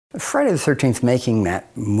Friday the 13th, making that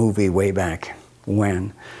movie way back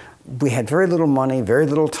when, we had very little money, very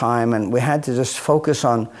little time, and we had to just focus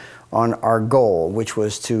on our goal, which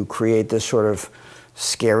was to create this sort of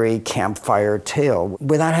scary campfire tale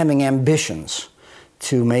without having ambitions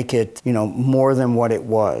to make it, more than what it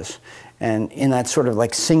was. And in that sort of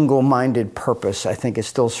like single-minded purpose, I think it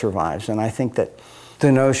still survives. And I think that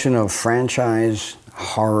the notion of franchise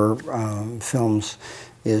horror films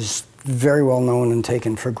is very well known and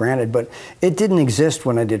taken for granted, but it didn't exist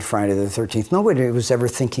when I did Friday the 13th. Nobody was ever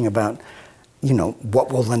thinking about,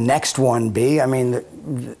 what will the next one be? I mean,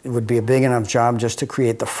 it would be a big enough job just to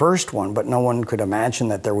create the first one, but no one could imagine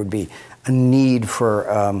that there would be a need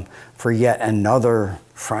for yet another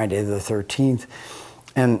Friday the 13th.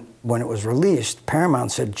 And when it was released,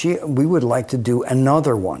 Paramount said, gee, we would like to do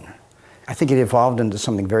another one. I think it evolved into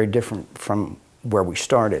something very different from where we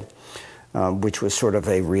started. Which was sort of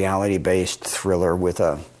a reality-based thriller with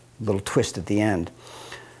a little twist at the end.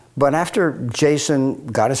 But after Jason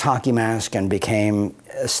got his hockey mask and became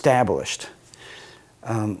established,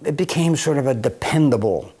 it became sort of a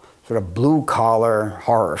dependable, sort of blue-collar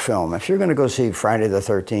horror film. If you're going to go see Friday the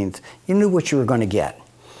 13th, you knew what you were going to get.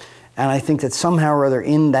 And I think that somehow or other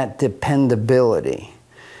in that dependability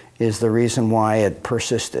is the reason why it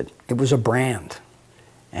persisted. It was a brand.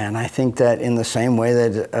 And I think that in the same way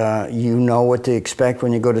that you know what to expect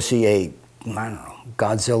when you go to see a,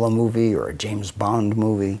 Godzilla movie or a James Bond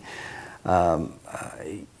movie, Friday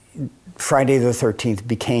the 13th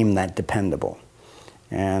became that dependable.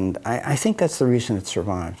 And I think that's the reason it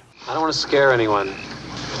survived. I don't want to scare anyone,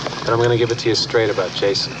 but I'm going to give it to you straight about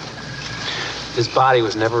Jason. His body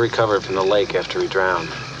was never recovered from the lake after he drowned.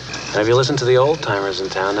 And if you listen to the old-timers in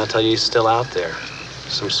town, they'll tell you he's still out there.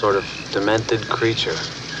 Some sort of demented creature,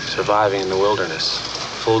 surviving in the wilderness,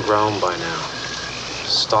 full-grown by now,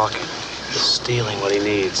 stalking, stealing what he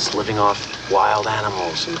needs, living off wild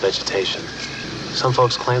animals and vegetation. Some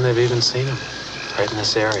folks claim they've even seen him, right in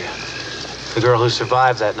this area. The girl who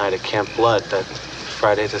survived that night at Camp Blood, that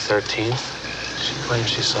Friday the 13th, she claims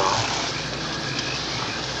she saw him.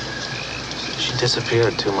 She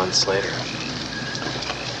disappeared 2 months later.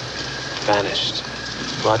 Vanished.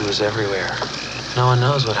 Blood was everywhere. No one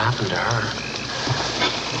knows what happened to her.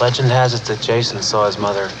 Legend has it that Jason saw his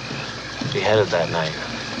mother beheaded that night,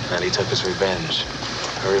 and that he took his revenge.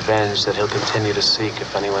 A revenge that he'll continue to seek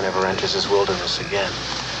if anyone ever enters his wilderness again.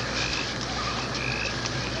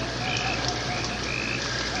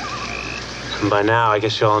 And by now, I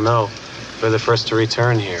guess you all know, we're the first to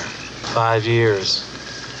return here. 5 years.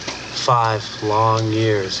 5 long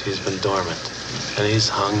years he's been dormant. And he's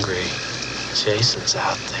hungry. Jason's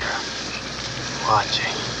out there,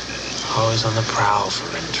 watching, always on the prowl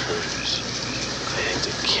for intruders, waiting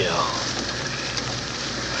to kill,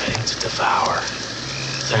 waiting to devour,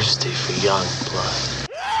 thirsty for young blood.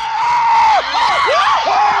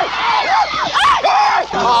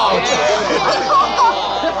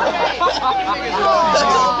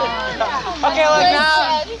 Okay, look,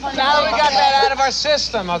 now that we got that out of our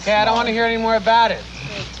system, okay, I don't want to hear any more about it.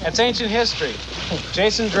 It's ancient history.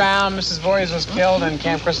 Jason drowned, Mrs. Voorhees was killed, and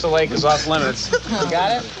Camp Crystal Lake is off limits. You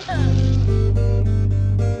got it?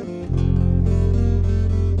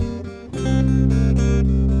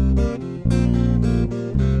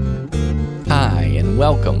 Hi, and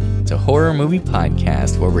welcome to Horror Movie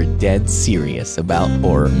Podcast, where we're dead serious about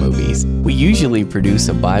horror movies. We usually produce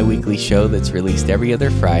a bi-weekly show that's released every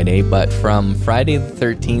other Friday, but from Friday the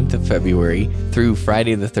 13th of February through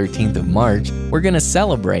Friday the 13th of March, we're going to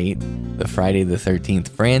celebrate the Friday the 13th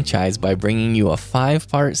franchise by bringing you a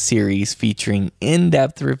 5-part series featuring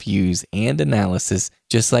in-depth reviews and analysis,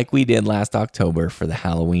 just like we did last October for the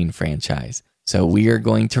Halloween franchise. So we are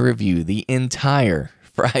going to review the entire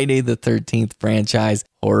Friday the 13th franchise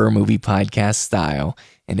horror movie podcast style.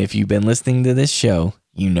 And if you've been listening to this show,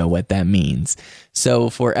 you know what that means.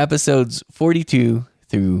 So for episodes 42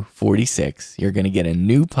 through 46, you're going to get a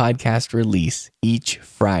new podcast release each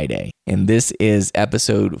Friday. And this is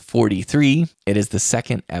episode 43. It is the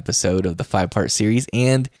second episode of the 5-part series.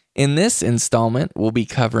 And in this installment, we'll be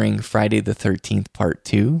covering Friday the 13th Part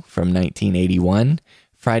 2 from 1981,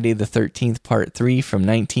 Friday the 13th Part 3 from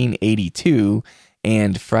 1982,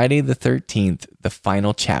 and Friday the 13th, the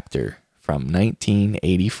final chapter from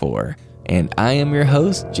 1984. And I am your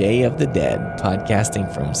host, Jay of the Dead,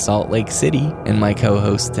 podcasting from Salt Lake City. And my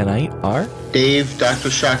co-hosts tonight are Dave,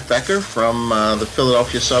 Dr. Shock Becker from the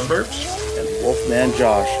Philadelphia suburbs. And Wolfman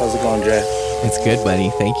Josh. How's it going, Jay? It's good,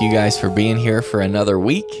 buddy. Thank you guys for being here for another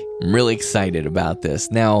week. I'm really excited about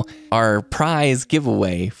this. Now, our prize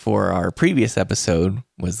giveaway for our previous episode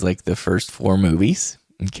was like the first 4 movies,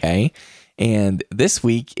 okay? And this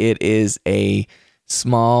week it is a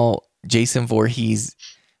small Jason Voorhees.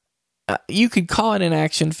 You could call it an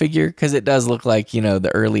action figure because it does look like,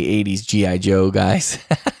 the early 80s G.I. Joe guys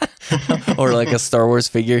or like a Star Wars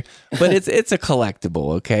figure. But it's a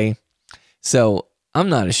collectible, okay? So I'm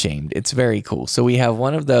not ashamed. It's very cool. So we have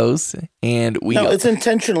one of those, and it's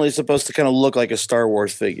intentionally supposed to kind of look like a Star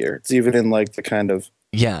Wars figure. It's even in like the kind of...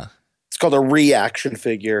 Yeah. It's called a reaction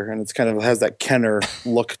figure, and it's kind of has that Kenner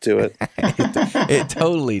look to it. It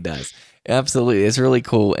totally does. Absolutely. It's really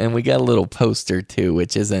cool. And we got a little poster too,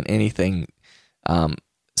 which isn't anything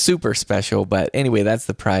super special. But anyway, that's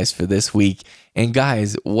the prize for this week. And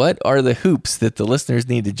guys, what are the hoops that the listeners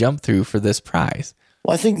need to jump through for this prize?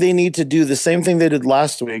 Well, I think they need to do the same thing they did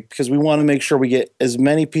last week because we want to make sure we get as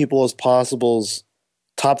many people as possible's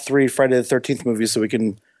top 3 Friday the 13th movies so we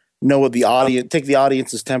can know what take the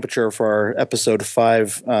audience's temperature for our episode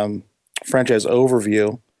 5 franchise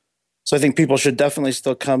overview. So I think people should definitely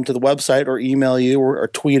still come to the website or email you or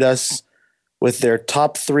tweet us with their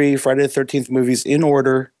top 3 Friday the 13th movies in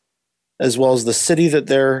order, as well as the city that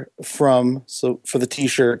they're from. So for the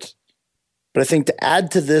t-shirt. But I think to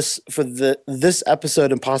add to this for this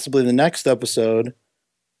episode and possibly the next episode,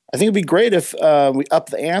 I think it'd be great if we up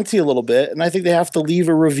the ante a little bit. And I think they have to leave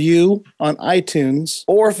a review on iTunes,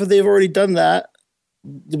 or if they've already done that,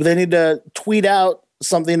 they need to tweet out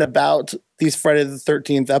something about these Friday the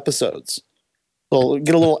 13th episodes. So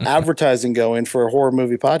get a little advertising going for a horror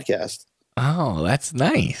movie podcast. Oh, that's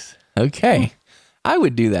nice. Okay. I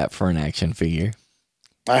would do that for an action figure.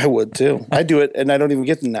 I would too. I do it and I don't even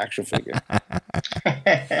get an action figure.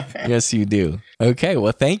 Yes, you do. Okay,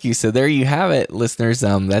 well, thank you. So there you have it, listeners.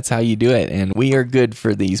 That's how you do it. And we are good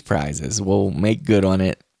for these prizes. We'll make good on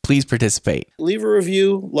it. Please participate. Leave a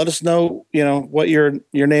review. Let us know, what your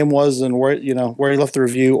name was and where you left the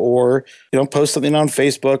review, or post something on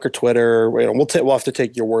Facebook or Twitter. We'll have to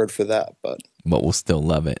take your word for that, but we'll still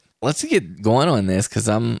love it. Let's get going on this because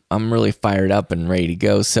I'm really fired up and ready to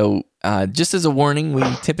go. So, just as a warning, we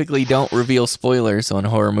typically don't reveal spoilers on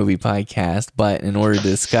Horror Movie Podcast, but in order to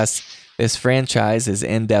discuss this franchise as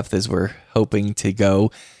in depth as we're hoping to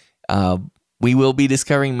go, we will be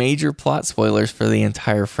discovering major plot spoilers for the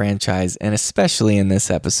entire franchise, and especially in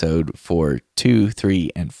this episode for 2,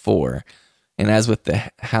 3, and 4. And as with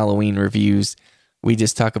the Halloween reviews, we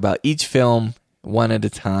just talk about each film one at a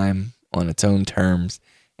time on its own terms.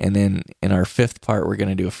 And then in our 5th part, we're going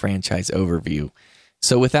to do a franchise overview.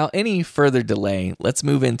 So without any further delay, let's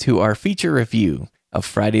move into our feature review of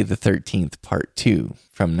Friday the 13th Part 2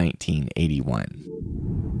 from 1981.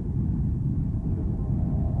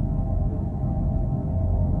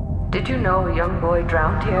 Did you know a young boy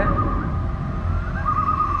drowned here?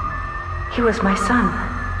 He was my son,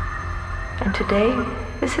 and today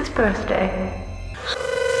is his birthday.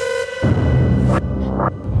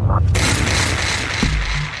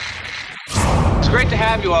 It's great to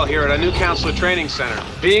have you all here at our new counselor training center.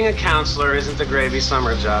 Being a counselor isn't the gravy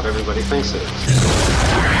summer job everybody thinks it is.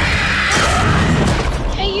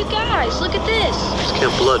 Hey, you guys, look at this. It's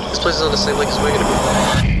Camp Blood. This place is on the same lake as we're gonna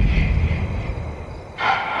be.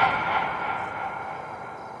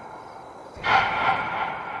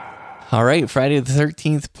 All right, Friday the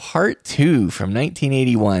 13th, Part 2 from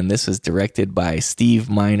 1981. This was directed by Steve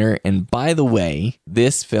Miner. And by the way,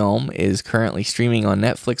 this film is currently streaming on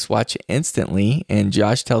Netflix Watch instantly. And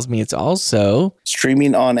Josh tells me it's also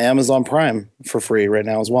streaming on Amazon Prime for free right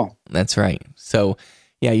now as well. That's right. So,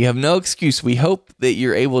 yeah, you have no excuse. We hope that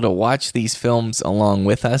you're able to watch these films along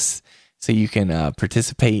with us so you can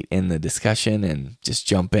participate in the discussion and just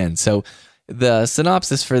jump in. So, the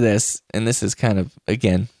synopsis for this, and this is kind of,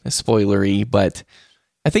 again, spoilery, but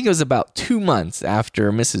I think it was about 2 months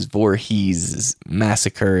after Mrs. Voorhees'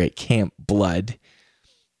 massacre at Camp Blood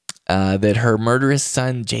that her murderous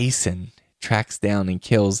son, Jason, tracks down and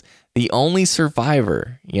kills the only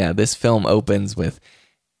survivor. Yeah, this film opens with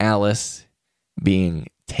Alice being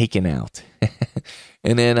taken out.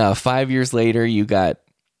 And then 5 years later, you got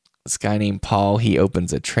this guy named Paul. He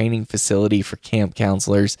opens a training facility for camp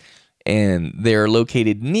counselors, and they're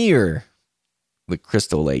located near the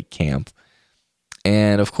Crystal Lake camp.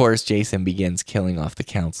 And of course, Jason begins killing off the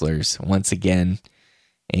counselors once again.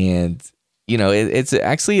 And, it's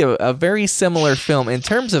actually a very similar film in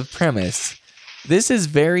terms of premise. This is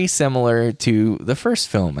very similar to the first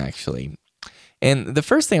film, actually. And the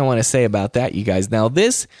first thing I want to say about that, you guys, now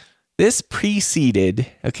this preceded,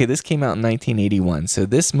 this came out in 1981. So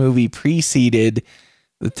this movie preceded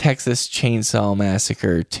the Texas Chainsaw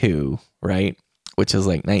Massacre 2, right? Which is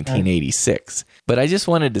like 1986. But I just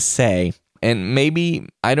wanted to say, and maybe,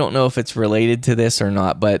 I don't know if it's related to this or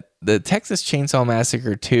not, but the Texas Chainsaw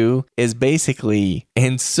Massacre 2 is basically,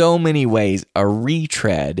 in so many ways, a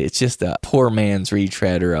retread. It's just a poor man's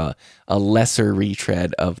retread, or a lesser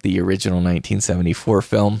retread of the original 1974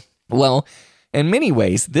 film. Well, in many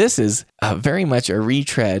ways, this is very much a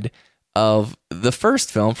retread of the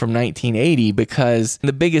first film from 1980, because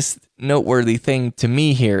the biggest noteworthy thing to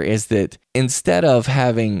me here is that instead of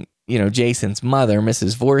having, Jason's mother,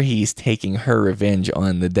 Mrs. Voorhees, taking her revenge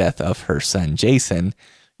on the death of her son Jason,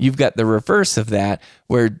 you've got the reverse of that,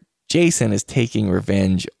 where Jason is taking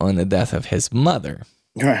revenge on the death of his mother.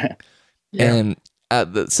 Right. Yeah. And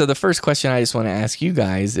so the first question I just want to ask you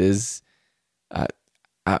guys is,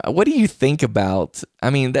 what do you think about,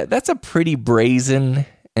 that's a pretty brazen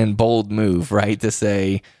and bold move, right? To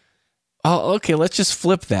say, oh, okay, let's just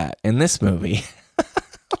flip that in this movie.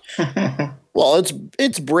 Well,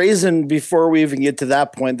 it's brazen before we even get to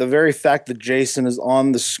that point. The very fact that Jason is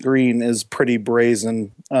on the screen is pretty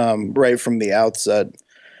brazen right from the outset.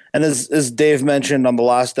 And as Dave mentioned on the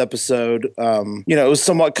last episode, it was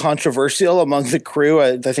somewhat controversial among the crew.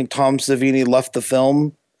 I think Tom Savini left the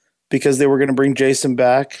film because they were going to bring Jason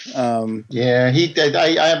back. I'm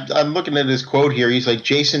looking at his quote here. He's like,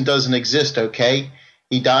 Jason doesn't exist, okay?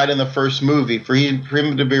 He died in the first movie. For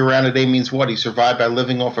him to be around today means what? He survived by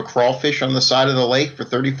living off a crawfish on the side of the lake for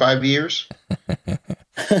 35 years?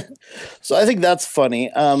 So I think that's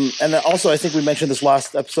funny. And also, I think we mentioned this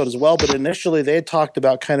last episode as well, but initially they had talked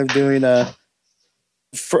about kind of doing a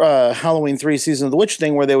Halloween 3 Season of the Witch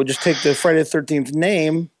thing, where they would just take the Friday the 13th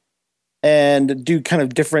name and do kind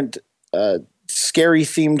of different scary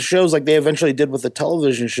themed shows like they eventually did with the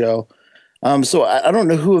television show. So I don't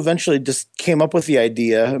know who eventually just came up with the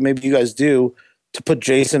idea, maybe you guys do, to put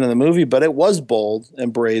Jason in the movie, but it was bold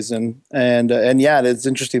and brazen. And yeah, it's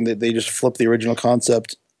interesting that they just flipped the original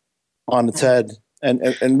concept on its head.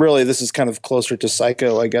 And really, this is kind of closer to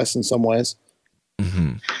Psycho, I guess, in some ways.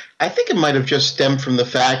 Mm-hmm. I think it might have just stemmed from the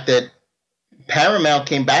fact that Paramount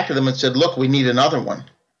came back to them and said, look, we need another one.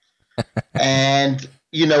 And,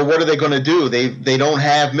 what are they going to do? They don't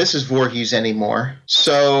have Mrs. Voorhees anymore.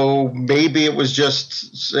 So maybe it was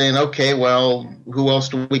just saying, okay, well, who else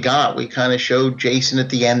do we got? We kind of showed Jason at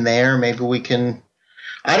the end there. Maybe we can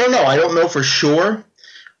 – I don't know. I don't know for sure.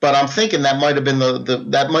 But I'm thinking that might have been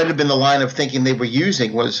the line of thinking they were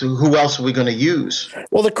using, was who else are we going to use?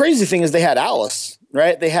 Well, the crazy thing is they had Alice,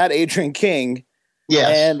 right? They had Adrienne King.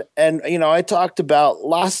 Yes. And I talked about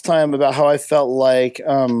last time about how I felt like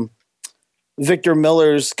Victor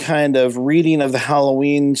Miller's kind of reading of the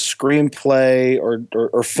Halloween screenplay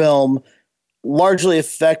or film largely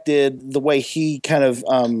affected the way he kind of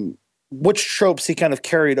which tropes he kind of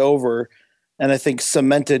carried over, and I think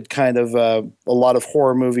cemented kind of a lot of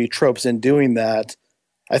horror movie tropes in doing that.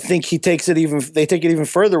 I think they take it even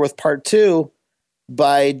further with part 2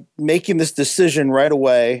 by making this decision right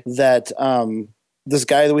away that this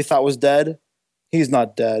guy that we thought was dead, he's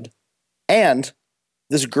not dead. And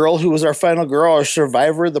this girl who was our final girl, our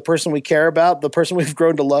survivor, the person we care about, the person we've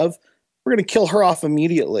grown to love, we're going to kill her off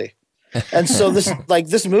immediately. And so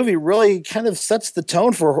this movie really kind of sets the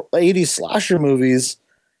tone for 80s slasher movies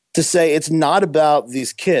to say it's not about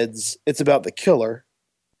these kids, it's about the killer.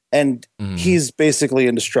 And he's basically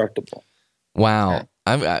indestructible. Wow.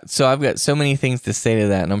 I've got so many things to say to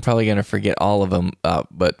that, and I'm probably going to forget all of them.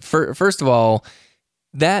 But first of all,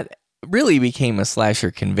 that really became a slasher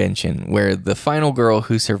convention where the final girl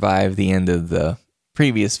who survived the end of the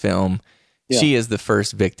previous film, she is the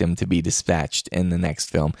first victim to be dispatched in the next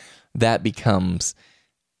film. That becomes,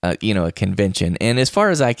 a convention. And as far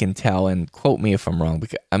as I can tell, and quote me if I'm wrong,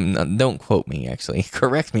 because don't quote me, actually.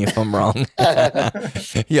 Correct me if I'm wrong.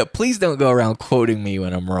 Yeah, please don't go around quoting me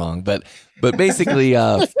when I'm wrong. But basically,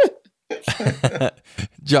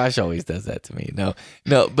 Josh always does that to me. No,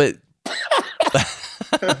 but...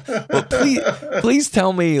 Well, please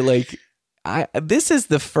tell me, this is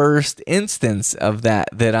the first instance of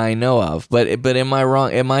that I know of. But am I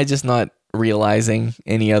wrong? Am I just not realizing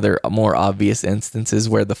any other more obvious instances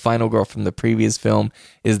where the final girl from the previous film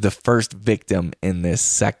is the first victim in the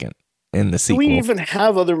sequel? We even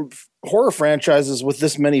have other horror franchises with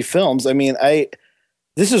this many films. I mean,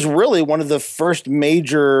 this is really one of the first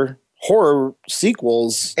major horror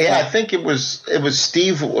sequels. Yeah, I think it was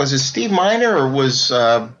Steve. Was it Steve Miner or was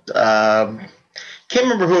can't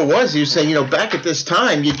remember who it was. He was saying, back at this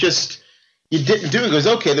time, you didn't do it. He goes,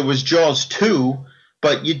 okay, there was Jaws 2,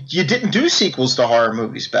 but you didn't do sequels to horror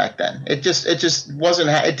movies back then. It just wasn't.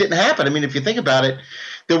 It didn't happen. I mean, if you think about it,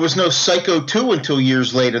 there was no Psycho 2 until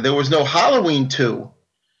years later. There was no Halloween 2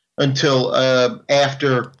 until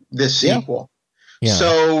after this sequel. Yeah.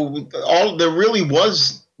 So there really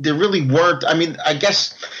weren't. I mean, I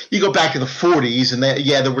guess you go back to the 40s, and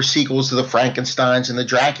there were sequels to the Frankensteins and the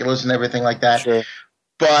Draculas and everything like that. Sure.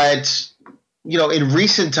 But in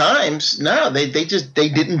recent times, no, they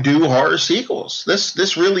didn't do horror sequels.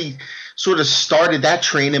 This really sort of started that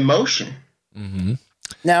train in motion. Mm-hmm.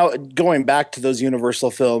 Now, going back to those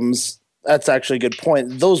Universal films, that's actually a good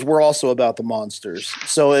point. Those were also about the monsters.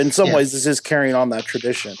 So in some ways, this is carrying on that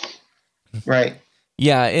tradition. Right.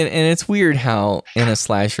 Yeah, and it's weird how in a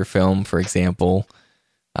slasher film, for example,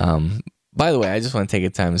 by the way, I just want to take a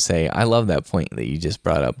time to say I love that point that you just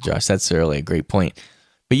brought up, Josh. That's really a great point.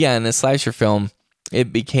 But yeah, in a slasher film,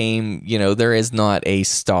 it became, there is not a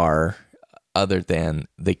star other than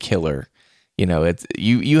the killer. It's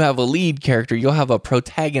you have a lead character, you'll have a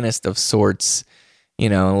protagonist of sorts, a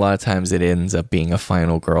lot of times it ends up being a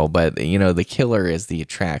final girl, but the killer is the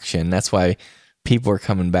attraction. That's why people are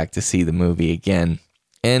coming back to see the movie again.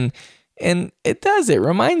 And it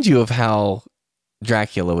reminds you of how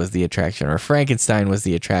Dracula was the attraction or Frankenstein was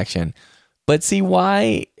the attraction. But see,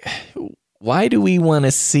 why do we want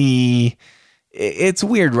to see? It's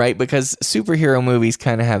weird, right? Because superhero movies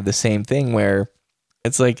kind of have the same thing where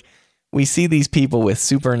it's like we see these people with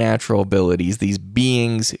supernatural abilities, these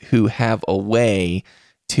beings who have a way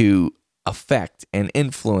to affect and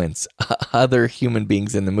influence other human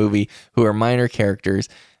beings in the movie who are minor characters.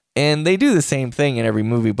 And they do the same thing in every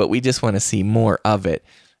movie, but we just want to see more of it.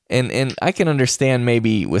 And I can understand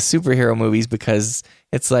maybe with superhero movies because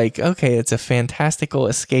it's like, okay, it's a fantastical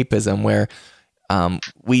escapism where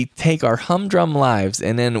we take our humdrum lives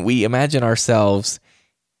and then we imagine ourselves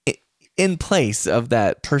in place of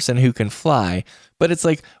that person who can fly. But it's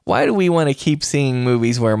like, why do we want to keep seeing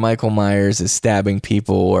movies where Michael Myers is stabbing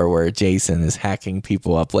people or where Jason is hacking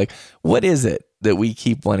people up? Like, what is it that we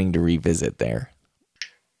keep wanting to revisit there?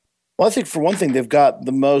 Well, I think for one thing, they've got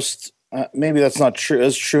the most, maybe that's not true,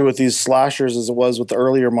 as true with these slashers as it was with the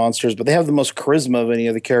earlier monsters, but they have the most charisma of any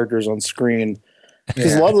of the characters on screen.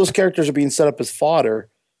 Because a lot of those characters are being set up as fodder.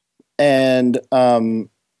 And,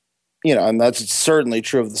 and that's certainly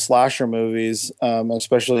true of the slasher movies,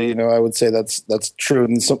 especially, I would say that's true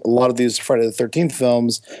in a lot of these Friday the 13th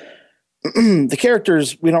films. The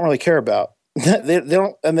characters we don't really care about. they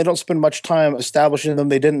don't spend much time establishing them.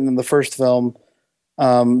 They didn't in the first film.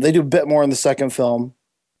 They do a bit more in the second film,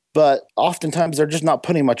 but oftentimes they're just not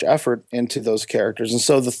putting much effort into those characters. And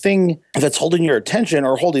so the thing that's holding your attention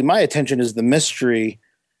or holding my attention is the mystery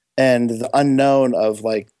and the unknown of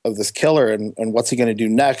this killer and what's he going to do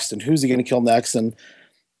next and who's he going to kill next. And,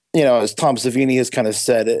 as Tom Savini has kind of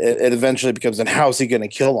said, it eventually becomes, and how's he going to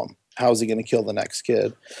kill him? How's he going to kill the next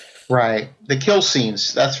kid? Right. The kill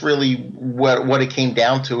scenes, that's really what it came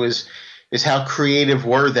down to is how creative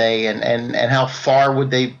were they and how far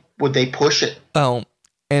would they push it? Oh,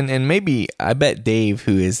 and maybe I bet Dave,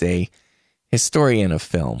 who is a historian of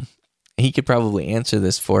film, he could probably answer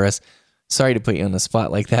this for us. Sorry to put you on the spot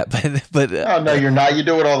like that, but oh no, you're not. You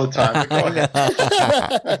do it all the time. Go ahead.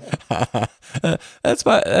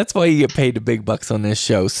 That's why you get paid the big bucks on this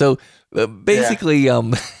show. So basically, you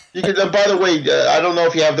can. By the way, I don't know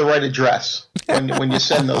if you have the right address when you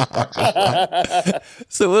send those bucks.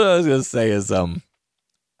 So what I was going to say is,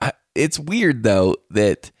 it's weird though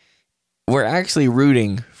that we're actually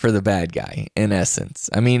rooting for the bad guy in essence.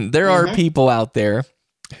 I mean, there are people out there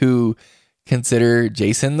who consider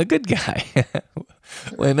Jason the good guy.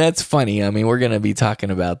 Well, that's funny. I mean, we're going to be talking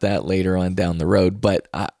about that later on down the road, but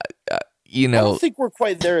I don't think we're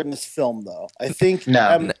quite there in this film, though. I think,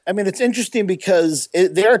 no. I mean, it's interesting because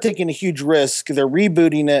they are taking a huge risk. They're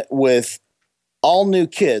rebooting it with all new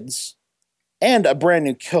kids and a brand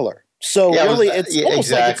new killer. So really, it's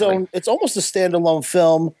almost like its own. It's almost a standalone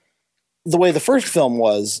film, the way the first film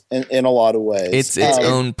was in a lot of ways. It's its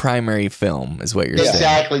own primary film, is what you're saying.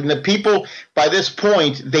 Exactly. And the people, by this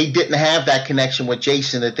point, they didn't have that connection with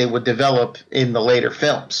Jason that they would develop in the later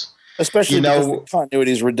films. Especially because the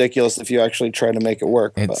continuity is ridiculous if you actually try to make it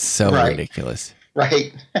work. It's so ridiculous.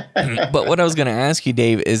 Right. But what I was going to ask you,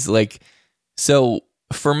 Dave, is so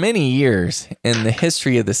for many years in the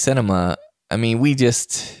history of the cinema, I mean,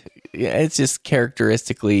 it's just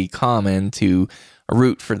characteristically common to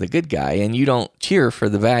root for the good guy and you don't cheer for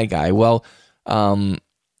the bad guy. Well,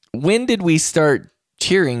 when did we start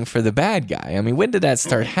cheering for the bad guy? I mean, when did that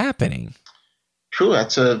start happening? True.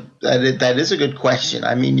 That is a good question.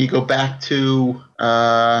 I mean, you go back to,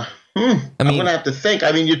 I'm going to have to think.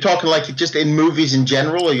 I mean, you're talking like just in movies in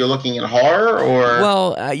general, or you're looking at horror or?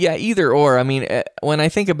 Well, yeah, either or. I mean, when I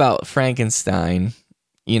think about Frankenstein,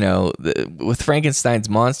 with Frankenstein's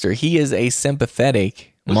monster, he is a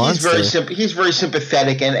sympathetic monster. He's very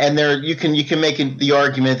sympathetic, and there you can make the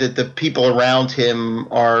argument that the people around him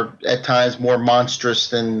are at times more monstrous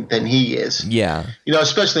than he is. Yeah,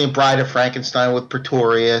 especially in Bride of Frankenstein with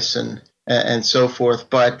Pretorius and so forth.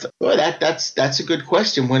 But boy, that's a good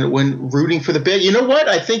question when rooting for the bad. You know what?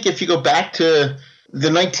 I think if you go back to the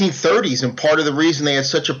 1930s, and part of the reason they had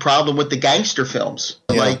such a problem with the gangster films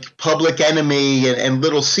like Public Enemy and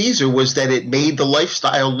Little Caesar was that it made the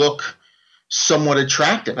lifestyle look somewhat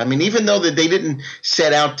attractive. I mean, even though that they didn't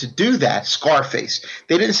set out to do that, Scarface,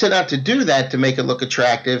 they didn't set out to do that to make it look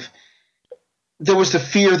attractive. There was the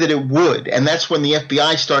fear that it would, and that's when the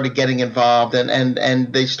FBI started getting involved,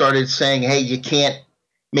 and they started saying, hey, you can't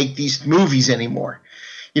make these movies anymore.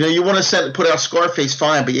 You want to put out Scarface,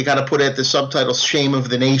 fine, but you got to put out the subtitle "Shame of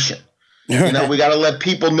the Nation." We got to let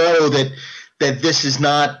people know that this is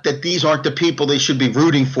not, that these aren't the people they should be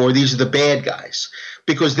rooting for. These are the bad guys,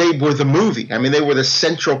 because they were the movie. I mean, they were the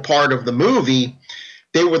central part of the movie.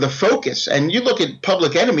 They were the focus. And you look at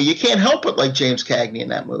Public Enemy, you can't help but like James Cagney in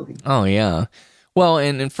that movie. Oh yeah, well,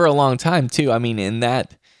 and for a long time too. I mean, in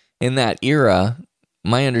that era,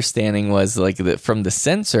 my understanding was like that from the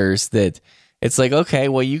censors that. It's like, okay,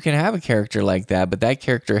 well, you can have a character like that, but that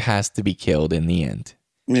character has to be killed in the end.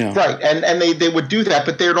 Yeah. Right, and they would do that,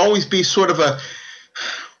 but there'd always be sort of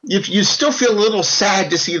you still feel a little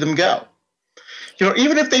sad to see them go.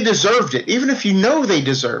 Even if they deserved it, even if they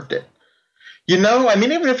deserved it. I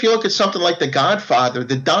mean, even if you look at something like The Godfather,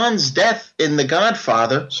 the Don's death in The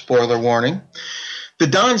Godfather, spoiler warning, the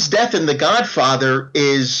Don's death in The Godfather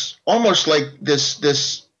is almost like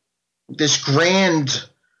this grand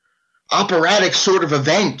operatic sort of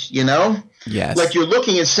event, Yes. Like you're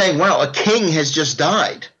looking and saying, wow, a king has just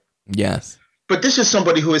died. Yes. But this is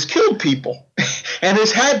somebody who has killed people and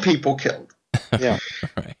has had people killed. Yeah.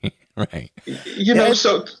 Right.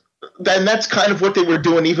 So then that's kind of what they were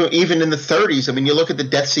doing even in the 30s. I mean, you look at the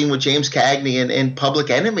death scene with James Cagney in Public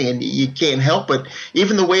Enemy, and you can't help but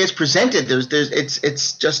even the way it's presented, there's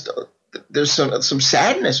some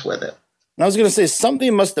sadness with it. And I was going to say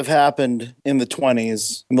something must have happened in the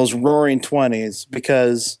 20s, in those roaring 20s,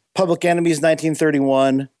 because Public Enemy is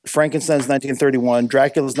 1931, Frankenstein's 1931,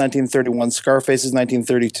 Dracula's 1931, Scarface is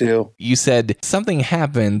 1932. You said something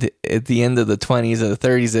happened at the end of the 20s or the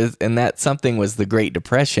 30s, and that something was the Great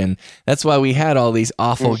Depression. That's why we had all these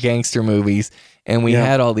awful gangster movies, and we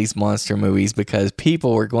had all these monster movies, because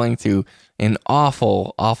people were going through an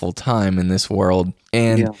awful, awful time in this world.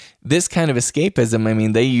 And this kind of escapism, I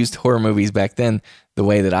mean, they used horror movies back then the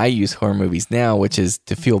way that I use horror movies now, which is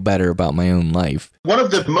to feel better about my own life. One of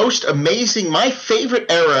the most amazing, my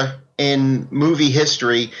favorite era in movie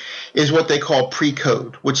history is what they call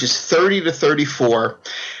pre-code, which is 30 to 34.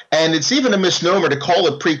 And it's even a misnomer to call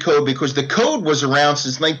it pre-code because the code was around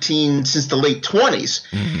since the late 20s.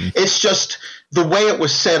 Mm-hmm. It's just the way it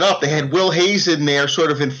was set up. They had Will Hayes in there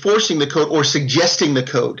sort of enforcing the code or suggesting the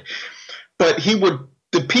code. But he would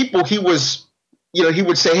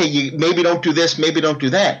say, hey, you maybe don't do this, maybe don't do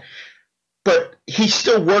that. But he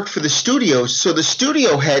still worked for the studios, so the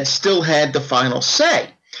studio head still had the final say.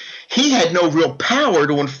 He had no real power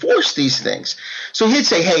to enforce these things. So he'd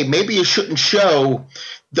say, hey, maybe you shouldn't show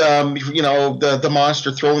the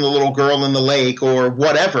monster throwing the little girl in the lake or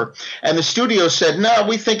whatever. And the studio said, no,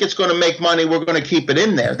 we think it's going to make money. We're going to keep it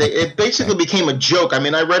in there. It basically became a joke. I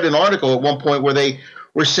mean, I read an article at one point where they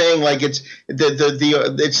were saying like it's the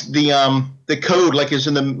code like is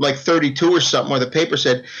in the like 32 or something, where the paper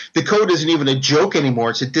said the code isn't even a joke anymore.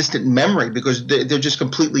 It's a distant memory because they're just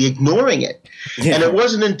completely ignoring it. Yeah. And it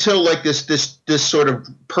wasn't until like this sort of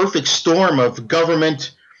perfect storm of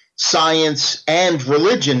government, science, and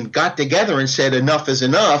religion got together and said enough is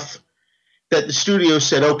enough, that the studio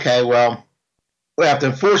said, okay, well, we have to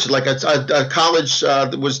enforce it. Like a college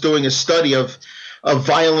was doing a study of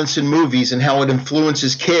violence in movies and how it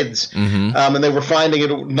influences kids. Mm-hmm. And they were finding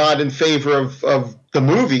it not in favor of the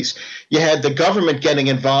movies. You had the government getting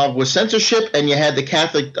involved with censorship, and you had the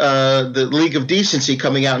Catholic, the League of Decency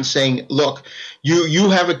coming out and saying, look,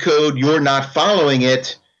 you have a code, you're not following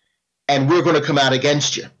it, and we're going to come out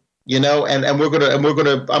against you. And we're going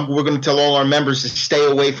to tell all our members to stay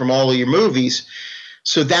away from all of your movies.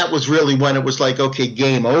 So that was really when it was like, okay,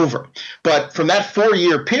 game over. But from that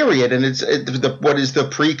 4-year period, and what is the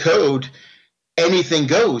pre-code, anything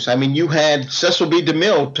goes. I mean, you had Cecil B.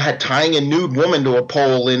 DeMille tying a nude woman to a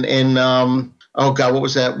pole in oh God, what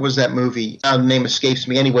was that? What was that movie? The name escapes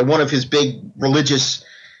me. Anyway, one of his big religious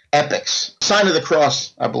epics, Sign of the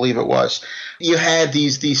Cross, I believe it was. You had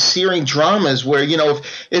these searing dramas where,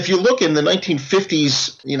 if you look in the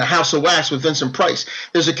 1950s, House of Wax with Vincent Price,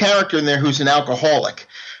 there's a character in there who's an alcoholic.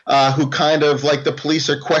 who kind of like the police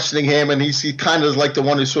are questioning him, and he's kind of like the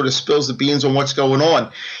one who sort of spills the beans on what's going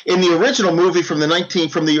on. In the original movie from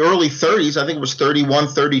the early 30s, I think it was 31,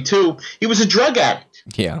 32, he was a drug addict.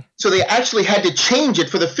 Yeah. So they actually had to change it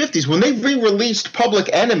for the 50s. When they re-released Public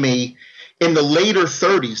Enemy in the later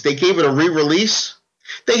 30s, they gave it a re-release.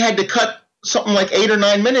 They had to cut something like 8 or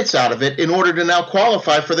 9 minutes out of it in order to now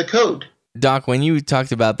qualify for the code. Doc, when you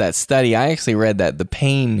talked about that study, I actually read that, the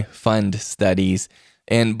Pain Fund studies.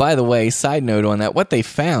 And by the way, side note on that, what they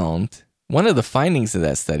found, one of the findings of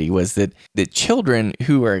that study was that children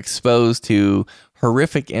who are exposed to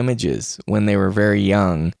horrific images when they were very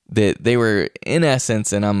young, that they were, in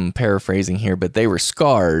essence, and I'm paraphrasing here, but they were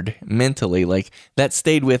scarred mentally. Like, that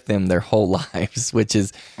stayed with them their whole lives, which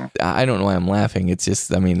is, I don't know why I'm laughing. It's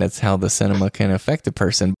just, I mean, that's how the cinema can affect a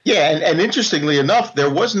person. Yeah, and interestingly enough,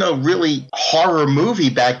 there was no really horror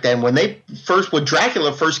movie back then. When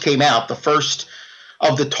Dracula first came out, the first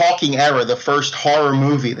of the talking era, the first horror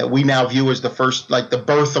movie that we now view as the first, like the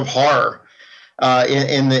birth of horror,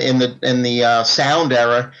 in the sound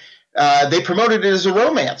era, they promoted it as a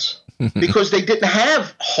romance because they didn't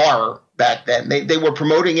have horror back then. They were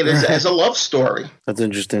promoting it as a love story. That's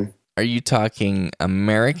interesting. Are you talking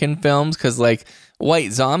American films? Because like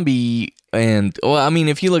White Zombie and, well, I mean,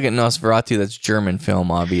 if you look at Nosferatu, that's German film,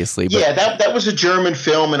 obviously. But yeah, that was a German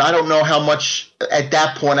film, and I don't know how much at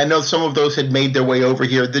that point. I know some of those had made their way over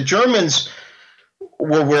here. The Germans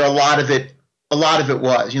were where a lot of it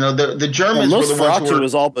was. You know, the Germans were the ones who were,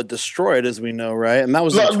 was all but destroyed, as we know, right? And that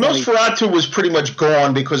was Nosferatu was pretty much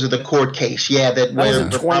gone because of the court case. Yeah, that where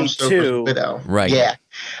was 22. Widow. Right. Yeah,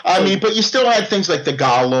 I mean, but you still had things like the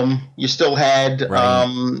Golem. You still had,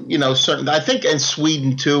 you know, certain. I think in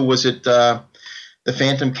Sweden too, was it the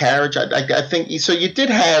Phantom Carriage? I think so. You did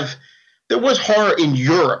have. There was horror in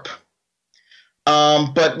Europe,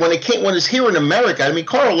 but when it's here in America, I mean,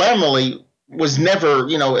 Carl Laemmle was never,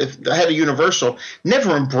 you know, if the head of Universal,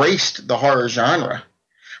 never embraced the horror genre.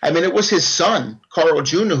 I mean, it was his son, Carl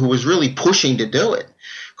Jr., who was really pushing to do it.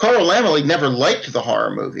 Carl Laemmle never liked the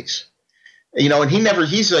horror movies. You know, and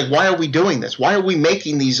he's like, why are we doing this? Why are we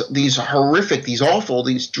making these horrific, these awful,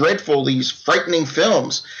 these dreadful, these frightening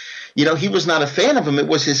films? You know, he was not a fan of them. It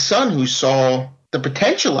was his son who saw the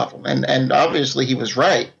potential of them. And obviously he was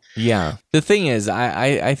right. Yeah. The thing is,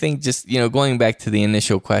 I think just, you know, going back to the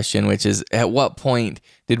initial question, which is at what point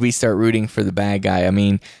did we start rooting for the bad guy? I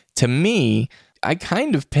mean, to me, I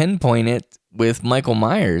kind of pinpoint it with Michael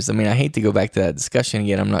Myers. I mean, I hate to go back to that discussion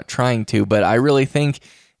again. I'm not trying to, but I really think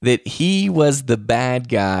that he was the bad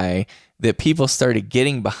guy that people started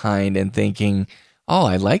getting behind and thinking, oh,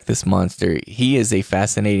 I like this monster. He is a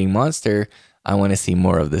fascinating monster. I want to see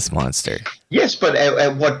more of this monster. Yes, but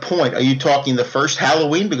at what point? Are you talking the first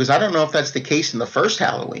Halloween? Because I don't know if that's the case in the first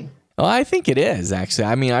Halloween. Well, I think it is, actually.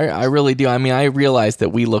 I mean, I really do. I mean, I realize that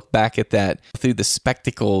we look back at that through the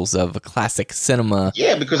spectacles of classic cinema.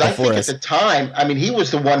 Yeah, because I think at the time, I mean, he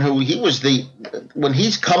was the one when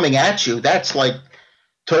he's coming at you, that's like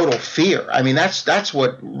total fear. I mean, that's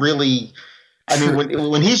what really... I mean,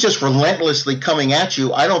 when he's just relentlessly coming at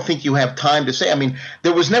you, I don't think you have time to say. I mean,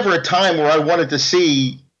 there was never a time where I wanted to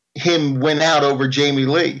see him win out over Jamie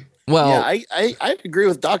Lee. Well, yeah, I agree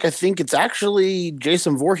with Doc. I think it's actually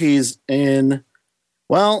Jason Voorhees in,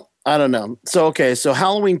 well, I don't know. So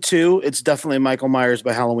Halloween 2, it's definitely Michael Myers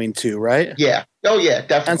by Halloween 2, right? Yeah. Oh, yeah,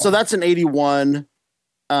 definitely. And so that's an 81.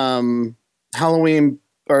 Halloween,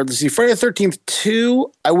 or let's see, Friday the 13th 2,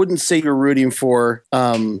 I wouldn't say you're rooting for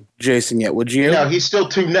Jason yet, would you? No, he's still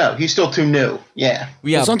too new. Yeah.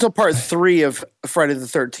 It's until part 3 of Friday the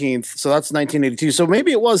 13th, so that's 1982. So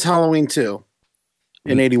maybe it was Halloween 2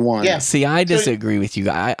 in 81. Yeah. See, I disagree with you.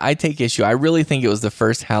 I take issue. I really think it was the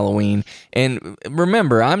first Halloween. And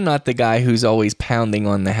remember, I'm not the guy who's always pounding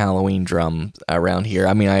on the Halloween drum around here.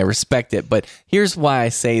 I mean, I respect it, but here's why I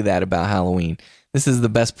say that about Halloween. This is the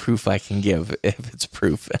best proof I can give, if it's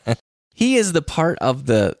proof. He is the part of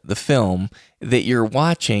the film that you're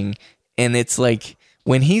watching, and it's like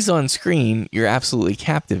when he's on screen, you're absolutely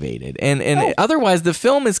captivated. And otherwise, the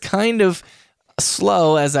film is kind of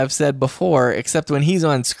slow, as I've said before, except when he's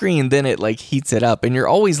on screen, then it like heats it up, and you're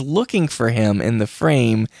always looking for him in the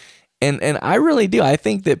frame. And I really do. I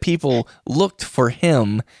think that people looked for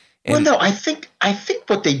him. Well, no, I think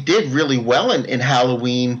what they did really well in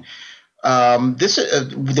Halloween.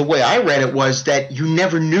 The way I read it was that you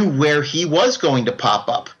never knew where he was going to pop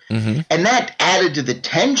up. Mm-hmm. And that added to the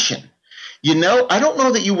tension. You know, I don't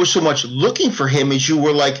know that you were so much looking for him as you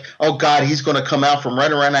were like, oh God, he's going to come out from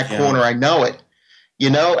right around that corner. I know it.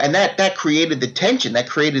 You know, and that created the tension, that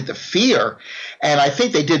created the fear. And I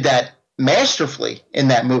think they did that masterfully in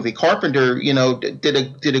that movie. Carpenter,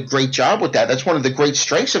 did a great job with that. That's one of the great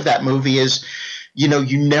strengths of that movie is, you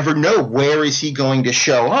never know where is he going to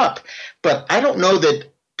show up. But I don't know that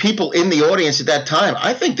people in the audience at that time,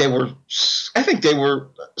 I think they were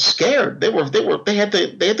scared. They had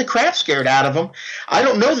the crap scared out of them. I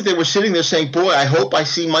don't know that they were sitting there saying, boy, I hope I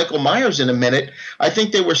see Michael Myers in a minute. I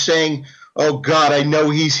think they were saying, oh God, I know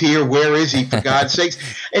he's here. Where is he, for God's sakes?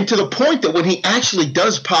 And to the point that when he actually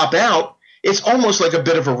does pop out, it's almost like a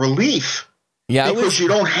bit of a relief. Yeah, because you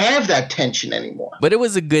don't have that tension anymore. But it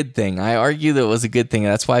was a good thing. I argue that it was a good thing.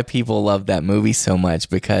 That's why people love that movie so much,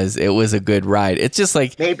 because it was a good ride. It's just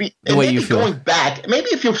like maybe you feel. Going back, maybe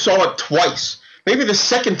if you saw it twice, maybe the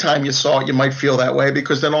second time you saw it, you might feel that way,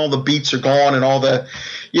 because then all the beats are gone and all the,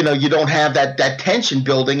 you don't have that tension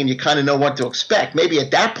building and you kind of know what to expect. Maybe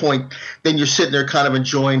at that point, then you're sitting there kind of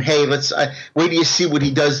enjoying, hey, let's wait till you see what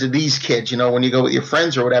he does to these kids, when you go with your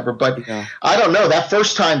friends or whatever. But yeah. I don't know, that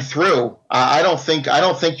first time through, I don't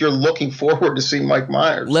think you're looking forward to seeing Mike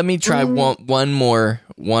Myers. Let me try one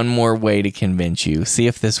more way to convince you. See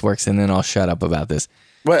if this works, and then I'll shut up about this.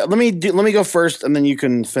 Well, let me go first, and then you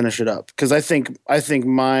can finish it up, because I think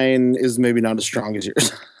mine is maybe not as strong as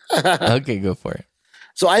yours. Okay, go for it.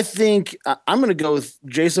 So I think I'm going to go with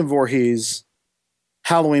Jason Voorhees,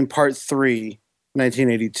 Halloween Part 3,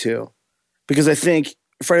 1982, because I think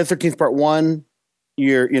Friday the 13th Part 1,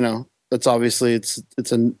 that's obviously it's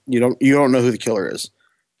you don't know who the killer is.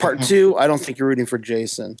 Part 2, I don't think you're rooting for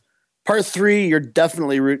Jason. Part 3, you're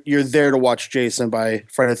definitely you're there to watch Jason by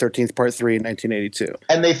Friday the 13th Part 3 in 1982.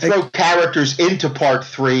 And they throw characters into Part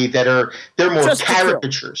 3 they're more just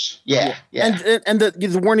caricatures. Yeah. And they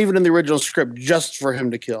weren't even in the original script, just for him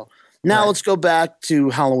to kill. Now Let's go back to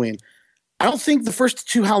Halloween. I don't think the first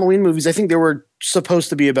 2 Halloween movies, I think they were supposed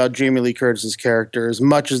to be about Jamie Lee Curtis's character as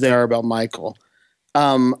much as they are about Michael.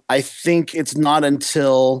 I think it's not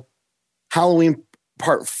until Halloween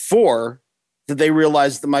Part 4 that they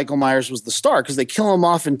realized that Michael Myers was the star, because they kill him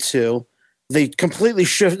off in 2. They completely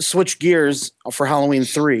switch gears for Halloween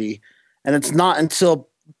 3. And it's not until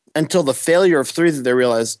the failure of 3 that they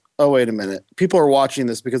realize, oh, wait a minute. People are watching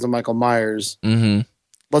this because of Michael Myers. Mm-hmm.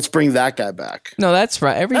 Let's bring that guy back. No, that's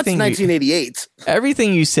right. Everything that's 1988.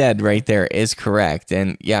 Everything you said right there is correct.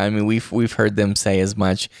 And yeah, I mean, we've heard them say as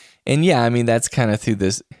much. And yeah, I mean, that's kind of through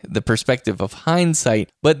the perspective of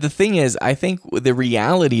hindsight. But the thing is, I think the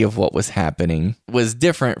reality of what was happening was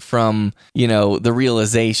different from, the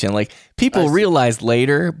realization. Like, people realized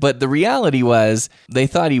later, but the reality was they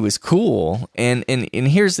thought he was cool. And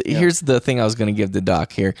here's the thing I was going to give the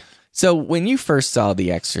doc here. So when you first saw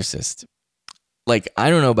The Exorcist, like, I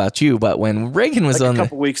don't know about you, but when Reagan was on a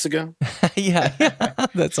couple weeks ago. yeah,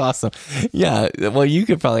 that's awesome. Yeah, well, you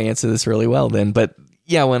could probably answer this really well then. But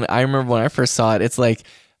yeah, when I first saw it, it's like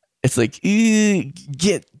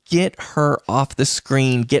get her off the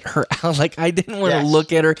screen, get her out. Like, I didn't want to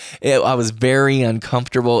look at her. I was very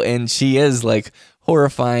uncomfortable, and she is like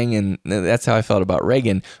horrifying, and that's how I felt about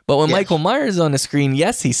Reagan. But when Michael Myers is on the screen,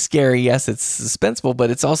 yes, he's scary, yes, it's suspenseful, but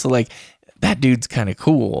it's also like, that dude's kind of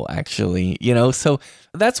cool, actually, So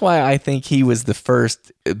that's why I think he was the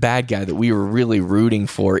first bad guy that we were really rooting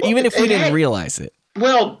for, even if we didn't realize it.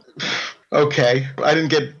 Well, okay, I didn't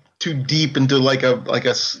get too deep into like a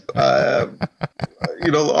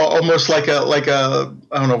almost like a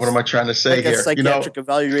I don't know, what am I trying to say like here? A psychiatric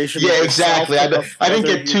evaluation. Yeah, exactly. I didn't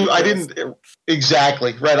get too. I didn't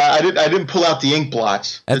exactly right. I didn't pull out the ink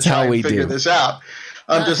blots. That's to try how and we figure do this out.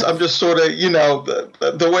 I'm just sort of,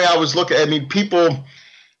 the way I was looking. I mean, people,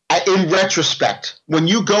 in retrospect, when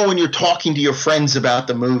you go and you're talking to your friends about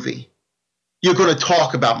the movie, you're going to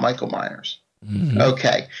talk about Michael Myers. Mm-hmm.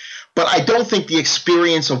 Okay. But I don't think the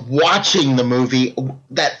experience of watching the movie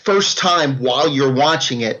that first time while you're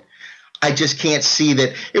watching it, I just can't see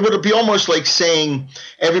that. It would be almost like saying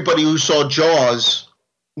everybody who saw Jaws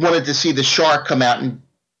wanted to see the shark come out and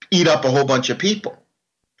eat up a whole bunch of people.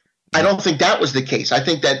 I don't think that was the case. I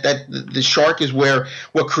think that the shark is what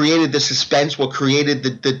created the suspense, what created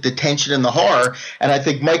the tension and the horror. And I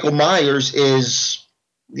think Michael Myers is,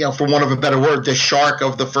 for want of a better word, the shark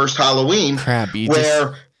of the first Halloween,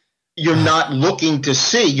 you're not looking to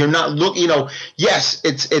see. You're not looking. Yes,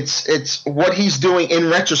 it's what he's doing in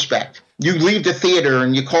retrospect. You leave the theater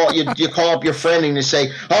and you call up your friend and you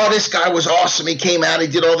say, "Oh, this guy was awesome. He came out. He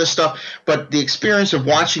did all this stuff." But the experience of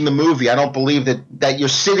watching the movie, I don't believe that you're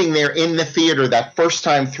sitting there in the theater that first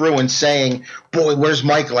time through and saying, "Boy, where's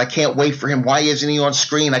Michael? I can't wait for him. Why isn't he on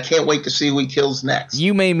screen? I can't wait to see who he kills next."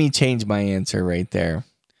 You made me change my answer right there.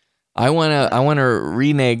 I wanna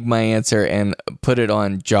renege my answer and put it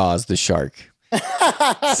on Jaws the shark.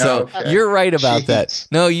 So Okay. you're right about that. Jeez.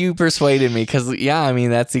 No, you persuaded me because, yeah, I mean,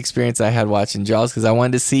 that's the experience I had watching Jaws because I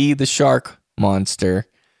wanted to see the shark monster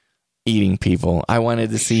eating people. I wanted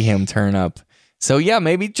to see him turn up. So, yeah,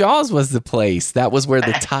 maybe Jaws was the place. That was where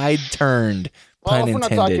the tide turned, Well, pun if we're not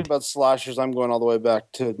talking intended. about slashers, I'm going all the way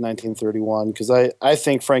back to 1931 because I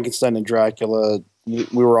think Frankenstein and Dracula, we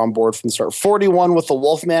were on board from the start. 41 with the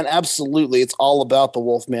Wolfman, absolutely. It's all about the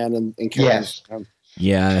Wolfman and killing Yes. him.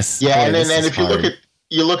 Yes. Yeah, Boy, and this then is if you hard.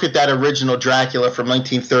 look at that original Dracula from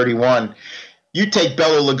 1931, you take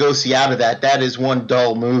Bela Lugosi out of that. That is one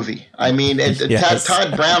dull movie. I mean, Yes.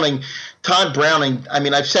 Todd Browning. I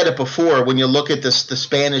mean, I've said it before. When you look at the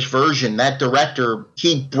Spanish version, that director,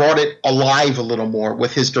 he brought it alive a little more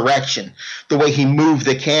with his direction, the way he moved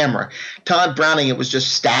the camera. Todd Browning, it was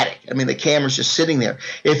just static. I mean, the camera's just sitting there.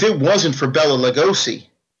 If it wasn't for Bela Lugosi,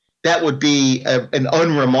 that would be an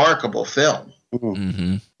unremarkable film.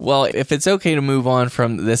 Mm-hmm. Well, if it's okay to move on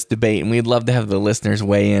from this debate, and we'd love to have the listeners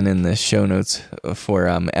weigh in the show notes for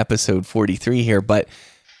episode 43 here, but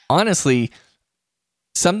honestly,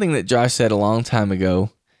 something that Josh said a long time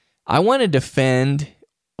ago, I want to defend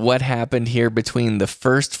what happened here between the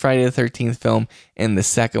first Friday the 13th film and the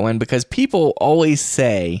second one, because people always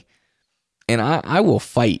say, and I will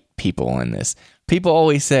fight people on this, people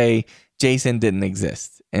always say Jason didn't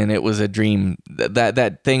exist and it was a dream,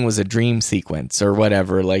 that thing was a dream sequence or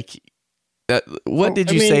whatever. Like, what did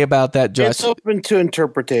you say about that, Josh? It's open to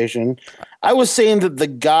interpretation. I was saying that the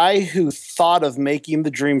guy who thought of making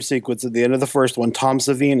the dream sequence at the end of the first one, Tom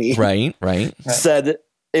Savini, Right. said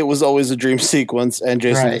it was always a dream sequence and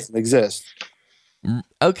Jason doesn't exist.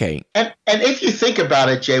 Okay. And if you think about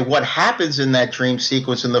it, Jay, what happens in that dream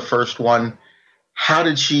sequence in the first one, how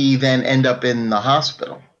did she then end up in the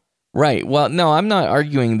hospital? Right. Well, no, I'm not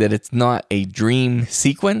arguing that it's not a dream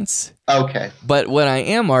sequence. Okay. But what I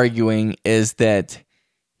am arguing is that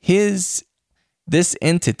this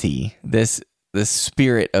entity, this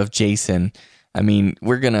spirit of Jason, I mean,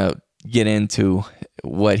 we're going to get into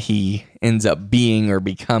what he ends up being or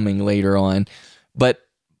becoming later on, but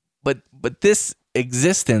this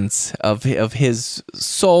existence of his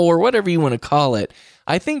soul or whatever you want to call it,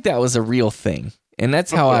 I think that was a real thing. And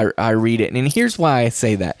that's how I read it. And here's why I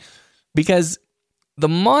say that. Because the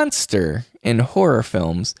monster in horror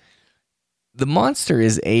films, the monster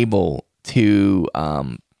is able to,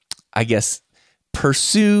 I guess,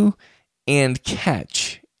 pursue and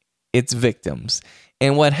catch its victims.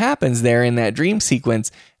 And what happens there in that dream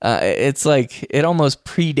sequence, it's like it almost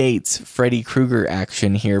predates Freddy Krueger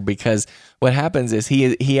action here, because what happens is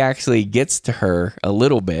he actually gets to her a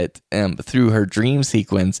little bit through her dream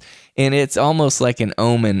sequence, and it's almost like an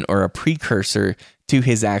omen or a precursor to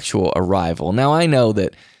his actual arrival. Now, I know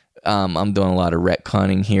that I'm doing a lot of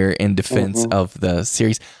retconning here in defense of the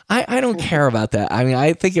series. I don't care about that. I mean,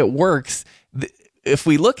 I think it works if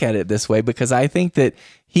we look at it this way, because I think that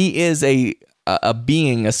he is a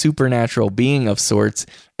being, a supernatural being of sorts.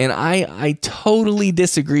 And I totally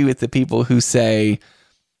disagree with the people who say,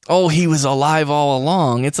 oh, he was alive all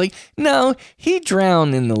along. It's like, no, he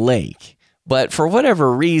drowned in the lake. But for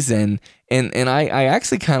whatever reason, and I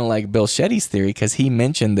actually kind of like Bill Shetty's theory, because he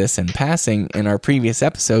mentioned this in passing in our previous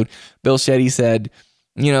episode. Bill Shetty said,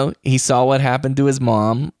 you know, he saw what happened to his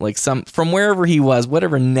mom, like from wherever he was,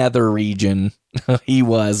 whatever nether region he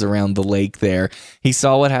was around the lake there. He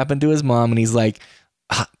saw what happened to his mom, and he's like,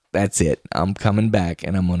 that's it. I'm coming back,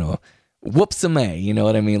 and I'm going to whoop some A. You know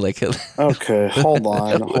what I mean? Like, okay, hold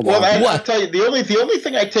on. Well, I'll tell you, the only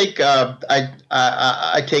thing I take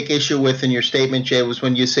I take issue with in your statement, Jay, was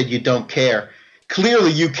when you said you don't care.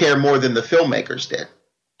 Clearly, you care more than the filmmakers did.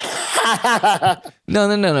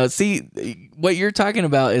 No. See, what you're talking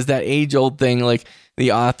about is that age-old thing, like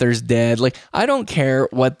the author's dead. Like, I don't care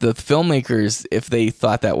what the filmmakers, if they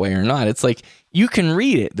thought that way or not. It's like, you can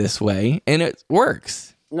read it this way, and it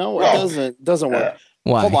works. No, it doesn't work.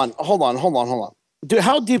 Why? Hold on. Dude,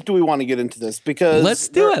 how deep do we want to get into this? Because let's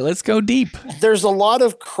do it. Let's go deep. There's a lot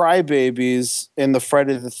of crybabies in the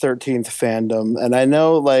Friday the 13th fandom, and I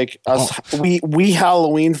know, like us, we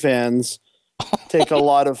Halloween fans take a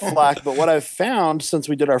lot of flack. But what I've found since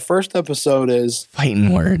we did our first episode is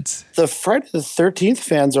fighting words. The Friday the 13th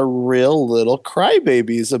fans are real little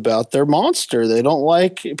crybabies about their monster. They don't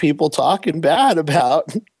like people talking bad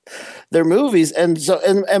about their movies, and so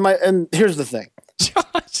and here's the thing,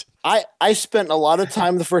 Josh. I spent a lot of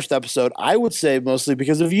time in the first episode, I would say mostly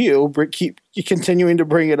because of you, keep continuing to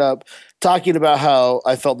bring it up, talking about how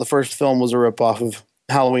I felt the first film was a ripoff of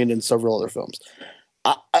Halloween and several other films.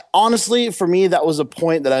 I, honestly, for me, that was a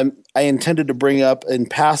point that I intended to bring up in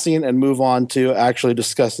passing and move on to actually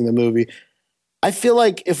discussing the movie. I feel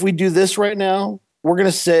like if we do this right now, we're going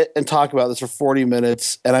to sit and talk about this for 40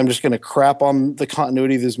 minutes, and I'm just going to crap on the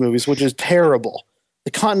continuity of these movies, which is terrible.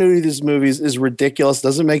 The continuity of these movies is ridiculous.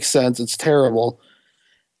 Doesn't make sense. It's terrible.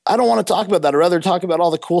 I don't want to talk about that. I'd rather talk about all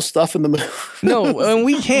the cool stuff in the movie. No, and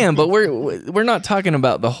we can, but we're not talking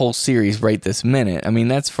about the whole series right this minute. I mean,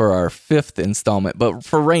 that's for our 5th installment. But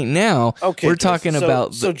for right now, we're talking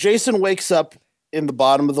about... So Jason wakes up in the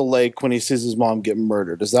bottom of the lake when he sees his mom get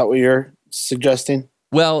murdered. Is that what you're suggesting?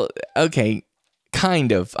 Well, okay,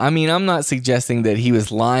 kind of. I mean, I'm not suggesting that he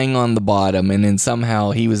was lying on the bottom and then somehow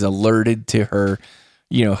he was alerted to her,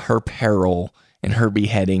 her peril and her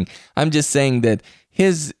beheading. I'm just saying that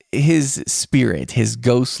his spirit, his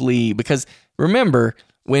ghostly, because remember,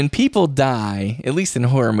 when people die, at least in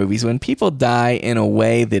horror movies, when people die in a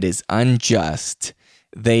way that is unjust,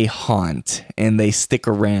 they haunt and they stick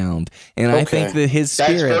around. And I think that his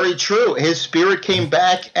spirit... That's very true. His spirit came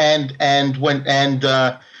back and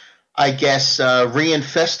I guess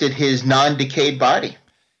reinfested his non-decayed body.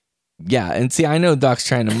 Yeah, and see, I know Doc's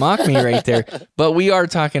trying to mock me right there, but we are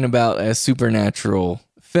talking about a supernatural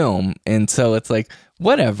film, and so it's like,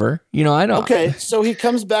 whatever, I don't... Okay, so he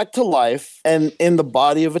comes back to life and in the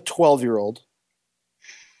body of a 12-year-old,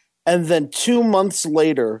 and then 2 months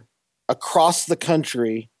later, across the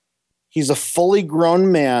country, he's a fully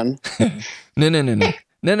grown man. No. Hold on.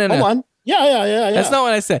 Yeah. That's not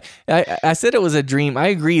what I said. I said it was a dream. I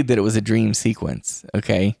agreed that it was a dream sequence,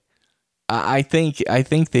 okay? I think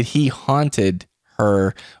that he haunted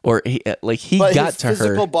her, or he got to her. But his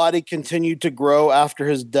physical body continued to grow after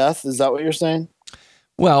his death. Is that what you're saying?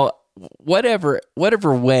 Well, whatever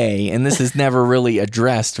way, and this is never really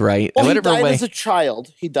addressed, right? Well, whatever he died way, as a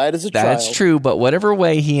child. That's true, but whatever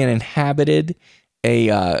way he inhabited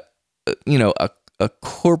a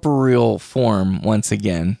corporeal form once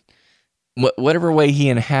again, whatever way he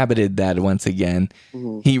inhabited that once again,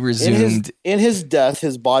 he resumed. In his death,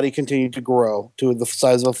 his body continued to grow to the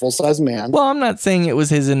size of a full-size man. Well, I'm not saying it was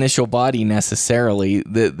his initial body necessarily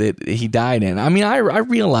that he died in. I mean, I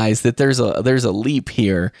realize that there's a leap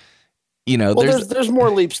here. There's more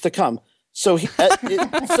leaps to come. So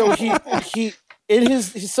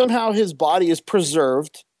somehow his body is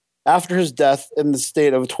preserved after his death in the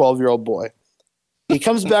state of a 12-year-old boy. He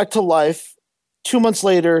comes back to life. 2 months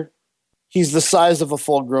later, he's the size of a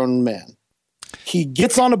full-grown man. He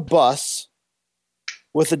gets on a bus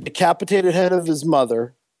with a decapitated head of his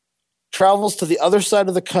mother, travels to the other side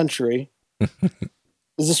of the country.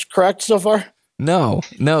 Is this correct so far? No,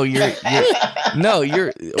 you're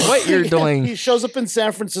what you're doing. He shows up in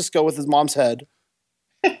San Francisco with his mom's head.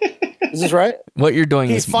 Is this right? What you're doing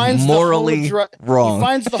is morally wrong. He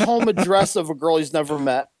finds the home address of a girl he's never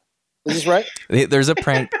met. Is this right? There's a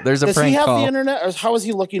prank. Does he have call. The internet, or how is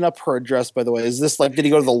he looking up her address? By the way, is this like? Did he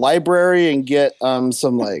go to the library and get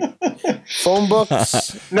some like phone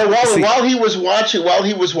books? No. While he was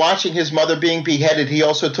watching his mother being beheaded, he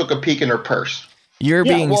also took a peek in her purse. You're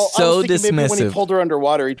being so dismissive. Maybe when he pulled her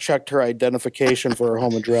underwater, he checked her identification for her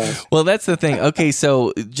home address. Well, that's the thing. Okay,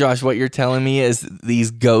 so Josh, what you're telling me is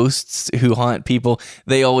these ghosts who haunt people,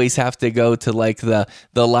 they always have to go to like the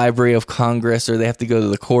Library of Congress, or they have to go to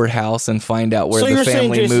the courthourse and find out where the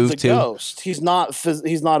family moved to. Ghost. He's not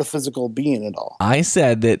a physical being at all. I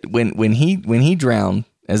said that when he drowned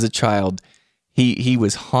as a child, he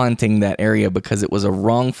was haunting that area because it was a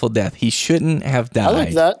wrongful death. He shouldn't have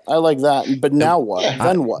died. I like that. But now what?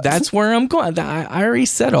 Then what? That's where I'm going. I already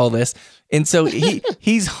said all this. And so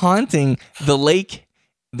he's haunting the lake,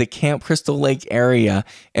 the Camp Crystal Lake area.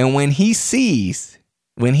 And when he sees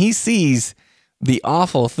the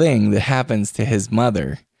awful thing that happens to his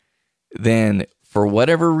mother, then for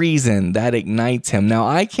whatever reason, that ignites him. Now,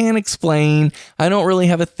 I can't explain. I don't really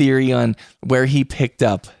have a theory on where he picked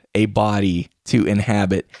up a body to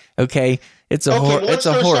inhabit. Okay, it's a horror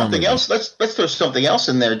movie. Let's throw something else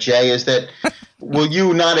in there, Jay. Is that will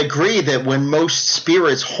you not agree that when most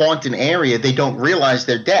spirits haunt an area, they don't realize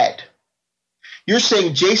they're dead? You're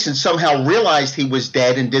saying Jason somehow realized he was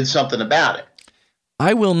dead and did something about it.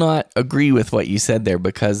 I will not agree with what you said there,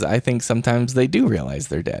 because I think sometimes they do realize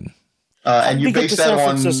they're dead. And you base that on San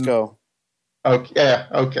Francisco. Okay. Yeah.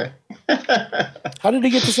 Okay. How did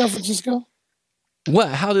he get to San Francisco? What?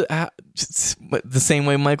 The same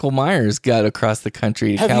way Michael Myers got across the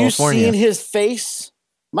country to California. Have you seen his face?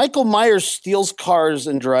 Michael Myers steals cars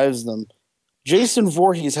and drives them. Jason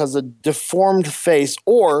Voorhees has a deformed face,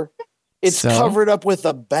 or it's covered up with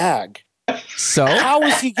a bag. So How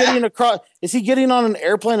is he getting across? Is he getting on an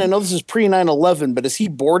airplane? I know this is pre 9/11, but is he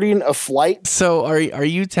boarding a flight? So are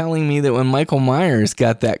you telling me that when Michael Myers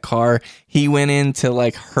got that car, he went into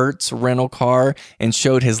like Hertz rental car and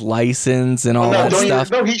showed his license and all that stuff?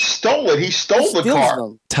 No, he stole it. He stole the car.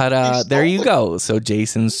 Them. Ta-da! There you go. So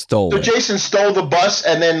Jason stole So it. Jason stole the bus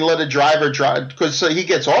and then let a driver drive because he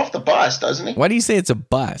gets off the bus, doesn't he? Why do you say it's a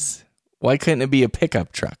bus? Why couldn't it be a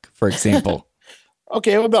pickup truck, for example?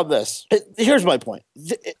 Okay, what about this? Here's my point.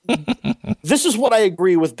 This is what I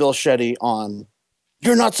agree with Bill Shetty on.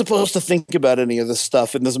 You're not supposed to think about any of this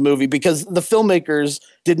stuff in this movie because the filmmakers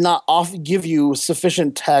did not give you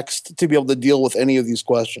sufficient text to be able to deal with any of these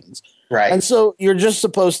questions. Right. And so you're just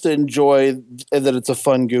supposed to enjoy that it's a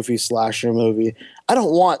fun, goofy slasher movie. I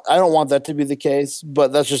don't want that to be the case,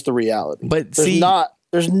 but that's just the reality. But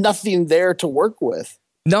there's nothing there to work with.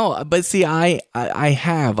 No, but see, I'm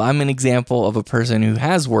an example of a person who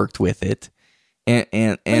has worked with it, and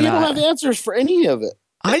But you don't have answers for any of it.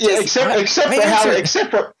 Except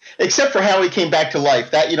for how he came back to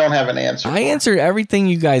life. That you don't have an answer. I answered everything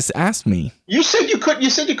you guys asked me. You said you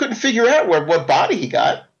couldn't figure out what body he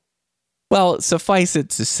got. Well, suffice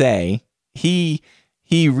it to say, he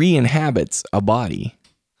re-inhabits a body.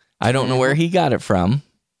 I don't know where he got it from,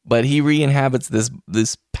 but he re-inhabits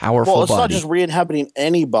this powerful Well, it's body. not just re-inhabiting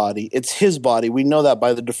any body. It's his body. We know that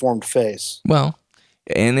by the deformed face. Well,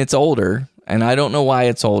 and it's older, and I don't know why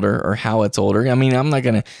it's older or how it's older. I mean, I'm not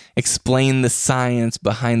going to explain the science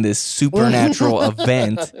behind this supernatural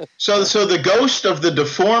event. So the ghost of the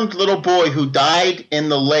deformed little boy who died in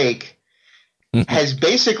the lake has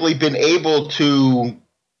basically been able to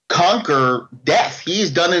conquer death. He's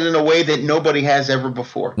done it in a way that nobody has ever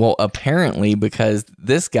before. Well, apparently, because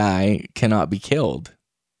this guy cannot be killed.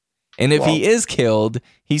 And if he is killed,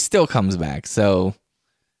 he still comes back. So,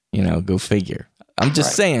 go figure. I'm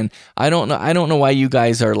just saying, I don't know why you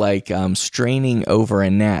guys are like straining over a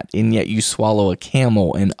gnat and yet you swallow a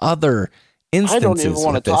camel and other instances. I don't even want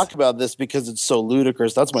to with this. talk about this because it's so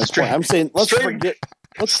ludicrous. That's my point. I'm saying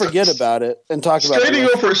let's forget about it and talk about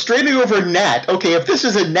straightening over gnat. Okay, if this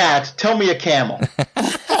is a gnat, tell me a camel.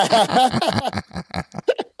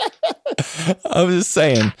 I'm just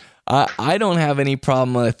saying, I don't have any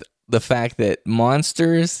problem with the fact that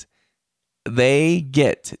monsters, they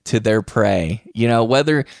get to their prey.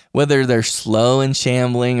 Whether they're slow and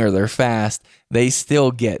shambling or they're fast, they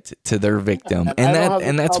still get to their victim.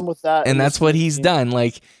 And that's what he's done.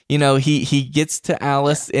 Like, he gets to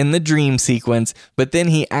Alice in the dream sequence, but then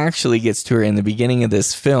he actually gets to her in the beginning of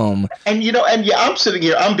this film. And I'm sitting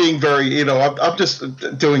here, I'm being very, I'm just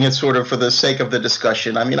doing it sort of for the sake of the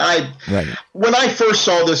discussion. I mean, when I first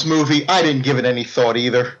saw this movie, I didn't give it any thought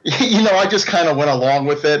either. I just kind of went along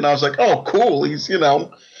with it and I was like, oh, cool. He's,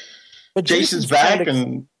 but Jason's back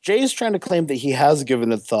and Jay's trying to claim that he has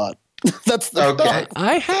given it thought. That's the okay.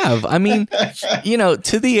 I have. I mean,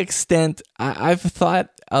 to the extent I've thought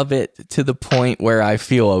of it to the point where I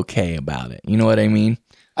feel okay about it. You know what I mean?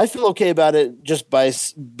 I feel okay about it just by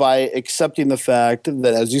accepting the fact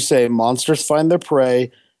that, as you say, monsters find their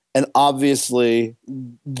prey, and obviously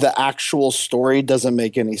the actual story doesn't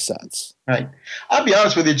make any sense. Right. I'll be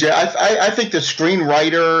honest with you, Jay. I think the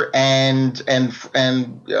screenwriter and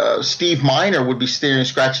Steve Miner would be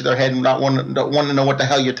scratching their head and not want to know what the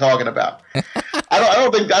hell you're talking about. I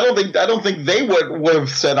don't think they would have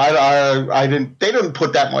said they didn't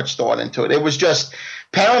put that much thought into it. It was just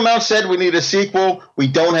Paramount said we need a sequel. We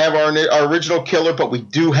don't have our original killer, but we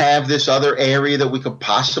do have this other area that we could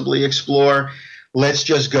possibly explore. Let's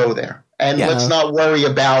just go there. And let's not worry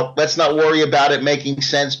about it making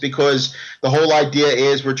sense because the whole idea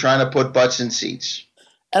is we're trying to put butts in seats.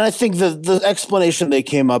 And I think the explanation they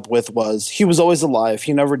came up with was he was always alive.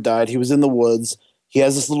 He never died. He was in the woods. He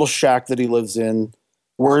has this little shack that he lives in.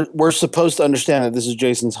 We're supposed to understand that this is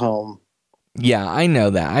Jason's home. Yeah, I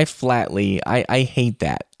know that. I hate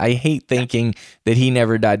that. I hate thinking that he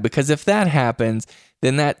never died because if that happens,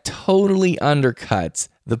 then that totally undercuts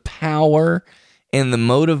the power and the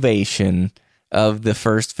motivation of the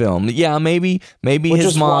first film. Yeah, maybe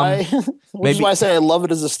his mom. Which is why I say I love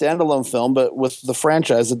it as a standalone film, but with the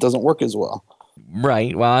franchise, it doesn't work as well.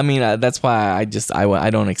 Right. Well, I mean, that's why I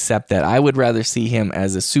don't accept that. I would rather see him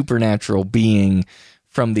as a supernatural being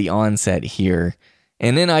from the onset here.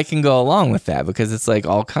 And then I can go along with that because it's like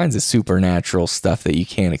all kinds of supernatural stuff that you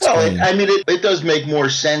can't explain. No, I mean, it does make more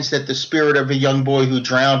sense that the spirit of a young boy who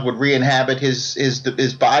drowned would re-inhabit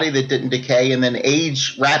his body that didn't decay and then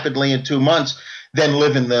age rapidly in 2 months than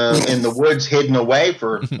live in the woods hidden away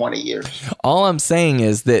for 20 years. All I'm saying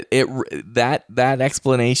is that that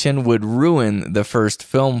explanation would ruin the first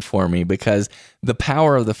film for me, because the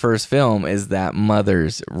power of the first film is that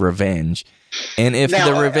mother's revenge. And if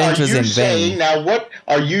the revenge was in vain... Now, what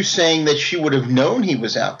are you saying, that she would have known he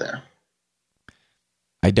was out there?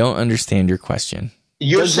 I don't understand your question.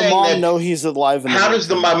 Does the mom know he's alive? How does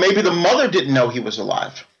the mom? Maybe the mother didn't know he was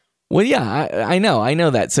alive. Well, yeah, I know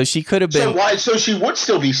that. So she could have been. So she would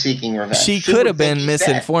still be seeking revenge. She could have been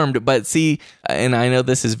misinformed, but see, and I know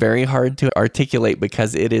this is very hard to articulate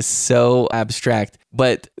because it is so abstract,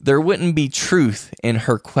 but there wouldn't be truth in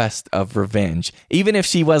her quest of revenge. Even if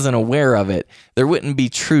she wasn't aware of it, there wouldn't be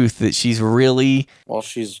truth that she's really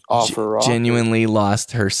she's off her rocker. Genuinely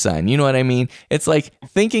lost her son. You know what I mean? It's like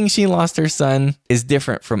thinking she lost her son is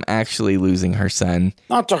different from actually losing her son.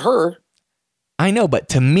 Not to her. I know, but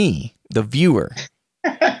to me, the viewer,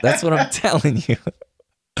 that's what I'm telling you.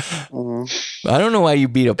 Mm-hmm. I don't know why you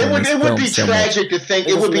beat up on this film. It would be tragic to think.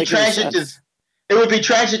 It would be tragic to. It would be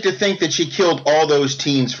tragic to think that she killed all those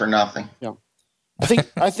teens for nothing. Yeah,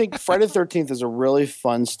 I think Friday the 13th is a really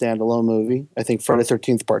fun standalone movie. I think Friday the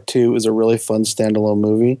 13th Part 2 is a really fun standalone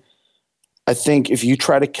movie. I think if you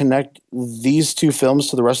try to connect these two films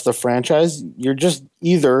to the rest of the franchise, you're just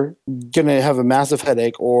either going to have a massive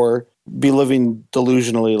headache or be living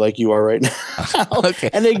delusionally like you are right now. Okay.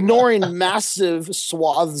 And ignoring massive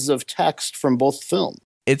swaths of text from both films.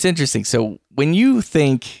 It's interesting. So when you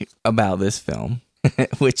think about this film,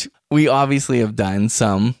 which we obviously have done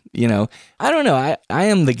some, I don't know. I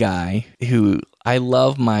am the guy who I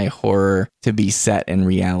love my horror to be set in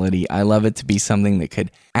reality. I love it to be something that could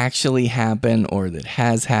actually happen, or that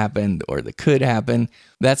has happened, or that could happen.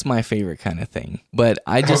 That's my favorite kind of thing. But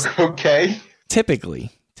I just... Okay.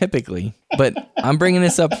 Typically, but I'm bringing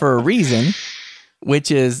this up for a reason, which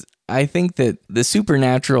is I think that the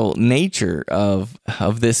supernatural nature of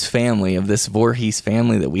this family, of this Voorhees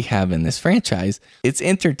family that we have in this franchise, it's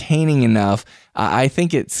entertaining enough. I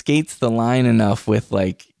think it skates the line enough with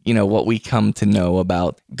what we come to know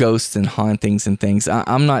about ghosts and hauntings and things.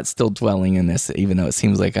 I'm not still dwelling in this, even though it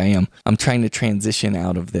seems like I am. I'm trying to transition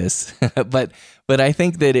out of this, but I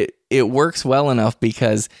think that it works well enough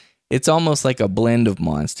because it's almost like a blend of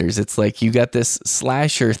monsters. It's like you got this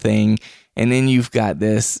slasher thing, and then you've got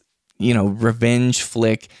this, revenge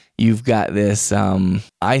flick. You've got this,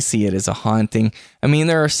 I see it as a haunting. I mean,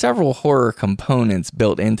 there are several horror components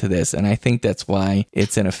built into this, and I think that's why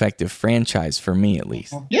it's an effective franchise for me, at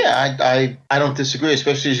least. Yeah, I don't disagree,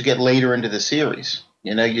 especially as you get later into the series.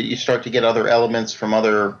 You start to get other elements from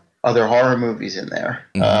other horror movies in there.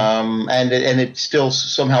 Mm-hmm. And it still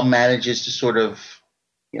somehow manages to sort of,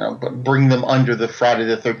 bring them under the Friday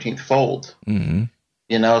the 13th fold. Mm-hmm.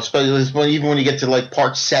 Especially even when you get to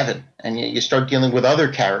Part 7 and you start dealing with other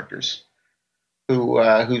characters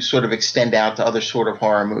who sort of extend out to other sort of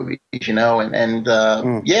horror movies,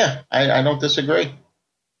 yeah, I don't disagree.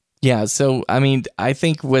 Yeah, so, I mean, I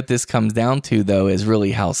think what this comes down to, though, is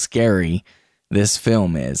really how scary this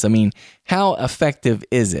film is. I mean, how effective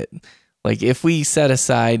is it? If we set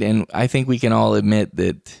aside, and I think we can all admit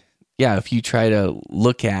that, yeah, if you try to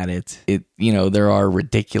look at it, there are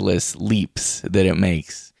ridiculous leaps that it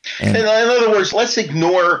makes. And in other words, let's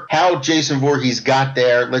ignore how Jason Voorhees got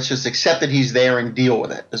there. Let's just accept that he's there and deal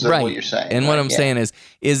with it. Is that what you're saying? And what I'm saying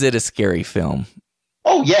is it a scary film?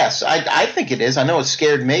 Oh, yes. I think it is. I know it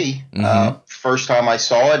scared me first time I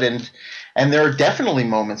saw it. And there are definitely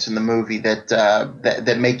moments in the movie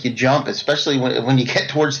that make you jump, especially when you get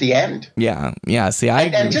towards the end. Yeah. See, I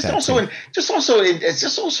agree with that it's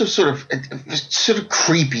just also sort of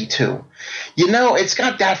creepy too. It's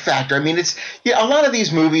got that factor. I mean, a lot of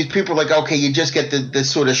these movies, people are like, okay, you just get the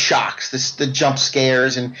sort of shocks, the jump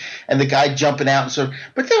scares, and the guy jumping out and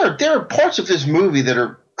but there are parts of this movie that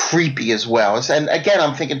are creepy as well. And again,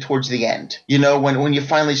 I'm thinking towards the end. When you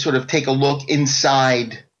finally sort of take a look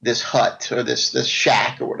inside this hut or this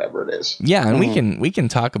shack or whatever it is. Yeah, and we can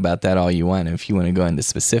talk about that all you want if you want to go into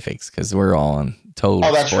specifics, because we're all on total.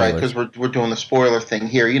 Oh, that's spoilers. right, because we're doing the spoiler thing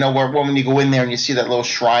here. When you go in there and you see that little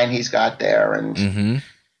shrine he's got there, and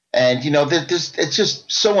it's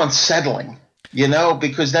just so unsettling.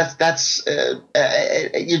 Because that's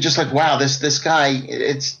you're just like, wow, this guy.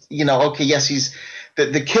 It's okay, yes, he's.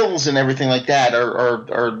 The kills and everything like that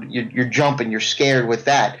are you're jumping, you're scared with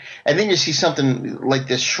that, and then you see something like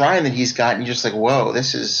this shrine that he's got, and you're just like, whoa,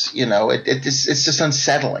 this is it's just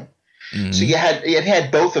unsettling. Mm-hmm. So you had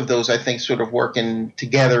both of those, I think, sort of working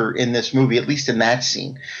together in this movie, at least in that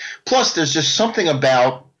scene. Plus, there's just something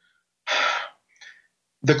about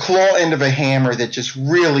the claw end of a hammer that just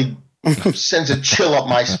really sends a chill up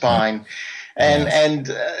my spine. And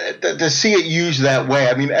to see it used that way,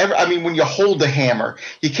 I mean, when you hold the hammer,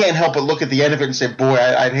 you can't help but look at the end of it and say, "Boy,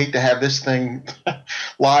 I'd hate to have this thing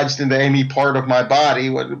lodged into any part of my body,"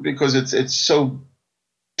 because it's so.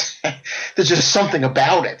 There's just something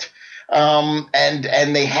about it,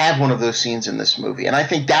 and they have one of those scenes in this movie, and I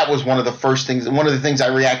think that was one of the first things. One of the things I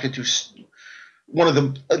reacted to, one of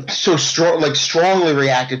the strongly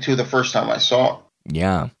reacted to the first time I saw it.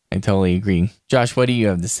 Yeah, I totally agree. Josh, what do you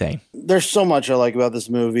have to say? There's so much I like about this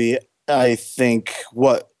movie. I think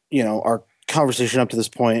our conversation up to this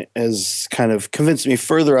point has kind of convinced me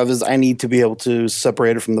further of is I need to be able to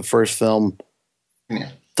separate it from the first film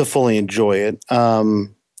to fully enjoy it.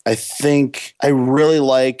 I think I really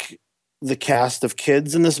like the cast of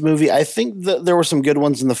kids in this movie. I think that there were some good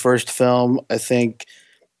ones in the first film. I think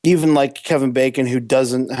even like Kevin Bacon, who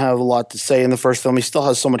doesn't have a lot to say in the first film, he still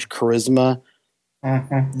has so much charisma.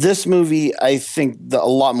 Mm-hmm. This movie, I think a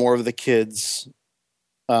lot more of the kids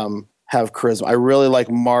have charisma. I really like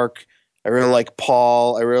Mark. I really like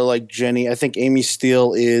Paul. I really like Jenny. I think Amy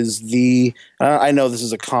Steele is I know this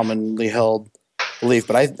is a commonly held belief,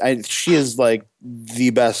 but she is like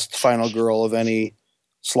the best final girl of any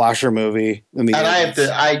slasher movie in the 80s.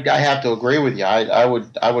 I have to agree with you. I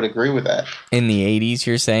would agree with that. In the 80s,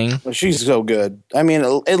 you're saying? She's so good. I mean,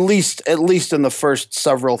 at least in the first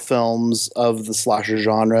several films of the slasher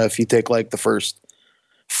genre, if you take like the first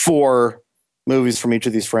 4 movies from each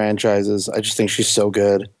of these franchises, I just think she's so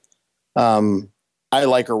good. I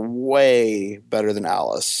like her way better than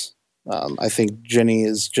Alice. I think Jenny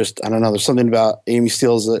is just, I don't know, there's something about Amy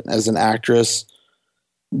Steele as an actress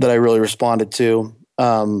that I really responded to.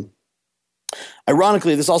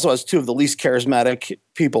 Ironically, this also has 2 of the least charismatic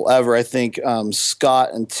people ever. I think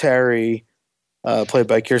Scott and Terry, played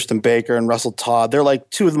by Kirsten Baker, and Russell Todd, they're like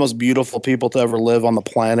 2 of the most beautiful people to ever live on the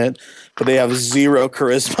planet, but they have 0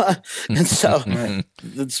 charisma. And so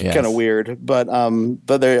it's kind of weird. But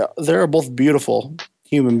they're both beautiful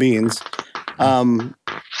human beings.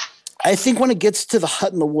 I think when it gets to the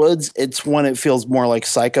hut in the woods, it's when it feels more like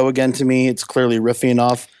Psycho again to me. It's clearly riffing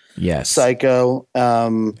off Psycho.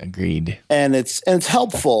 Agreed. And it's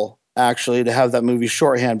helpful actually to have that movie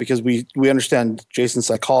shorthand because we understand Jason's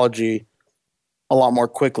psychology a lot more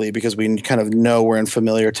quickly because we kind of know we're in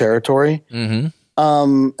familiar territory. Mm-hmm.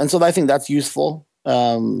 And so I think that's useful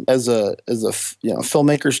as a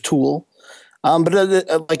filmmaker's tool.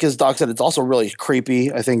 But like as Doc said, it's also really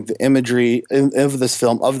creepy. I think the imagery of this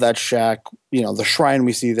film, of that shack, the shrine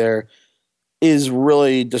we see there, is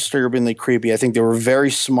really disturbingly creepy. I think they were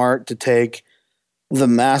very smart to take the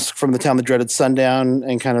mask from The Town That Dreaded Sundown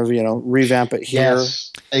and kind of, revamp it here.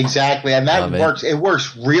 Yes, exactly. And that works. It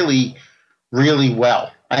works really, really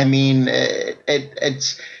well. I mean,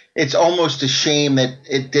 it's almost a shame that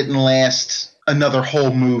it didn't last another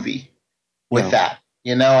whole movie with that.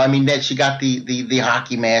 I mean, that she got the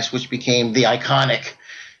hockey mask, which became the iconic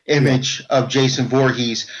image of Jason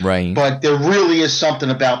Voorhees. Right. But there really is something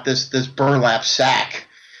about this burlap sack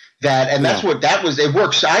that's what that was. It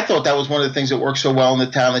works. I thought that was one of the things that worked so well in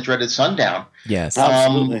The Town That Dreaded Sundown. Yes,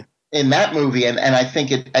 absolutely. In that movie, and I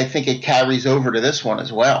think it carries over to this one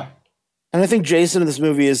as well. And I think Jason in this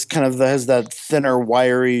movie is kind of has that thinner,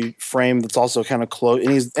 wiry frame that's also kind of close.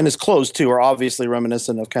 And his clothes, too, are obviously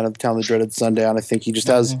reminiscent of kind of The Town That Dreaded Sundown. I think he just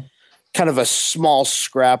has kind of a small,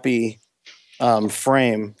 scrappy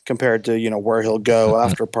frame compared to, where he'll go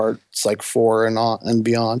after parts like 4 and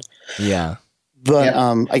beyond. Yeah. But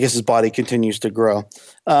I guess his body continues to grow.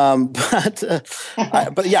 I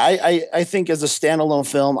think as a standalone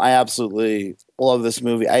film, I absolutely love this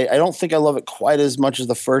movie. I don't think I love it quite as much as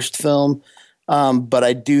the first film, but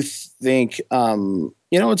I do think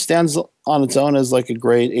it stands on its own as like a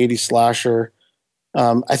great 80s slasher.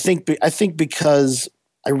 I think because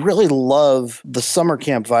I really love the summer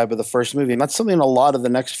camp vibe of the first movie, and that's something a lot of the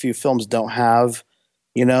next few films don't have.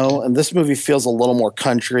 And this movie feels a little more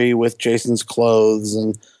country with Jason's clothes,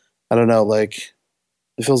 and I don't know, like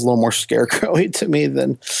it feels a little more scarecrowy to me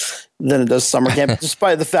than it does summer camp,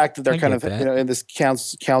 despite the fact that they're kind of in this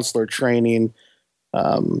counselor training.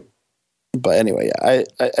 But anyway, I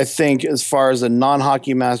think as far as a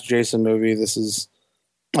non-hockey mask Jason movie, this is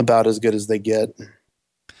about as good as they get.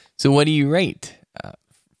 So what do you rate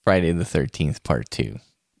Friday the 13th Part 2,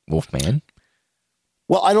 Wolfman?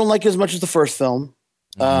 Well, I don't like it as much as the first film.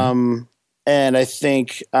 And I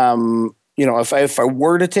think, if I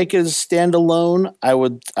were to take it as standalone, I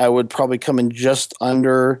would probably come in just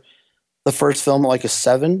under the first film, like a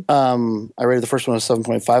 7. I rated the first one a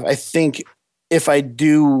 7.5. I think if I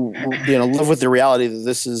do, live with the reality that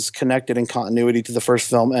this is connected in continuity to the first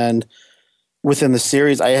film and within the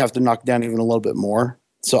series, I have to knock down even a little bit more.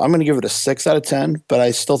 So I'm going to give it a 6 out of 10, but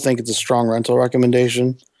I still think it's a strong rental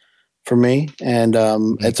recommendation for me. And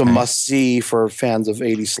it's a must-see for fans of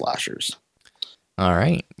 80s slashers. All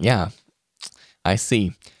right. Yeah, I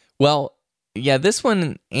see. Well, yeah, this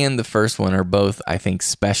one and the first one are both, I think,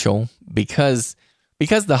 special because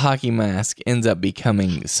the hockey mask ends up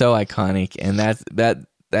becoming so iconic, and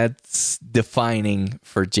that's defining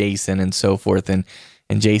for Jason and so forth, and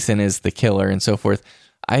Jason is the killer and so forth.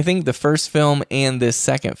 I think the first film and this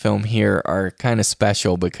second film here are kind of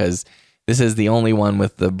special because this is the only one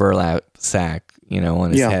with the burlap sack,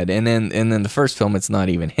 on his head. And then the first film, it's not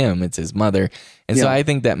even him, it's his mother. And so I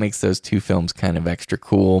think that makes those two films kind of extra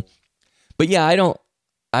cool. But yeah,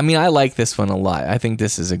 I like this one a lot. I think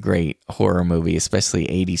this is a great horror movie, especially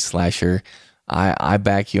 80s slasher. I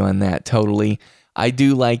back you on that totally. I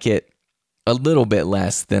do like it a little bit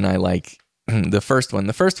less than I like the first one.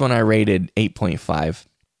 The first one I rated 8.5.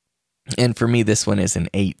 And for me, this one is an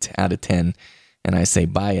 8 out of 10. And I say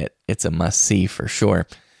buy it. It's a must-see for sure.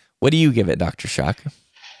 What do you give it, Dr. Shock?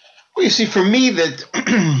 Well, you see, for me, that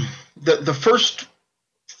the first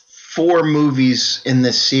 4 movies in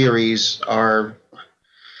this series are,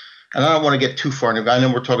 and I don't want to get too far into it. I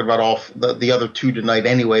know we're talking about all the other 2 tonight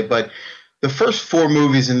anyway, but the first 4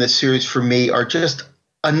 movies in this series for me are just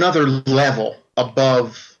another level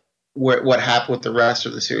above what happened with the rest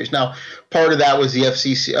of the series. Now, part of that was the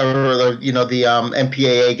FCC or the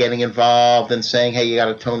MPAA getting involved and saying, hey, you got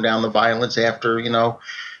to tone down the violence after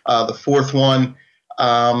the fourth one.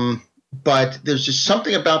 But there's just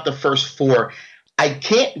something about the first 4. I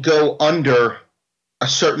can't go under a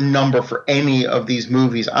certain number for any of these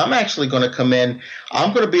movies. I'm actually going to come in.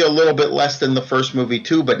 I'm going to be a little bit less than the first movie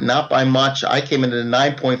too, but not by much. I came in at a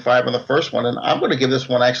 9.5 on the first one, and I'm going to give this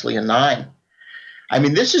one actually a 9. I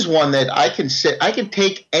mean, this is one that I can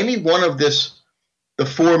take any one of the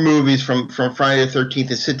 4 movies from Friday the 13th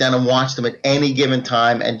and sit down and watch them at any given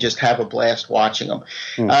time and just have a blast watching them.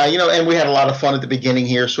 And we had a lot of fun at the beginning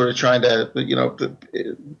here, sort of trying to,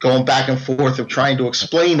 going back and forth of trying to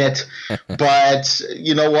explain it. But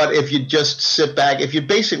you know what? If you just sit back, if you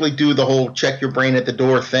basically do the whole check your brain at the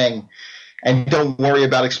door thing, and don't worry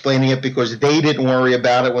about explaining it because they didn't worry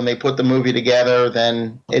about it when they put the movie together,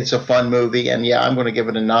 then it's a fun movie. And yeah, I'm going to give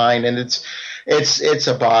it a 9, and it's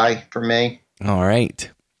a buy for me. All right.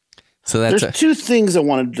 So there's 2 things I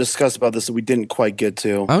wanted to discuss about this that we didn't quite get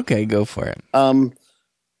to. Okay, go for it.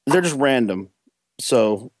 They're just random,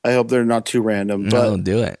 so I hope they're not too random. No,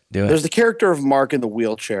 do it. There's the character of Mark in the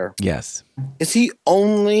wheelchair. Yes. Is he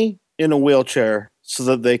only in a wheelchair so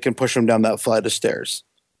that they can push him down that flight of stairs?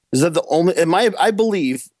 Is that the only? I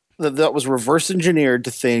believe that was reverse engineered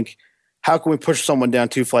to think, how can we push someone down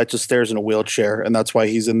 2 flights of stairs in a wheelchair, and that's why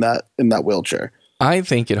he's in that wheelchair. I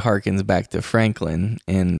think it harkens back to Franklin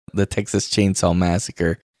in the Texas Chainsaw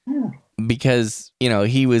Massacre because,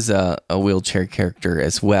 he was a wheelchair character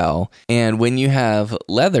as well. And when you have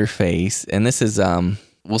Leatherface, and this is,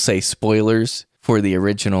 we'll say spoilers for the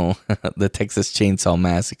original, the Texas Chainsaw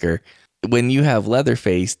Massacre, when you have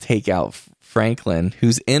Leatherface take out Franklin,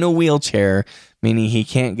 who's in a wheelchair, meaning he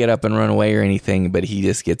can't get up and run away or anything, but he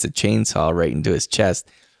just gets a chainsaw right into his chest.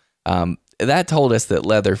 That told us that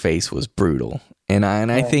Leatherface was brutal. And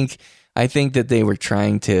I think that they were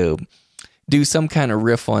trying to do some kind of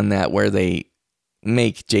riff on that where they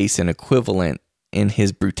make Jason equivalent in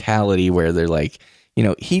his brutality, where they're like,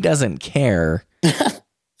 he doesn't care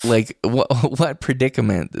like what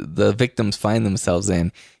predicament the victims find themselves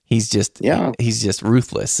in. He's just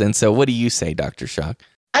ruthless. And so what do you say, Dr. Shock?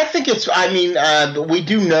 I think we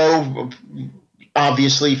do know,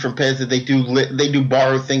 obviously, from Pez that they do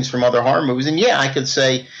borrow things from other horror movies. And yeah, I could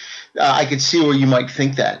say, I could see where you might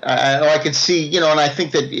think that. I could see, and I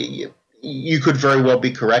think that you could very well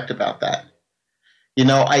be correct about that.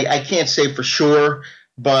 I can't say for sure,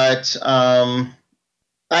 but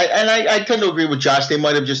I tend to agree with Josh. They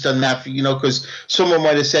might have just done that, because someone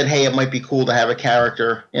might have said, hey, it might be cool to have a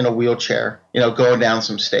character in a wheelchair, going down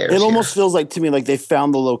some stairs. It almost feels like to me like they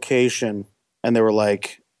found the location and they were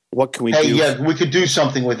like, what can we do? Yeah, we could do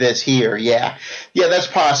something with this here. Yeah, that's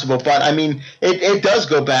possible. But I mean, it does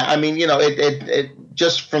go back. I mean, it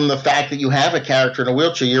just from the fact that you have a character in a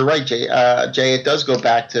wheelchair. You're right, Jay. It does go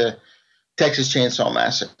back to Texas Chainsaw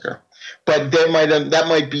Massacre. But that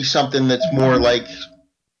might be something that's more like,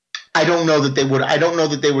 I don't know that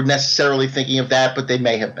they were necessarily thinking of that, but they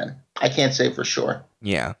may have been. I can't say for sure.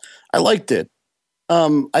 Yeah, I liked it.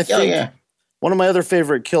 I think. One of my other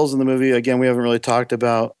favorite kills in the movie, again, we haven't really talked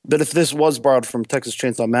about, but if this was borrowed from Texas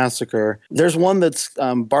Chainsaw Massacre, there's one that's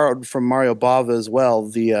borrowed from Mario Bava as well,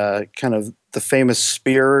 the kind of the famous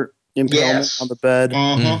spear impalement Yes. on the bed.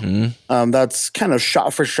 Mhm. That's kind of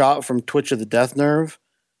shot for shot from Twitch of the Death Nerve.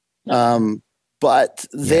 But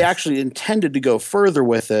they actually intended to go further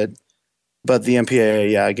with it, but the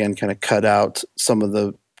MPAA, again, kind of cut out some of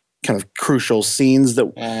the kind of crucial scenes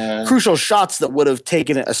crucial shots that would have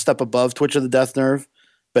taken it a step above Twitch of the Death Nerve.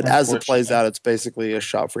 But as it plays out, it's basically a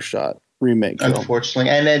shot for shot remake. Unfortunately,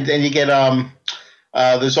 and then you get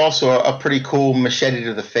there's also a pretty cool machete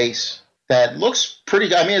to the face that looks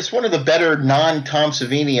pretty. I mean, it's one of the better non-Tom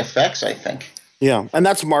Savini effects, I think. Yeah, and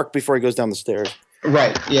that's Mark before he goes down the stairs.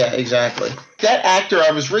 Right. Yeah. Exactly. That actor,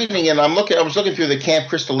 I was reading, and I was looking through the Camp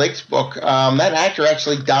Crystal Lakes book. That actor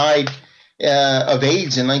actually died of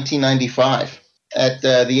AIDS in 1995 at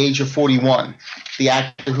the age of 41. The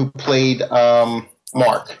actor who played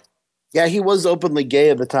Mark. Yeah, he was openly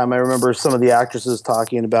gay at the time. I remember some of the actresses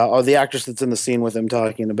talking about, or the actress that's in the scene with him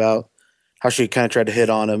talking about how she kind of tried to hit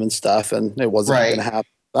on him and stuff, and it wasn't going to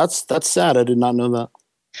happen. That's sad. I did not know that.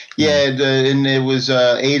 Yeah, and it was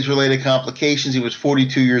AIDS-related complications. He was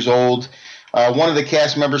 42 years old. One of the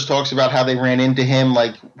cast members talks about how they ran into him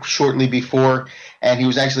like shortly before, and he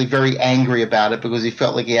was actually very angry about it because he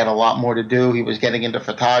felt like he had a lot more to do. He was getting into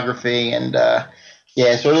photography, and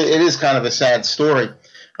so it is kind of a sad story.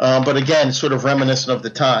 But again, sort of reminiscent of the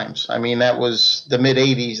times. I mean, that was the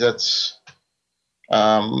mid-'80s. That's,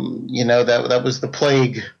 that was the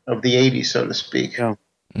plague of the 80s, so to speak. Yeah.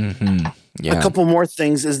 Mm-hmm. Yeah. A couple more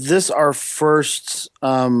things. Is this our first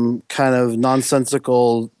kind of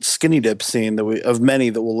nonsensical skinny dip scene of many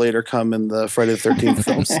that will later come in the Friday the 13th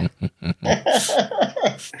films?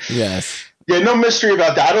 Yes. Yeah, no mystery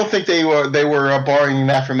about that. I don't think they were borrowing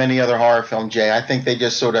that from any other horror film, Jay. I think they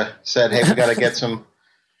just sort of said, "Hey, we got to get some."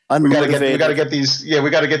 We got to get these. Yeah, we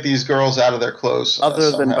got to get these girls out of their clothes.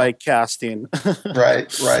 Other than by casting. Right.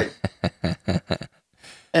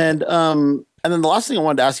 And then the last thing I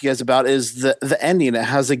wanted to ask you guys about is the ending. It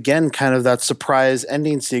has, again, kind of that surprise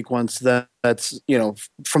ending sequence that's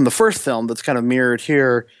from the first film that's kind of mirrored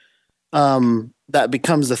here. That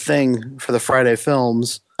becomes a thing for the Friday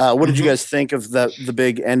films. What did you guys think of the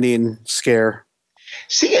big ending scare?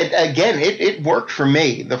 See, it worked for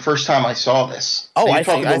me the first time I saw this. Oh, so I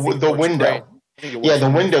think the window. Yeah,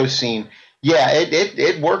 the window scene. Yeah,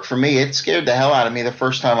 it worked for me. It scared the hell out of me the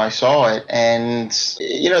first time I saw it. And,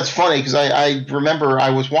 it's funny because I remember I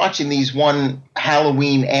was watching these one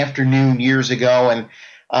Halloween afternoon years ago, and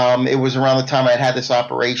it was around the time I had this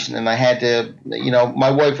operation, and I had to, my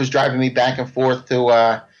wife was driving me back and forth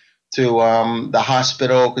to the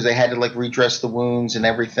hospital because they had to redress the wounds and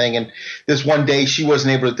everything. And this one day she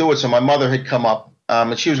wasn't able to do it, so my mother had come up.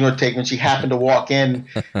 And she was going to take me. And she happened to walk in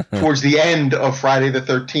towards the end of Friday the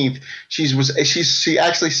 13th. She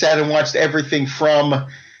actually sat and watched everything from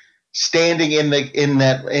standing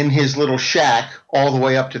in his little shack all the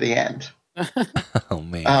way up to the end. Oh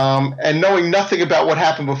man! And knowing nothing about what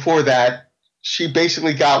happened before that, she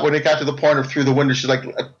basically when it got to the point of through the window, she's like,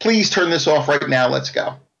 "Please turn this off right now. Let's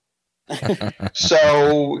go."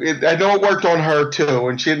 So I know it worked on her too,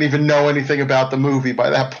 and she didn't even know anything about the movie by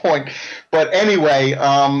that point. But anyway,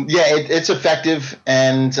 it's effective,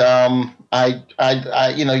 and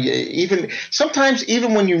even sometimes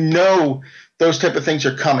even when those type of things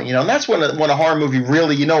are coming, and that's when a horror movie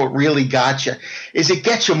really, it really got you, is it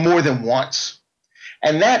gets you more than once.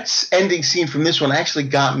 And that ending scene from this one actually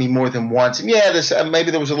got me more than once. And maybe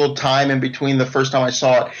there was a little time in between the first time I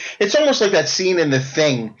saw it. It's almost like that scene in The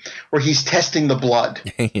Thing where he's testing the blood.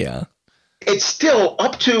 Yeah. It's still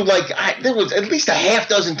up to there was at least a half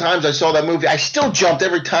dozen times I saw that movie. I still jumped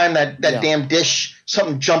every time that damn dish,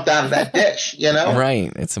 something jumped out of that dish,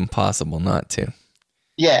 Right. It's impossible not to.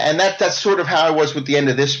 Yeah, and that's sort of how I was with the end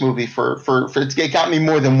of this movie. It got me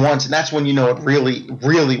more than once, and that's when it really,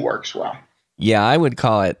 really works well. Yeah, I would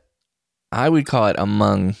call it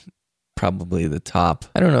among probably the top.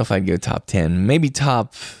 I don't know if I'd go top 10, maybe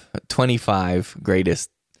top 25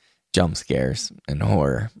 greatest jump scares in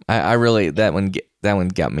horror. I really that one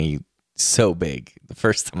got me so big the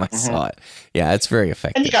first time I saw it. Yeah, it's very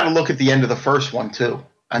effective. And you got to look at the end of the first one too.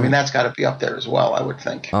 I mean, that's got to be up there as well, I would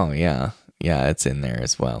think. Oh yeah, it's in there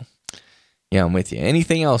as well. Yeah, I'm with you.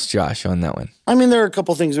 Anything else, Josh, on that one? I mean, there are a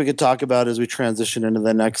couple things we could talk about as we transition into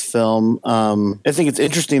the next film. I think it's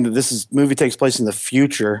interesting that this movie takes place in the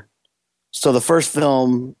future. So the first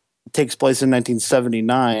film takes place in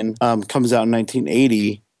 1979, comes out in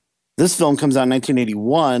 1980. This film comes out in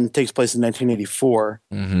 1981, takes place in 1984.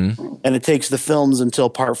 Mm-hmm. And it takes the films until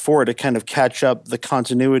part 4 to kind of catch up the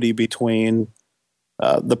continuity between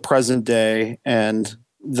the present day and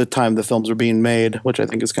the time the films are being made, which I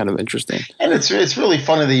think is kind of interesting. And it's really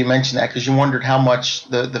funny that you mentioned that, because you wondered how much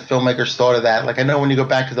the filmmakers thought of that. Like, I know when you go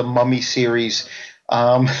back to the Mummy series,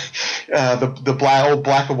 the old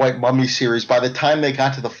black and white Mummy series, by the time they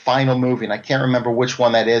got to the final movie, and I can't remember which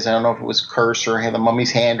one that is, I don't know if it was Curse or the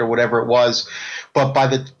Mummy's Hand or whatever it was, but by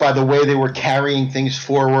the way they were carrying things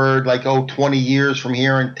forward, like 20 years from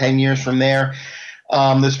here and 10 years from there,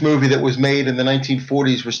 this movie that was made in the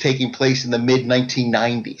 1940s was taking place in the mid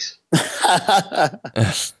 1990s.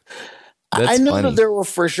 I know funny. that there were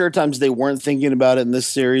for sure times they weren't thinking about it in this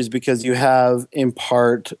series, because you have in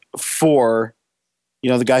part 4,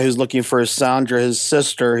 the guy who's looking for his Sandra, his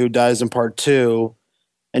sister, who dies in part 2.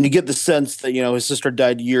 And you get the sense that, his sister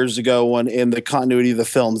died years ago, when in the continuity of the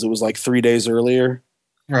films, it was like 3 days earlier.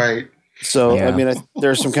 Right. So, Yeah. I mean,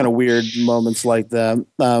 there's some kind of weird moments like that.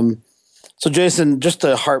 So, Jason, just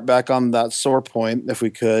to harp back on that sore point, if we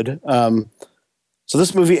could. So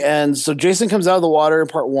this movie ends. So Jason comes out of the water in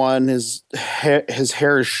part 1. His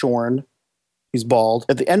hair is shorn. He's bald.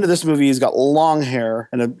 At the end of this movie, he's got long hair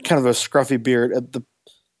and a kind of a scruffy beard. At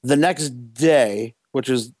the next day, which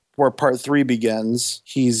is where part 3 begins,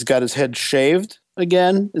 he's got his head shaved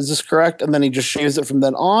again. Is this correct? And then he just shaves it from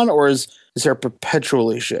then on, or is his hair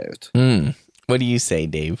perpetually shaved? What do you say,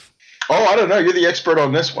 Dave? Oh, I don't know. You're the expert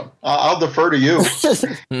on this one. I'll defer to you.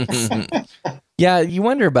 Yeah, you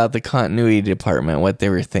wonder about the continuity department, what they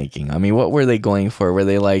were thinking. I mean, what were they going for? Were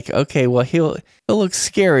they like, okay, well, he'll look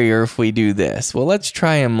scarier if we do this. Well, let's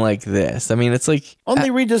try him like this. I mean, it's like... They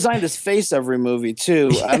redesigned his face every movie, too.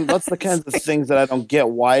 That's the kinds of things that I don't get.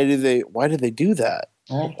 Why did they do that?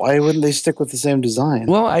 Why wouldn't they stick with the same design?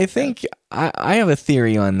 Well, I think I have a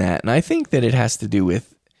theory on that, and I think that it has to do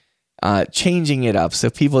with changing it up so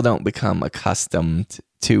people don't become accustomed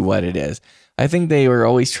to what it is. I think they were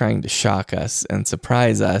always trying to shock us and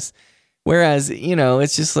surprise us, whereas,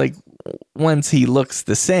 it's just like once he looks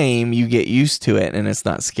the same, you get used to it and it's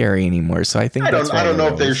not scary anymore. So I think I don't know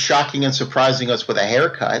if they're shocking and surprising us with a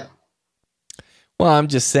haircut. Well, I'm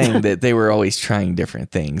just saying that they were always trying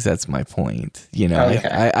different things. That's my point.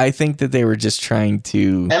 Okay. I think that they were just trying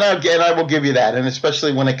to. And I will give you that, and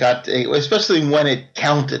especially when it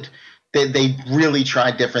counted. They really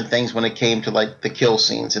tried different things when it came to like the kill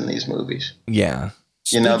scenes in these movies. Yeah.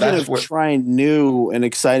 Speaking of trying new and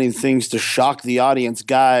exciting things to shock the audience,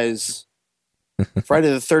 guys, Friday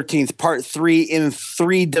the 13th, part 3 in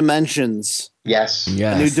 3 dimensions. Yes.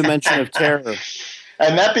 A new dimension of terror.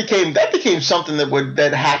 And that became something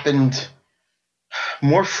that happened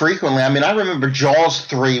more frequently. I mean, I remember Jaws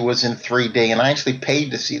 3 was in 3D, and I actually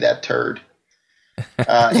paid to see that turd in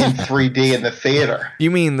 3D in the theater.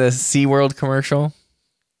 You mean the SeaWorld commercial?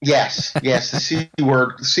 Yes, the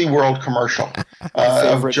SeaWorld commercial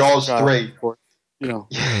of Jaws 3.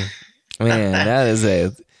 Man, that is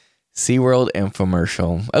a SeaWorld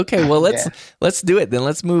infomercial. Okay, well let's do it then.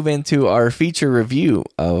 Let's move into our feature review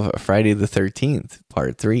of Friday the 13th,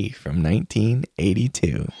 Part 3 from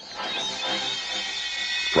 1982.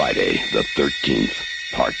 Friday the 13th,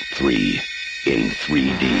 Part 3 in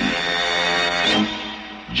 3D.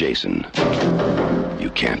 Jason, you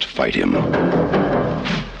can't fight him.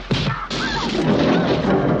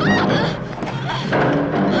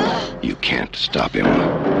 You can't stop him.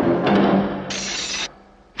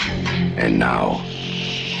 And now,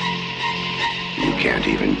 you can't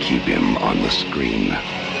even keep him on the screen.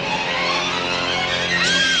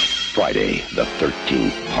 Friday the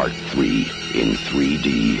 13th, Part 3 in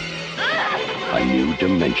 3D. A new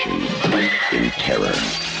dimension in terror.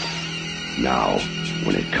 Now,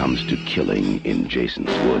 when it comes to killing in Jason's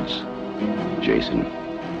woods, Jason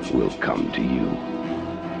will come to you.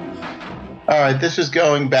 All right, this is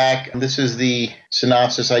going back. This is the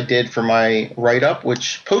synopsis I did for my write-up,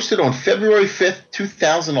 which posted on February 5th,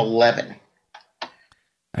 2011.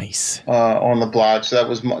 Nice. On the blog. So that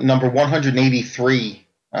was number 183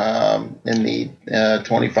 in the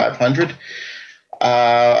 2500.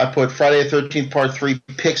 I put Friday the 13th, Part 3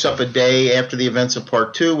 picks up a day after the events of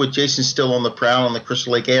Part 2, with Jason still on the prowl in the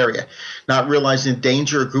Crystal Lake area. Not realizing the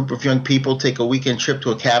danger, a group of young people take a weekend trip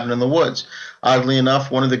to a cabin in the woods. Oddly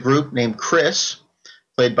enough, one of the group, named Chris,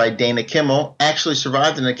 played by Dana Kimmel, actually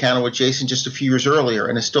survived an encounter with Jason just a few years earlier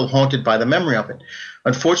and is still haunted by the memory of it.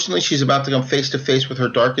 Unfortunately, she's about to come face-to-face with her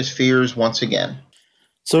darkest fears once again.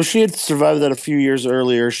 So she had survived that a few years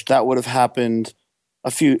earlier. That would have happened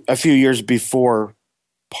a few years before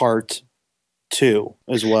Part 2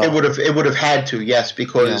 as well. It would have had to, yes,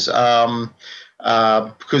 because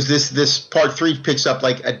this Part 3 picks up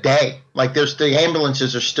like a day. Like the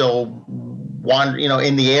ambulances are still wandering,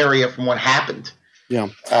 in the area from what happened. Yeah.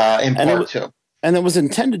 In Part 2. And it was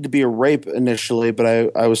intended to be a rape initially,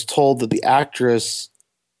 but I was told that the actress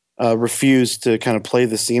refused to kind of play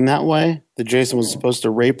the scene that way. That Jason was supposed to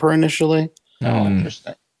rape her initially. Oh,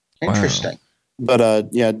 interesting. Interesting. But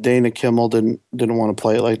yeah, Dana Kimmel didn't want to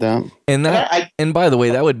play it like that. And and by the way,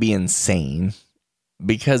 that would be insane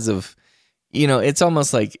because of, it's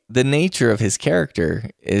almost like the nature of his character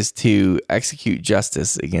is to execute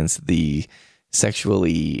justice against the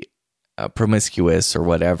sexually promiscuous or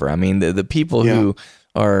whatever. I mean, the people who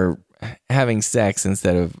are having sex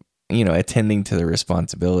instead of, attending to their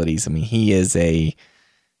responsibilities. I mean, he is a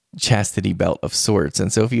chastity belt of sorts.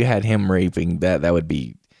 And so if you had him raping, that would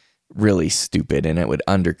be really stupid, and it would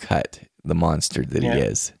undercut the monster that he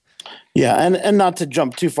is. Yeah, and not to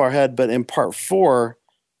jump too far ahead, but in part 4,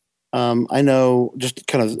 I know, just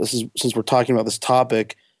kind of since we're talking about this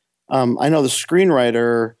topic, I know the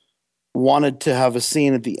screenwriter wanted to have a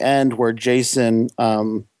scene at the end where Jason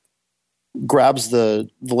grabs the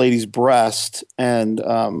lady's breast, and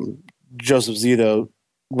Joseph Zito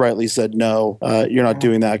rightly said, no, you're not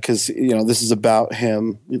doing that because, this is about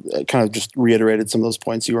him. It kind of just reiterated some of those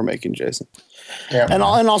points you were making, Jason. Yeah. And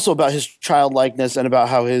also about his childlikeness and about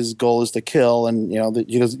how his goal is to kill, and, that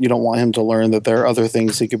you don't want him to learn that there are other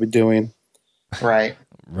things he could be doing. Right.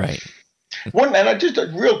 Right. And I just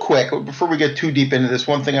real quick, before we get too deep into this,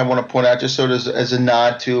 one thing I want to point out, just as a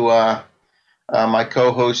nod to my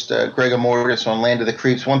co-host Greg Mortis on Land of the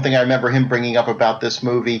Creeps. One thing I remember him bringing up about this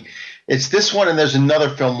movie, it's this one, and there's another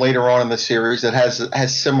film later on in the series that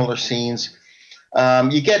has similar scenes.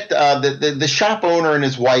 You get the shop owner and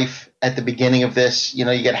his wife at the beginning of this. You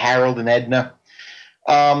get Harold and Edna.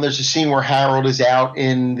 There's a scene where Harold is out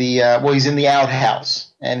in he's in the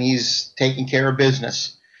outhouse and he's taking care of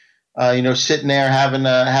business. Sitting there having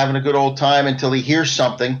a good old time until he hears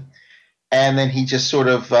something, and then he just sort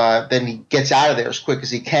of then he gets out of there as quick as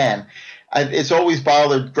he can. It's always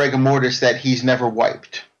bothered Greg Mortis that he's never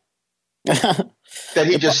wiped. That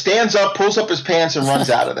he just stands up, pulls up his pants, and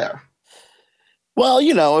runs out of there. Well,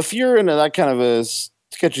 if you're in that kind of a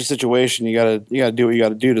sketchy situation, you gotta do what you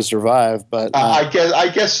gotta do to survive. But I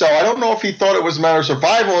guess so. I don't know if he thought it was a matter of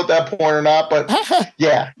survival at that point or not. But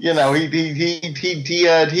yeah, he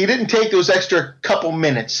didn't take those extra couple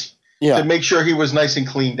minutes to make sure he was nice and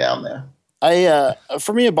clean down there.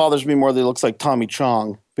 For me, it bothers me more that he looks like Tommy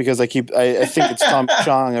Chong, because I think it's Tommy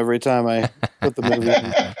Chong every time I put the movie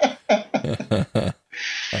in.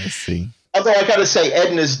 I see. Although I got to say,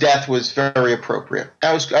 Edna's death was very appropriate.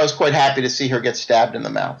 I was quite happy to see her get stabbed in the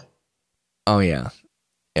mouth. Oh yeah.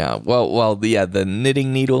 Well, the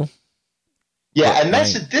knitting needle. Yeah, and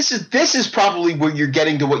this is probably where you're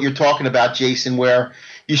getting to what you're talking about, Jason, where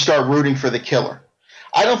you start rooting for the killer.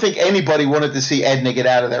 I don't think anybody wanted to see Edna get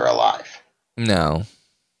out of there alive. No.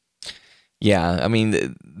 Yeah, I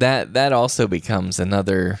mean that also becomes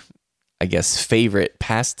another, I guess, favorite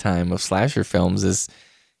pastime of slasher films is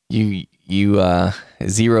you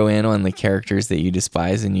zero in on the characters that you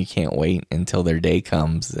despise, and you can't wait until their day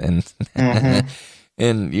comes, and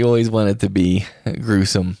and you always want it to be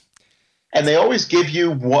gruesome. And they always give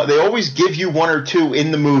you one or two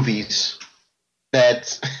in the movies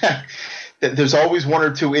that there's always one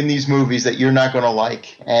or two in these movies that you're not going to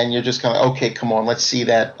like, and you're just kind of, okay, come on, let's see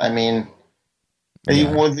that. I mean,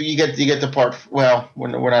 you get to part. Well,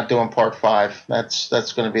 we're not doing part 5. That's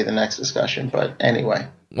going to be the next discussion. But anyway.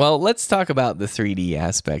 Well, let's talk about the 3D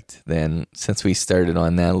aspect then, since we started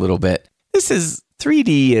on that a little bit.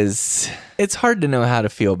 3D it's hard to know how to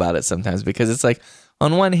feel about it sometimes, because it's like,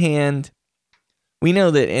 on one hand, we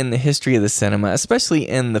know that in the history of the cinema, especially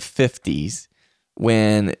in the 50s,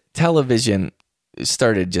 when television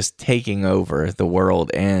started just taking over the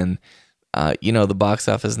world, and the box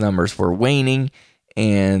office numbers were waning,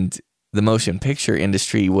 and the motion picture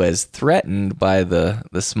industry was threatened by the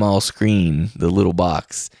small screen, the little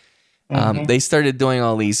box. They started doing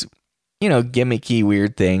all these, gimmicky,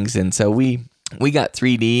 weird things, and so we got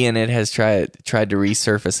 3D, and it has tried to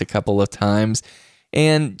resurface a couple of times.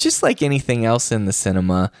 And just like anything else in the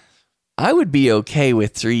cinema, I would be okay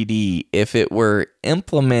with 3D if it were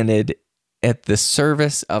implemented at the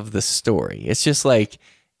service of the story. It's just like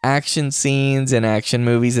action scenes and action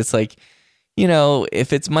movies. It's like,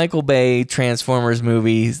 if it's Michael Bay Transformers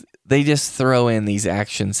movies, they just throw in these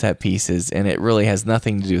action set pieces, and it really has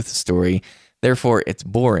nothing to do with the story. Therefore, it's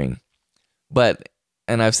boring. But,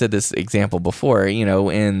 and I've said this example before,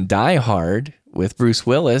 in Die Hard with Bruce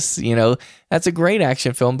Willis, that's a great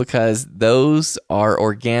action film because those are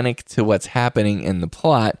organic to what's happening in the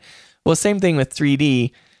plot. Well, same thing with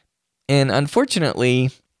 3D. And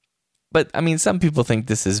unfortunately, but I mean, some people think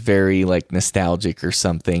this is very like nostalgic or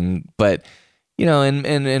something, but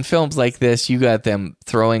in films like this, you got them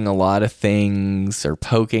throwing a lot of things or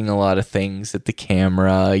poking a lot of things at the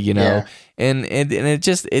camera, Yeah. and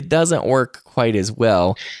it doesn't work quite as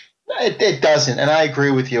well. It doesn't, and I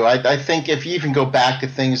agree with you. I think if you even go back to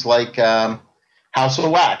things like House of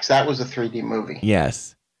Wax, that was a 3D movie.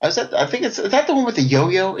 Yes. Is that the one with the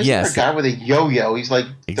yo-yo? Isn't Yes. there a guy with a yo-yo? He's like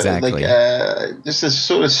Exactly. Just this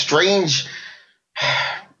sort of strange,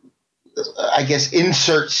 I guess,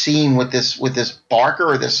 insert scene with this Barker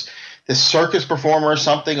or this circus performer or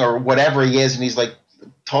something or whatever he is, and he's like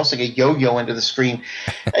tossing a yo-yo into the screen,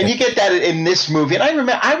 and you get that in this movie. And I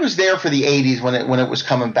remember I was there for the '80s when it was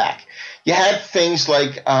coming back. You had things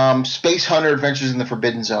like Space Hunter: Adventures in the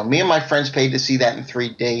Forbidden Zone. Me and my friends paid to see that in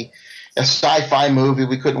 3D. A sci-fi movie.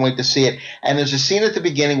 We couldn't wait to see it. And there's a scene at the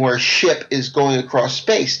beginning where a ship is going across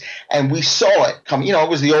space, and we saw it come. It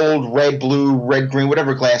was the old red, blue, red, green,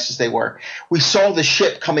 whatever glasses they were. We saw the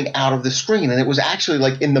ship coming out of the screen, and it was actually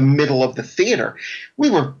like in the middle of the theater. We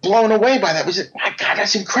were blown away by that. My God,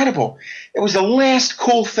 that's incredible. It was the last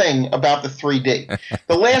cool thing about the 3D.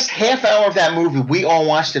 The last half hour of that movie, we all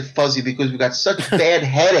watched it fuzzy because we got such bad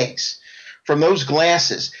headaches from those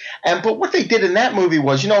glasses. But what they did in that movie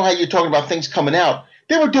was, how you're talking about things coming out,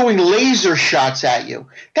 they were doing laser shots at you.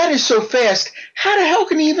 That is so fast. How the hell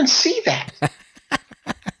can you even see that?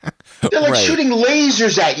 They're like shooting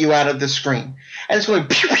lasers at you out of the screen. And it's going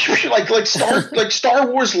pew, pew, pew, like Star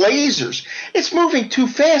Wars lasers. It's moving too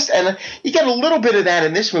fast. And you get a little bit of that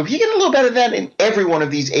in this movie. You get a little bit of that in every one of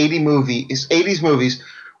these 80s movies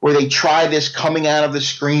where they try this coming out of the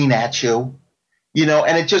screen at you.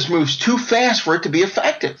 And it just moves too fast for it to be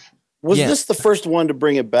effective. Was this the first one to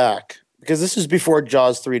bring it back? Because this is before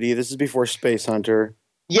Jaws 3D. This is before Space Hunter.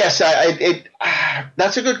 Yes,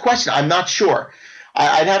 that's a good question. I'm not sure.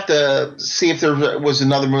 I'd have to see if there was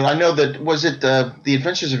another movie. I know that was it the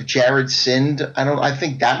Adventures of Jared Sind. I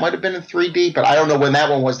think that might have been in 3D, but I don't know when that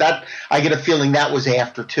one was. That I get a feeling that was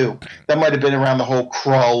after too. That might have been around the whole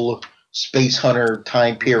Krull Space Hunter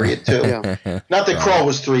time period too. Not that Krull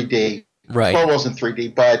was 3D. Right. Well, it wasn't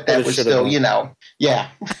 3D, but that was still, yeah.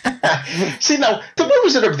 See, now, the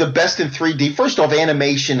movies that are the best in 3D, first off,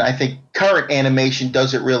 animation, I think current animation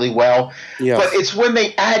does it really well. Yeah. But it's when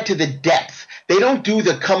they add to the depth. They don't do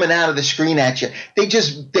the coming out of the screen at you. They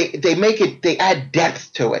just, they make it, they add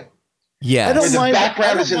depth to it. Yeah. I don't mind,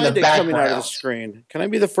 background is in the background. Coming out of the screen. Can I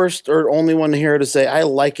be the first or only one here to say I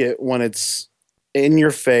like it when it's in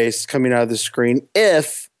your face coming out of the screen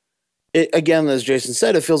if it, again, as Jason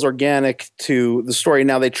said, it feels organic to the story.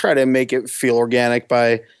 Now they try to make it feel organic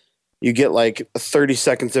by you get like 30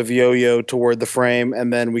 seconds of yo-yo toward the frame,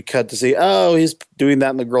 and then we cut to see, oh, he's doing that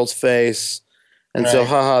in the girl's face, and so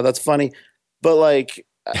haha, that's funny. But like,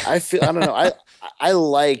 I don't know, I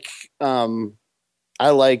like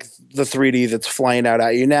the 3D that's flying out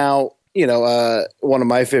at you. Now, one of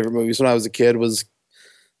my favorite movies when I was a kid was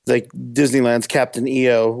like Disneyland's Captain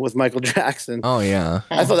EO with Michael Jackson. Oh yeah.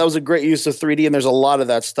 I thought that was a great use of 3D, and there's a lot of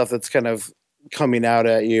that stuff that's kind of coming out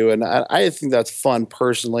at you. And I think that's fun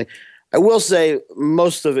personally. I will say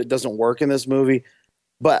most of it doesn't work in this movie,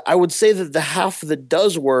 but I would say that the half that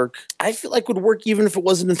does work, I feel like would work even if it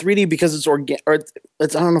wasn't in 3D because it's I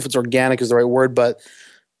don't know if it's organic is the right word, but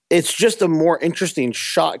it's just a more interesting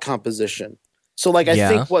shot composition. So like I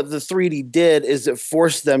think what the 3D did is it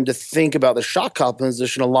forced them to think about the shot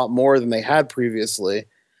composition a lot more than they had previously.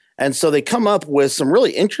 And so they come up with some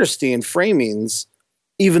really interesting framings,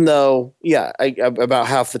 even though, about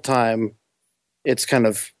half the time it's kind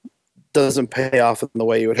of doesn't pay off in the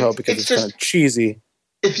way you would hope because it's kind of cheesy.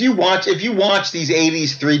 If you watch these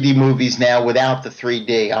 80s 3D movies now without the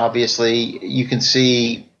 3D, obviously you can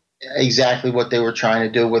see exactly what they were trying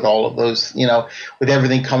to do with all of those, with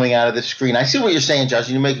everything coming out of the screen. I see what you're saying, Josh,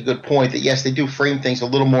 and you make a good point that yes, they do frame things a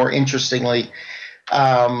little more interestingly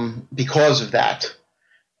because of that.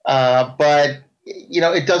 But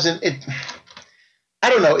it doesn't. I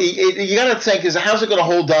don't know. You got to think: how's it going to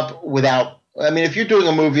hold up without? I mean, if you're doing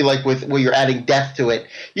a movie like where you're adding depth to it,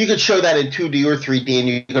 you could show that in 2D or 3D, and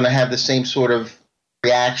you're going to have the same sort of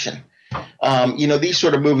reaction. These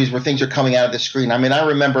sort of movies where things are coming out of the screen. I mean, I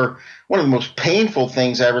remember one of the most painful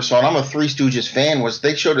things I ever saw, and I'm a Three Stooges fan, was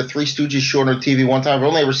they showed a Three Stooges short on TV one time. I've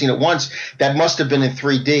only ever seen it once. That must have been in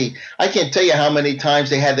 3D. I can't tell you how many times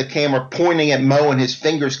they had the camera pointing at Moe and his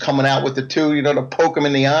fingers coming out with the two, to poke him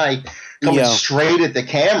in the eye, coming straight at the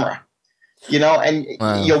camera. And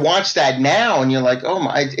you watch that now and you're like, oh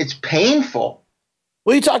my, it's painful.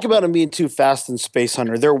 Well, you talk about them being too fast in Space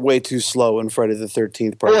Hunter. They're way too slow in Friday the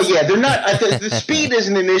 13th part. Well, yeah, they're not. The speed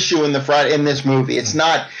isn't an issue in this movie. It's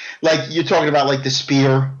not like you're talking about like the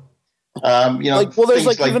spear. Like, well, there's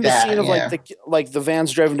things like even that, the scene of yeah. like the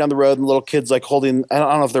van's driving down the road and the little kids like holding. I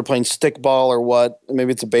don't know if they're playing stickball or what.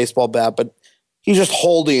 Maybe it's a baseball bat, but he's just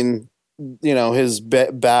holding, his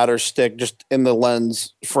bat or stick just in the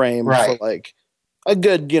lens frame Right. for like a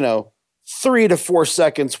good, 3 to 4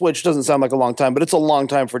 seconds, which doesn't sound like a long time, but it's a long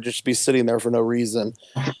time for just to be sitting there for no reason.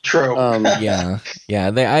 True. Yeah.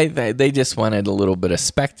 They just wanted a little bit of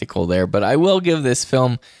spectacle there, but I will give this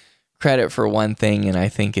film credit for one thing, and I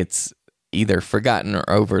think it's either forgotten or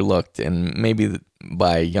overlooked, and maybe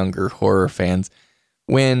by younger horror fans.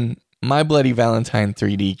 When My Bloody Valentine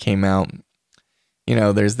 3D came out,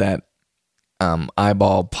 there's that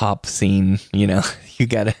eyeball pop scene. You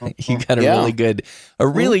got a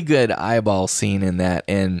really good eyeball scene in that,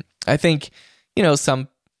 and I think some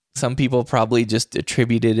people probably just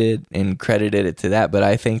attributed it and credited it to that, but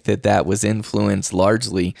I think that was influenced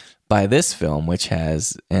largely by this film, which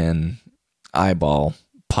has an eyeball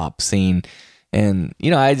pop scene. And,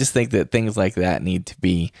 I just think that things like that need to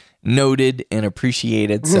be noted and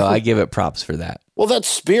appreciated. So I give it props for that. Well, that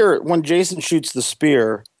spear, when Jason shoots the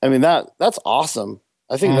spear, I mean, that's awesome.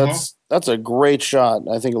 I think that's a great shot.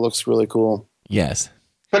 I think it looks really cool. Yes.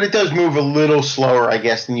 But it does move a little slower, I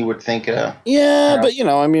guess, than you would think. Yeah, but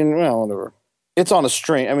whatever. It's on a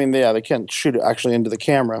string. I mean, yeah, they can't shoot it actually into the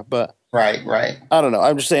camera, but Right. I don't know.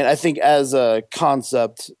 I'm just saying. I think as a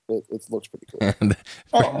concept, it looks pretty cool.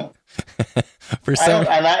 For some,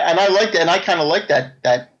 I like that, and I kind of like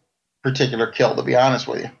that particular kill, to be honest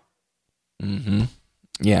with you. Mm-hmm.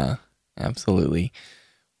 Yeah, absolutely.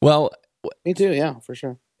 Well, me too. Yeah, for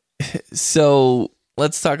sure. So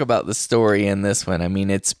let's talk about the story in this one. I mean,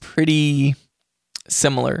 it's pretty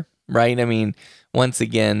similar, right? I mean, once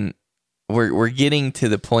again, we're getting to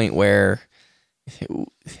the point where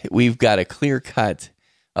we've got a clear-cut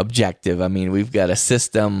objective. I mean, we've got a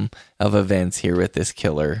system of events here with this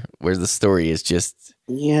killer where the story is just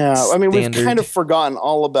I mean, we've kind of forgotten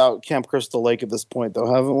all about Camp Crystal Lake at this point,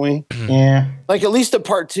 though, haven't we? Yeah. Like, at least at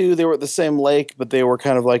part 2, they were at the same lake, but they were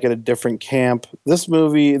kind of like at a different camp. This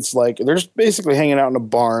movie, it's like they're just basically hanging out in a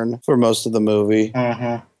barn for most of the movie.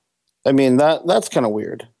 Mm-hmm. I mean, that's kind of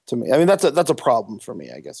weird to me. I mean, that's a problem for me,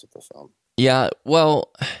 I guess, with the film. Yeah,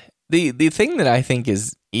 well, the thing that I think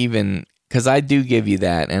is even, because I do give you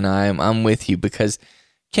that, and I'm with you, because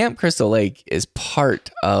Camp Crystal Lake is part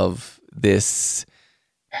of this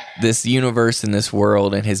universe and this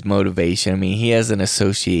world and his motivation. I mean, he has an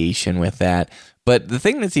association with that. But the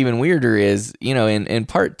thing that's even weirder is, in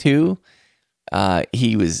part 2,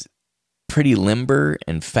 he was pretty limber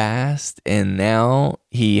and fast, and now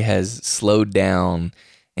he has slowed down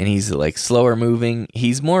and he's like slower moving.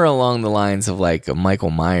 He's more along the lines of like a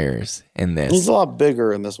Michael Myers in this. He's a lot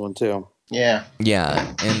bigger in this one too. Yeah.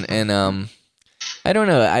 Yeah. And I don't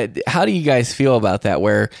know. How do you guys feel about that?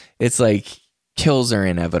 Where it's like kills are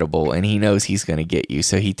inevitable and he knows he's going to get you.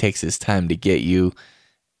 So he takes his time to get you.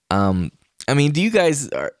 I mean, do you guys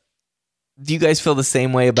feel the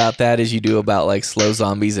same way about that as you do about like slow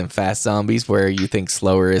zombies and fast zombies, where you think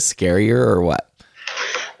slower is scarier, or what?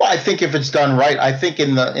 Well, I think if it's done right, I think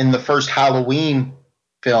in the first Halloween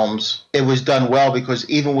films, it was done well, because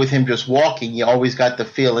even with him just walking, you always got the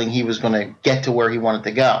feeling he was going to get to where he wanted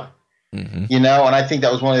to go. Mm-hmm. And I think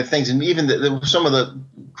that was one of the things. And even some of the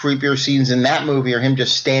creepier scenes in that movie are him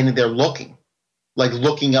just standing there looking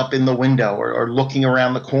up in the window or looking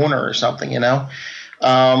around the corner or something, And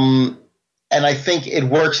I think it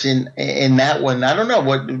works in that one. I don't know.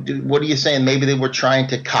 What are you saying? Maybe they were trying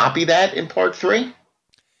to copy that in part 3?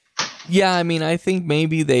 Yeah, I mean, I think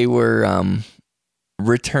maybe they were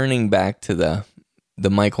returning back to the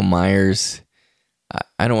Michael Myers.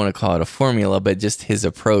 I don't want to call it a formula, but just his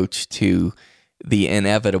approach to the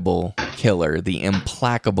inevitable killer, the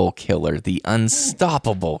implacable killer, the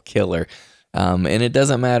unstoppable killer. And it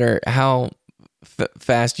doesn't matter how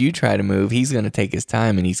fast you try to move, he's going to take his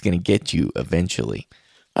time and he's going to get you eventually.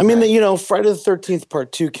 I mean, Friday the 13th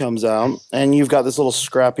part 2 comes out, and you've got this little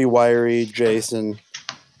scrappy, wiry Jason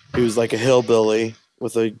who's like a hillbilly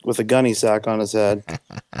with a gunny sack on his head.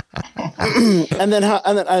 and then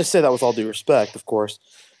I say that with all due respect, of course.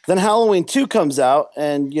 Then Halloween 2 comes out,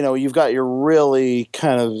 and you've got your really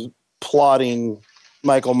kind of plotting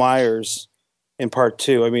Michael Myers in part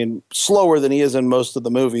 2. I mean, slower than he is in most of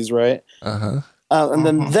the movies, right? Uh-huh. And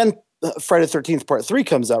then Friday the 13th part 3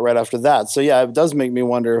 comes out right after that. So yeah, it does make me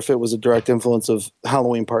wonder if it was a direct influence of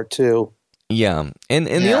Halloween part 2. Yeah. And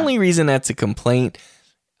the only reason that's a complaint,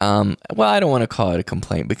 well, I don't want to call it a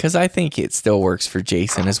complaint, because I think it still works for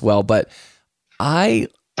Jason as well, but I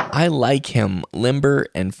like him limber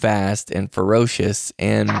and fast and ferocious,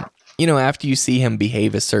 and after you see him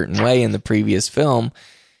behave a certain way in the previous film,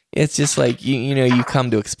 it's just like you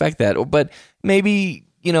come to expect that. But maybe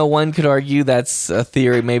one could argue that's a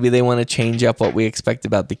theory. Maybe they want to change up what we expect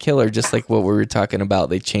about the killer, just like what we were talking about.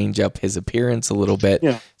 They change up his appearance a little bit,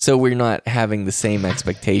 so we're not having the same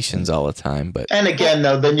expectations all the time. But and again,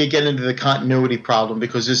 though, then you get into the continuity problem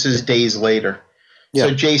because this is days later. Yeah.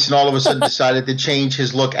 So Jason all of a sudden decided to change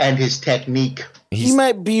his look and his technique. He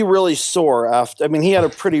might be really sore after. I mean, he had a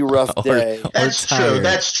pretty rough day. That's true.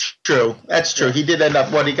 That's true. That's true. He did end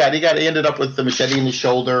up what he ended up with the machete in his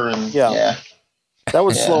shoulder, and that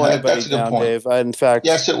would slow anybody down, Dave. In fact,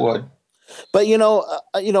 yes, it would. But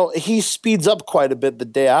he speeds up quite a bit the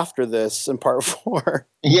day after this in part 4.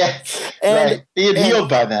 Yeah, right. He had healed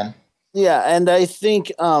by then. Yeah, and I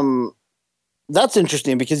think that's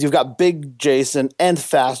interesting because you've got big Jason and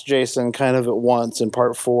fast Jason kind of at once in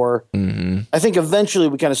part 4. Mm-hmm. I think eventually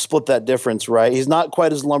we kind of split that difference, right? He's not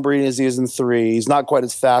quite as lumbering as he is in 3. He's not quite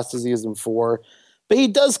as fast as he is in 4. But he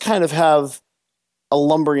does kind of have a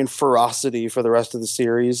lumbering ferocity for the rest of the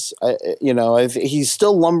series. He's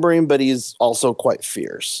still lumbering, but he's also quite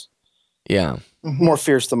fierce. Yeah. More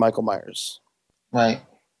fierce than Michael Myers. Right.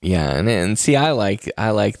 Yeah, and see, I like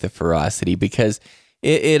the ferocity because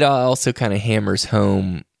it also kind of hammers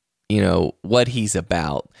home, what he's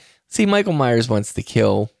about. See, Michael Myers wants to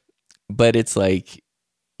kill, but it's like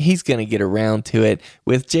he's going to get around to it.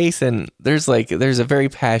 With Jason, there's a very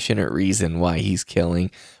passionate reason why he's killing.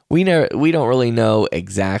 We don't really know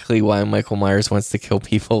exactly why Michael Myers wants to kill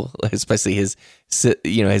people, especially his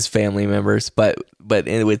family members. But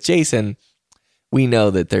with Jason, we know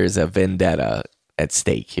that there's a vendetta at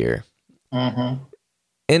stake here. Mm-hmm.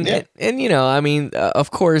 And of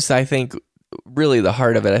course, I think really the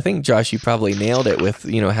heart of it, I think, Josh, you probably nailed it with,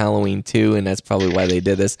 Halloween 2, and that's probably why they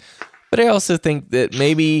did this. But I also think that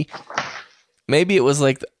maybe it was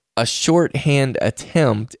like a shorthand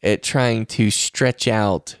attempt at trying to stretch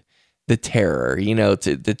out the terror,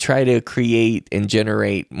 to try to create and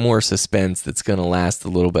generate more suspense that's going to last a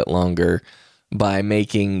little bit longer by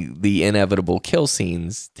making the inevitable kill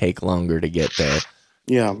scenes take longer to get there.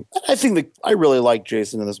 Yeah, I think I really like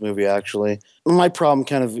Jason in this movie, actually. My problem,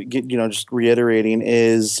 kind of, just reiterating,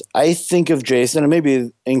 is I think of Jason, and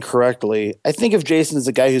maybe incorrectly, I think of Jason as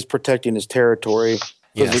a guy who's protecting his territory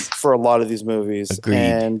for a lot of these movies.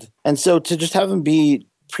 Agreed. And so to just have him be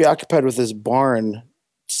preoccupied with his barn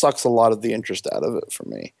sucks a lot of the interest out of it for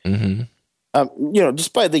me. Mm-hmm.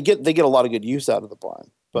 Despite they get a lot of good use out of the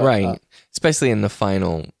barn. But, right, especially in the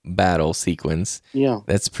final battle sequence. Yeah,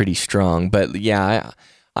 that's pretty strong. But yeah,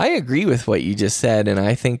 I agree with what you just said, and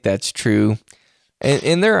I think that's true.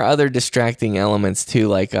 And there are other distracting elements too,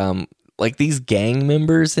 like these gang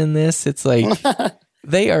members in this. It's like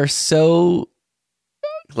they are so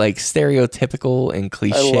like stereotypical and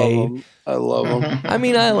cliche. I love them. I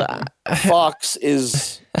mean, Fox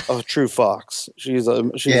is a true Fox. She's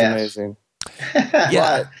amazing.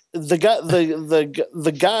 Yeah, but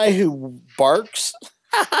the guy who barks,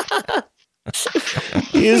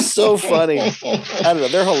 he is so funny. I don't know.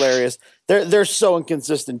 They're hilarious. They're so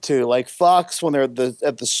inconsistent too. Like Fox, when they're at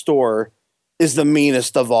the store, is the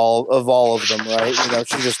meanest of all of them. Right?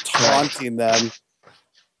 She's just taunting them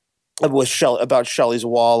with about Shelley's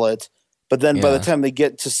wallet. But then by the time they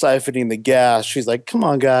get to siphoning the gas, she's like, "Come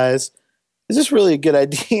on, guys. Is this really a good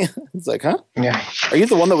idea?" It's like, huh? Yeah. Are you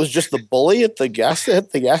the one that was just the bully at the gas station?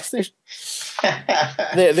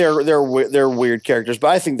 They're weird characters,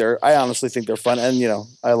 but I honestly think they're fun, and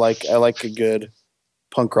I like a good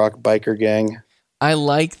punk rock biker gang. I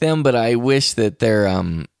like them, but I wish that their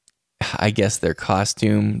their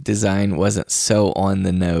costume design wasn't so on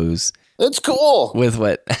the nose. It's cool. With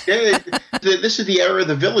what? This is the era of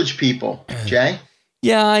the Village People, Jay.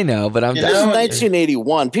 Yeah, I know, but this is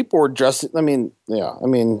 1981. People were dressing. That's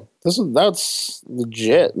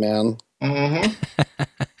legit, man. Mm-hmm.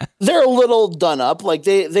 They're a little done up. Like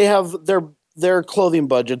they have their clothing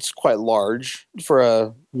budget's quite large for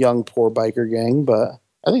a young poor biker gang, but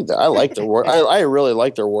I think I like their I really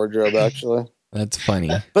like their wardrobe, actually. That's funny.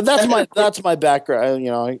 But that's my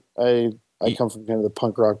background. I come from kind of the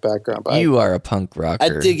punk rock background. But you are a punk rocker. I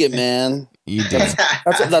dig it, man. You do.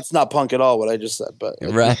 That's not punk at all, what I just said, but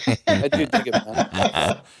right. I do dig it,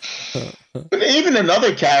 man. But even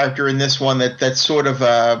another character in this one that's sort of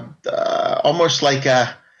almost like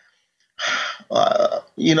a, like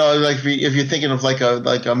if you're thinking of like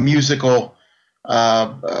a musical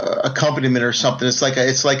accompaniment or something,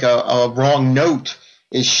 it's like a wrong note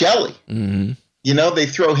is Shelley. Mm-hmm. They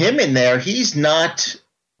throw him in there. He's not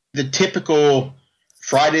the typical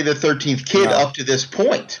Friday the 13th kid up to this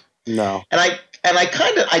point. No. And I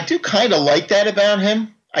do kind of like that about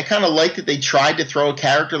him. I kind of like that they tried to throw a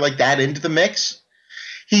character like that into the mix.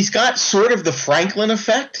 he's got sort of the Franklin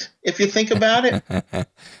effect, if you think about it.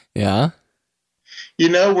 Yeah. You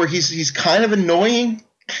know, where he's kind of annoying.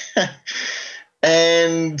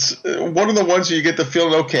 And one of the ones where you get the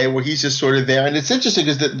feeling, okay, well, he's just sort of there. And it's interesting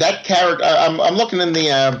because that character, I'm looking in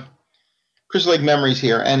the Crystal Lake Memories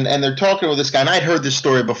here, and they're talking with this guy, and I'd heard this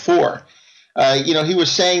story before. You know, he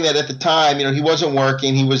was saying that at the time, you know, he wasn't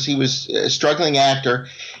working. He was a struggling actor,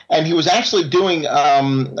 and he was actually doing.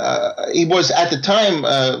 He was at the time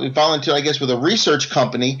volunteer, I guess, with a research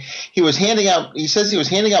company. He was handing out. He says he was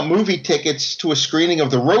handing out movie tickets to a screening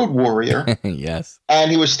of The Road Warrior. Yes.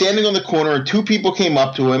 And he was standing on the corner, and two people came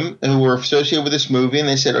up to him who were associated with this movie, and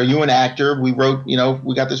they said, "Are you an actor? We wrote, you know,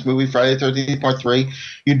 we got this movie, Friday the 13th, Part 3.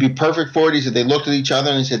 You'd be perfect for it." He said they looked at each other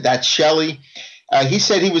and he said, "That's Shelley." He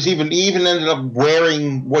said he was even ended up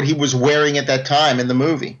wearing what he was wearing at that time in the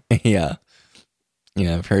movie. Yeah.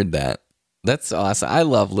 Yeah, I've heard that. That's awesome. I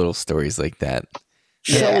love little stories like that.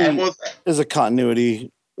 Shelley is a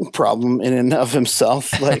continuity problem in and of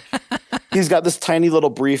himself. Like, he's got this tiny little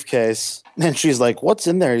briefcase, and she's like, "What's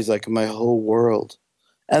in there?" He's like, "My whole world."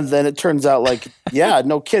 And then it turns out, like, yeah,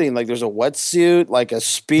 no kidding. Like, there's a wetsuit, like a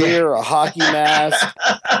spear, a hockey mask,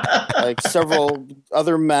 like several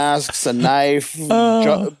other masks, a knife,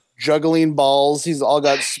 juggling balls. He's all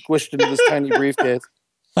got squished into this tiny briefcase.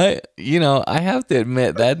 I have to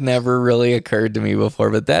admit that never really occurred to me before,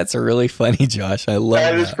 but that's a really funny, Josh. I love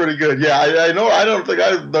that. That is pretty good. Yeah, I know. I don't think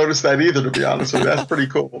I've noticed that either, to be honest with you. That's pretty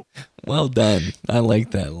cool. Well done. I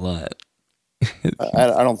like that a lot.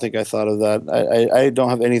 I don't think I thought of that. I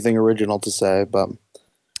don't have anything original to say, but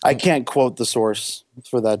I can't quote the source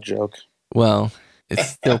for that joke. Well, it's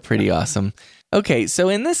still pretty awesome. Okay, so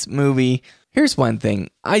in this movie, here's one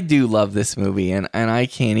thing. I do love this movie, and I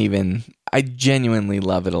genuinely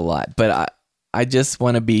love it a lot, but I just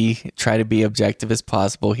want to try to be objective as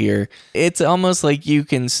possible here. It's almost like you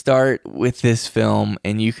can start with this film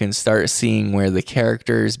and you can start seeing where the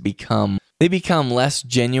characters become less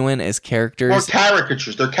genuine as characters. Or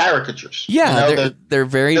caricatures. They're caricatures. Yeah, you know, they're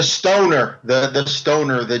very the stoner,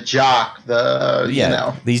 the jock, you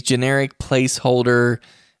know, these generic placeholder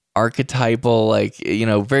archetypal, like, you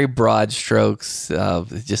know, very broad strokes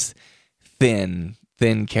of just thin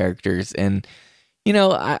characters. And you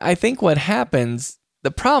know, I think what happens,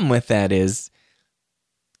 the problem with that is,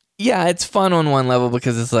 yeah, it's fun on one level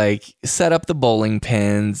because it's like, set up the bowling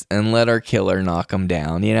pins and let our killer knock them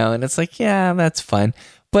down, you know? And it's like, yeah, that's fun.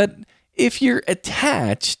 But if you're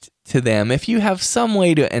attached to them, if you have some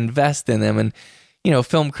way to invest in them, and, you know,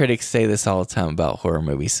 film critics say this all the time about horror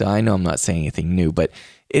movies, so I know I'm not saying anything new, but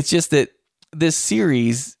it's just that this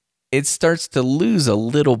series, it starts to lose a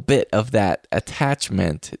little bit of that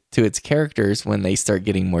attachment to its characters when they start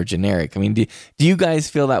getting more generic. I mean, do you guys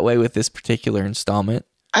feel that way with this particular installment?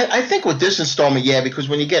 I think with this installment, yeah, because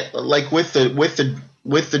when you get like with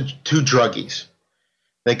the two druggies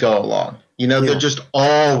that go along, you know, they're just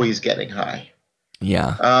always getting high.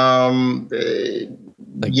 Yeah.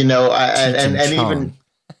 Like, you know, and even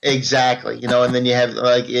exactly, you know, and then you have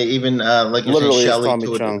like even like literally Shelley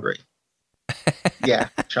to a degree. Yeah,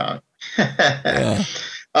 Chong. Yeah.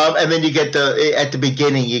 And then you get at the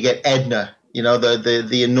beginning you get Edna, you know,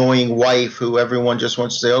 the annoying wife who everyone just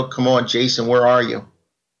wants to say, "Oh, come on, Jason, where are you?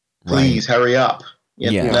 Please hurry up."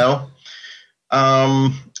 You know.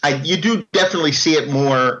 You do definitely see it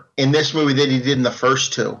more in this movie than you did in the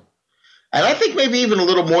first two, and I think maybe even a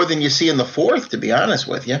little more than you see in the fourth, to be honest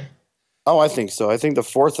with you. Oh, I think so. I think the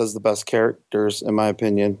fourth has the best characters, in my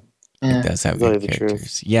opinion. It does have good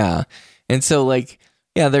characters. Yeah. And so, like,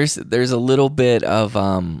 yeah, there's a little bit of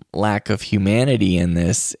lack of humanity in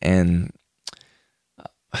this, and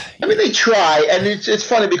I mean, they try, and it's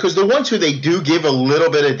funny because the ones who they do give a little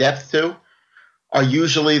bit of depth to are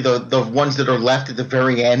usually the ones that are left at the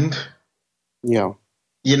very end. Yeah,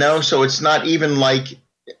 you know, so it's not even like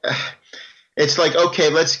it's like, okay,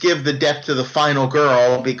 let's give the depth to the final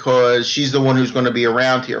girl because she's the one who's going to be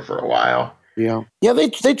around here for a while. Yeah.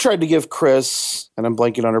 They tried to give Chris, and I'm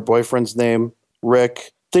blanking on her boyfriend's name,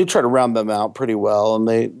 Rick. They tried to round them out pretty well, and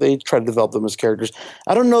they tried to develop them as characters.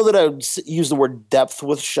 I don't know that I would use the word depth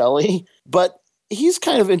with Shelley, but he's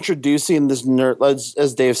kind of introducing this nerd,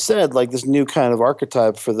 as Dave said, like this new kind of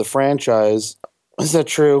archetype for the franchise. Is that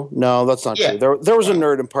true? No, that's not true. There was a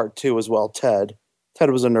nerd in part 2 as well, Ted.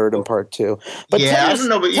 Ted was a nerd in part 2. But I don't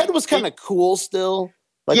know, but Ted was kind of cool still.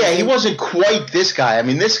 Like, yeah, he wasn't quite this guy. I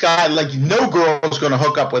mean, this guy, like, no girl's going to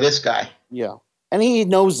hook up with this guy. Yeah. And he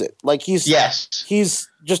knows it. Like, he's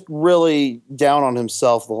just really down on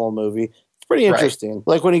himself the whole movie. pretty interesting.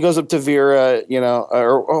 Like when he goes up to Vera, you know,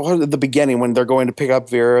 or at the beginning when they're going to pick up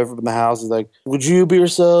Vera from the house, he's like, "Would you be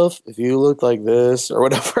yourself if you looked like this?" or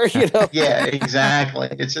whatever, you know? Yeah, exactly.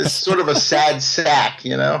 It's sort of a sad sack,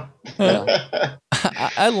 you know? Yeah.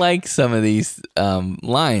 I like some of these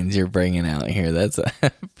lines you're bringing out here. That's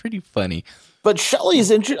pretty funny. But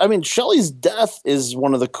Shelley's Shelley's death is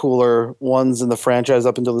one of the cooler ones in the franchise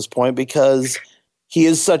up until this point because he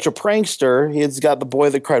is such a prankster. He's got the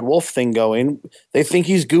boy that cried wolf thing going. They think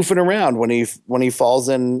he's goofing around when he falls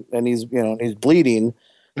in and he's bleeding.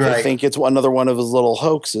 Right. They think it's another one of his little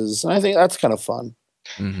hoaxes. And I think that's kind of fun.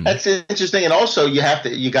 Mm-hmm. That's interesting. And also you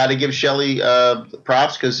got to give Shelley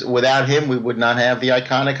props because without him we would not have the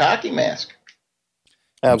iconic hockey mask.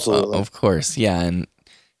 Absolutely. Of course. Yeah.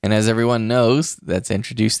 And as everyone knows, that's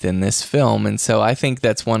introduced in this film. And so I think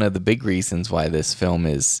that's one of the big reasons why this film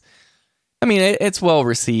is, I mean, it's well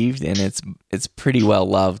received and it's pretty well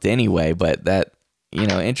loved anyway, but that, you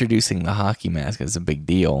know, introducing the hockey mask is a big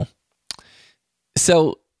deal.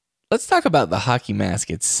 So let's talk about the hockey mask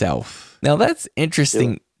itself. Now that's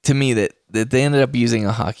interesting to me that they ended up using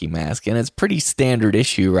a hockey mask, and it's pretty standard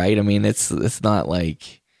issue, right? I mean, it's not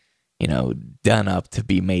like, you know, done up to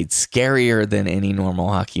be made scarier than any normal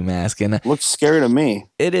hockey mask. And it looks scary to me.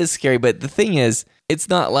 It is scary, but the thing is, it's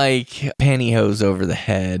not like pantyhose over the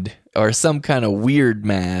head or some kind of weird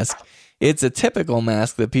mask. It's a typical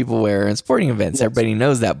mask that people wear in sporting events. Yes. Everybody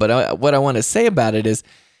knows that. But what I want to say about it is,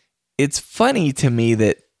 it's funny to me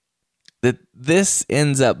that this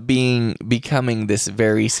ends up becoming this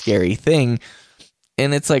very scary thing.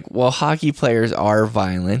 And it's like, well, hockey players are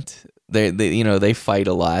violent. They fight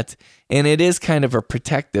a lot, and it is kind of a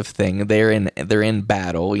protective thing. They're in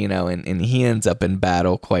battle, you know, and he ends up in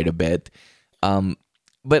battle quite a bit.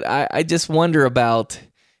 But I just wonder about,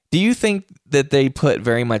 do you think that they put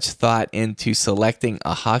very much thought into selecting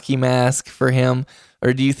a hockey mask for him,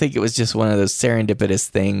 or do you think it was just one of those serendipitous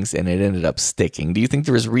things and it ended up sticking? Do you think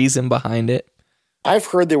there was reason behind it? I've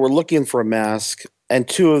heard they were looking for a mask. And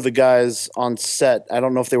two of the guys on set, I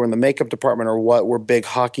don't know if they were in the makeup department or what, were big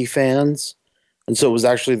hockey fans. And so it was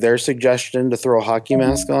actually their suggestion to throw a hockey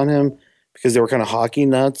mask on him because they were kind of hockey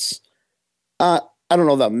nuts. I don't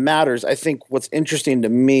know if that matters. I think what's interesting to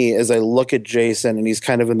me is I look at Jason and he's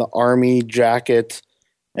kind of in the army jacket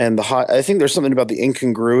and I think there's something about the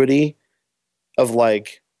incongruity of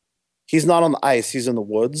like, he's not on the ice, he's in the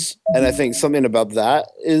woods. And I think something about that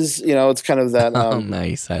is, you know, it's kind of that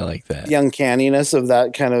nice. I like that. The uncanniness of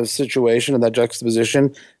that kind of situation and that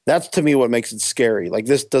juxtaposition. That's to me what makes it scary. Like,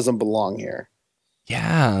 this doesn't belong here.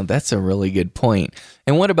 Yeah, that's a really good point.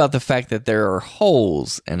 And what about the fact that there are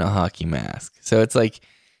holes in a hockey mask? So it's like,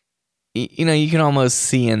 you know, you can almost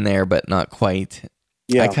see in there, but not quite.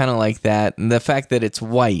 Yeah. I kind of like that. And the fact that it's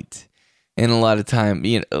white. And a lot of time,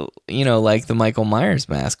 you know, like the Michael Myers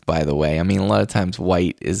mask, by the way. I mean, a lot of times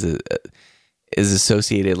white is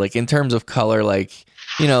associated, like in terms of color, like,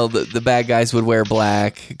 you know, the bad guys would wear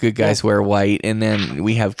black, good guys wear white, and then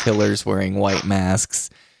we have killers wearing white masks.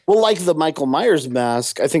 Well, like the Michael Myers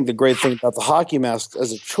mask, I think the great thing about the hockey mask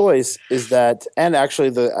as a choice is that, and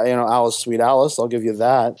actually Alice, Sweet Alice, I'll give you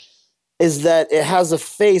that, is that it has a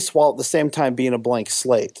face while at the same time being a blank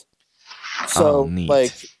slate. So,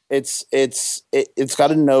 like, it's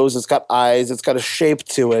got a nose, it's got eyes, it's got a shape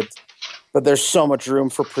to it, but there's so much room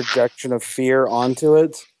for projection of fear onto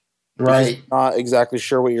it. Right. You're not exactly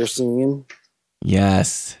sure what you're seeing.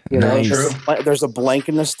 Yes. Nice. There's a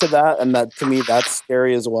blankness to that, and that to me that's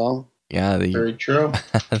scary as well. Yeah, very true.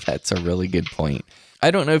 That's a really good point.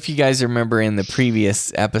 I don't know if you guys remember in the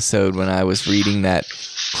previous episode when I was reading that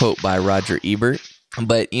quote by Roger Ebert.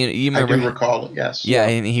 But you remember, I do recall it, yes. Yeah,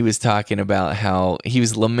 and he was talking about how he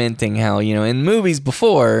was lamenting how, you know, in movies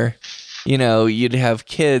before, you know, you'd have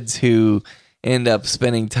kids who end up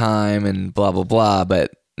spending time and blah, blah, blah,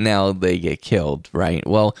 but now they get killed, right?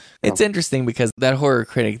 Well, it's interesting because that horror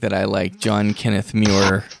critic that I like, John Kenneth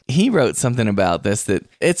Muir, he wrote something about this that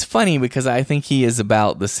it's funny because I think he is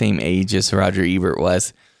about the same age as Roger Ebert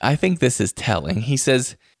was. I think this is telling. He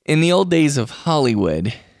says, in the old days of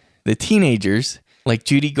Hollywood, the teenagers like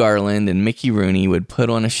Judy Garland and Mickey Rooney would put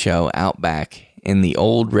on a show out back in the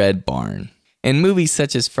old Red Barn. In movies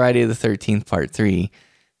such as Friday the 13th Part 3,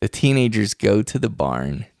 the teenagers go to the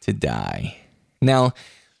barn to die. Now,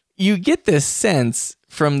 you get this sense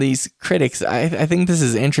from these critics. I think this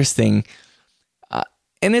is interesting.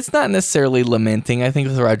 And it's not necessarily lamenting. I think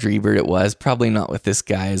with Roger Ebert it was. Probably not with this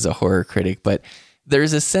guy as a horror critic, but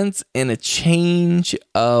there's a sense in a change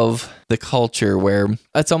of the culture where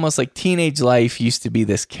it's almost like teenage life used to be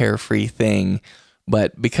this carefree thing,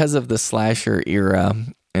 but because of the slasher era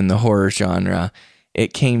and the horror genre,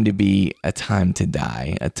 it came to be a time to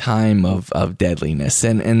die, a time of deadliness.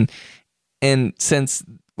 And since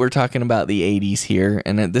we're talking about the 80s here,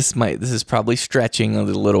 and this is probably stretching a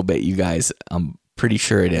little bit, you guys, I'm pretty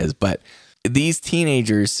sure it is, but these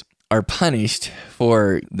teenagers are punished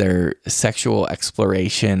for their sexual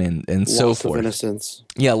exploration and so forth. Loss of innocence.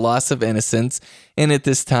 Yeah, loss of innocence. And at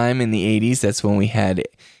this time in the 80s, that's when we had,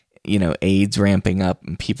 AIDS ramping up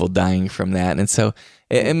and people dying from that. And so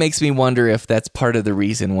it makes me wonder if that's part of the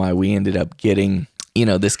reason why we ended up getting,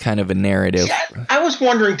 this kind of a narrative. Yeah, I was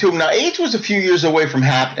wondering too. Now, AIDS was a few years away from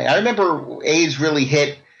happening. I remember AIDS really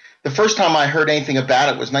hit. The first time I heard anything about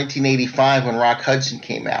it was 1985 when Rock Hudson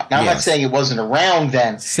came out. Now, I'm not saying it wasn't around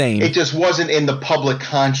then. Same. It just wasn't in the public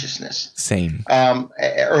consciousness. Same.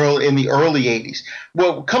 Early in the early 80s.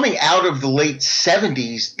 Well, coming out of the late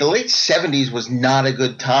 70s was not a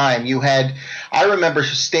good time. I remember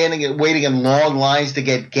waiting in long lines to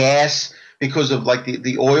get gas because of like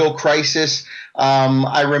the oil crisis.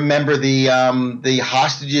 I remember the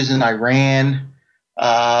hostages in Iran.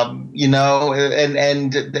 And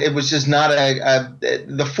it was just not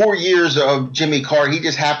the 4 years of Jimmy Carter. He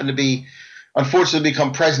just happened to be, unfortunately,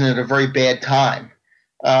 become president at a very bad time.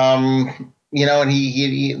 And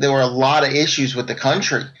there were a lot of issues with the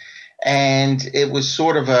country, and it was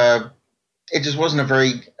it just wasn't a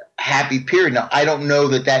very happy period. Now, I don't know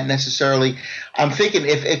that necessarily. I'm thinking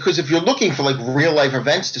because if you're looking for like real life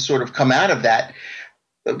events to sort of come out of that.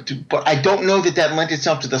 But I don't know that lent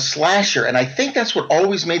itself to the slasher. And I think that's what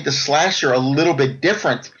always made the slasher a little bit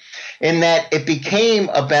different, in that it became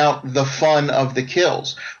about the fun of the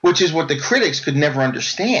kills, which is what the critics could never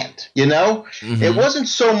understand. Mm-hmm. It wasn't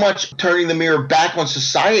so much turning the mirror back on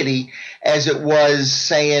society as it was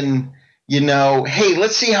saying, hey,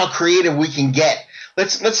 let's see how creative we can get.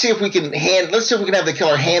 Let's see if we can have the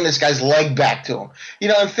killer hand this guy's leg back to him,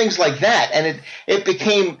 and things like that. And it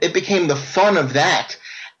became the fun of that.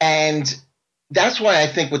 And that's why I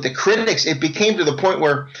think with the critics, it got to the point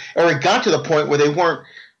where they weren't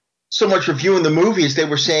so much reviewing the movies. They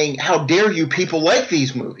were saying, how dare you people like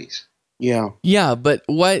these movies? Yeah. Yeah, but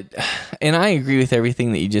and I agree with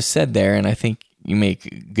everything that you just said there, and I think you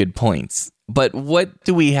make good points. But what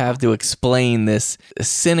do we have to explain this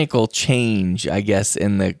cynical change, I guess,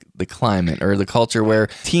 in the climate or the culture where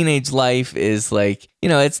teenage life is like,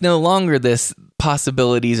 it's no longer this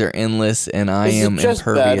possibilities are endless and I am impervious.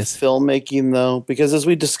 Bad filmmaking, though, because as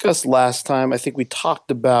we discussed last time, I think we talked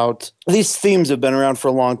about these themes have been around for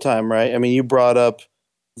a long time, right? I mean, you brought up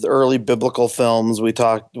the early biblical films. We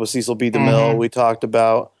talked with Cecil B. DeMille. Mm-hmm. We talked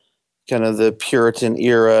about kind of the Puritan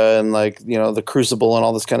era and the Crucible and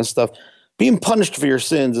all this kind of stuff. Being punished for your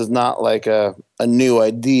sins is not like a new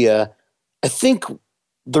idea. I think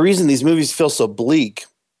the reason these movies feel so bleak,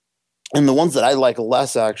 and the ones that I like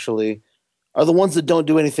less actually, are the ones that don't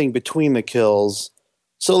do anything between the kills.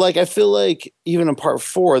 So I feel like even in part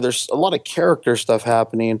 4, there's a lot of character stuff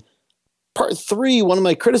happening. Part 3, one of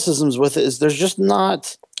my criticisms with it is there's just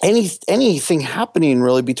not anything happening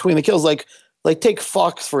really between the kills. Like take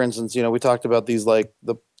Fox, for instance. We talked about these the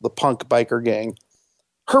punk biker gang.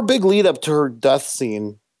 Her big lead up to her death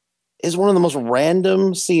scene is one of the most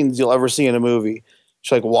random scenes you'll ever see in a movie.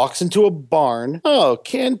 She walks into a barn. Oh,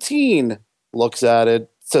 canteen. Looks at it,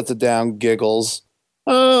 sets it down, giggles.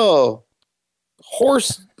 Oh,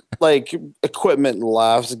 horse equipment, and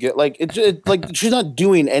laughs. She's not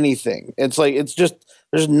doing anything. It's just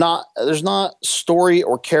there's not story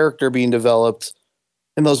or character being developed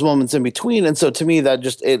in those moments in between. And so to me, that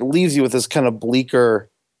just it leaves you with this kind of bleaker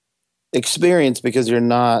experience because you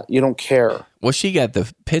don't care. Well, she got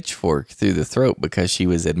the pitchfork through the throat because she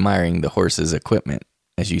was admiring the horse's equipment,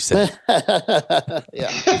 as you said.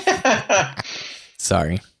 Yeah.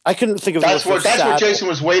 Sorry. I couldn't think of that's what Jason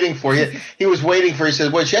was waiting for. He was waiting for. He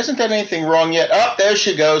said, "Well, she hasn't done anything wrong yet." Oh, there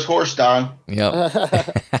she goes, horse dong. Yep.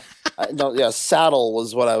 Saddle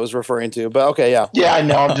was what I was referring to. But okay, yeah. Yeah, I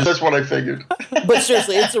know. That's what I figured. But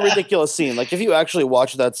seriously, it's a ridiculous scene. If you actually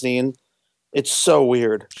watch that scene, it's so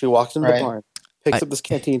weird. She walks into the barn, picks up this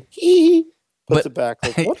canteen, puts it back.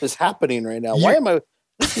 What is happening right now? Why am I?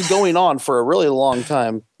 This is going on for a really long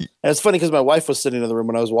time. And it's funny because my wife was sitting in the room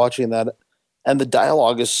when I was watching that, and the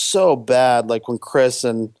dialogue is so bad. When Chris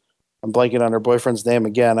and I'm blanking on her boyfriend's name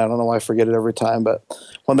again. I don't know why I forget it every time, but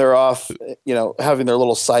when they're off, having their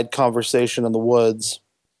little side conversation in the woods,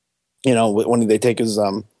 when they take his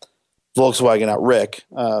Volkswagen out, Rick,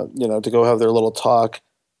 to go have their little talk.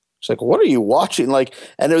 She's like, "What are you watching?"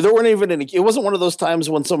 And there weren't even any. It wasn't one of those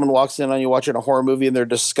times when someone walks in on you watching a horror movie and they're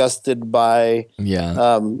disgusted by,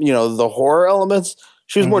 the horror elements.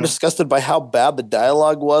 She was more disgusted by how bad the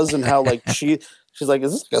dialogue was and how She's like,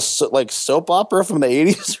 is this like a soap opera from the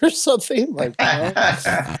 80s or something? Like,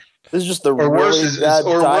 this is just the bad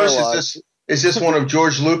dialogue. Is this one of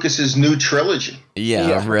George Lucas's new trilogy?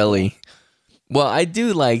 Yeah, really. Well, I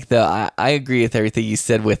do like I agree with everything you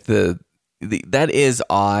said with that is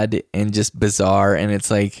odd and just bizarre, and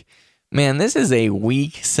it's like, man, this is a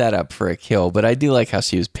weak setup for a kill, but I do like how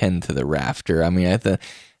she was pinned to the rafter. I mean,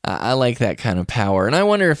 I like that kind of power, and I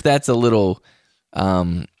wonder if that's a little,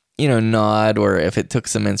 nod, or if it took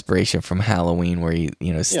some inspiration from Halloween, where he,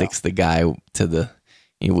 sticks the guy to the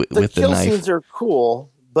with the knife. The kill scenes are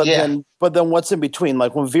cool, but then what's in between?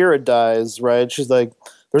 Like when Vera dies, right? She's like,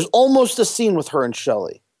 there's almost a scene with her and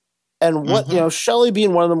Shelley, and what Shelley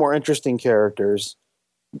being one of the more interesting characters.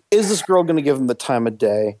 Is this girl going to give him the time of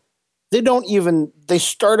day? They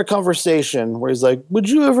start a conversation where he's like, would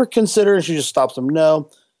you ever consider, and she just stops him. No,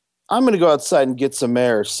 I'm going to go outside and get some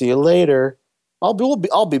air. See you later.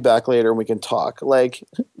 I'll be back later and we can talk. Like,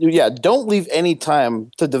 yeah, don't leave any time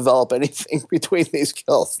to develop anything between these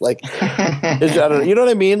kills. Like, you know what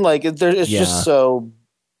I mean? Like, it's just so,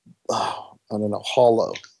 I don't know,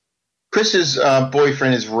 hollow. Chris's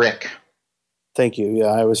boyfriend is Rick. Thank you. Yeah,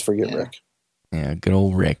 I always forget Rick. Yeah, good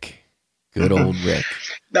old Rick. Good old Rick.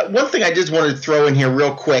 Now, one thing I just wanted to throw in here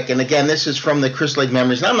real quick, and again, this is from the Chris Lake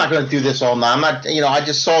memories, and I'm not going to do this all night. I'm not, I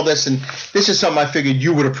just saw this, and this is something I figured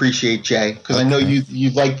you would appreciate, Jay, because I know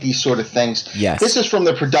you like these sort of things. Yes. This is from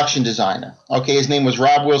the production designer. Okay, his name was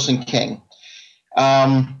Rob Wilson King.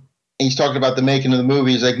 He's talking about the making of the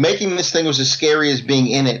movie. He's like, making this thing was as scary as being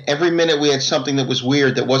in it. Every minute we had something that was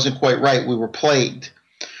weird, that wasn't quite right. We were plagued.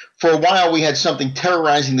 For a while, we had something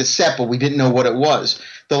terrorizing the set, but we didn't know what it was.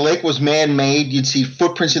 The lake was man-made. You'd see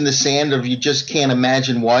footprints in the sand of you just can't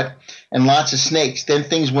imagine what, and lots of snakes. Then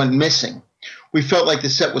things went missing. We felt like the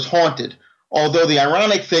set was haunted, although the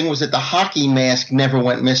ironic thing was that the hockey mask never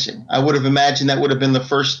went missing. I would have imagined that would have been the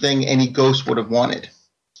first thing any ghost would have wanted.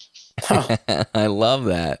 I love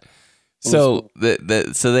that. So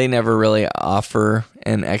so they never really offer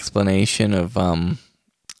an explanation of,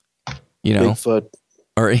 Bigfoot.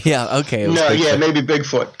 Or okay. Maybe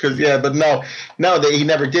Bigfoot. But no, he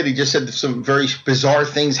never did. He just said that some very bizarre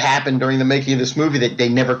things happened during the making of this movie that they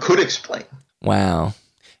never could explain. Wow.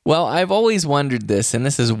 Well, I've always wondered this, and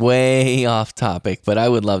this is way off topic, but I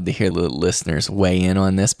would love to hear the listeners weigh in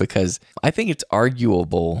on this, because I think it's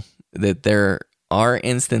arguable that there are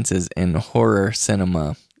instances in horror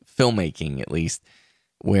cinema, filmmaking at least,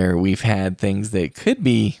 where we've had things that could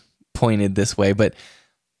be pointed this way, but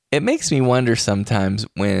it makes me wonder sometimes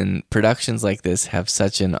when productions like this have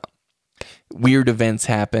such an weird events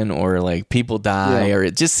happen, or like people die, or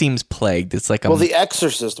it just seems plagued. It's like The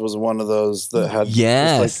Exorcist was one of those that had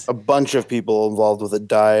like a bunch of people involved with it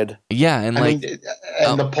died. Yeah, and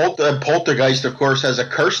the Poltergeist, of course, has a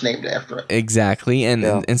curse named after it. Exactly,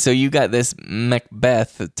 and so you got this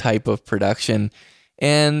Macbeth type of production,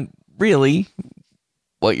 and really,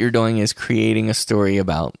 what you're doing is creating a story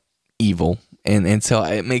about evil. And so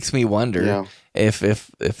it makes me wonder if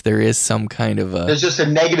there is some kind of there's just a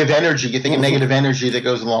negative energy. You think a negative energy that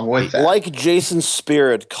goes along with that, like Jason's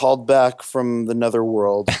spirit called back from the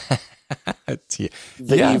netherworld.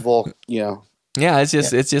 Evil,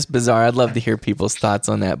 it's just bizarre. I'd love to hear people's thoughts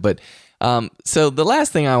on that. But so the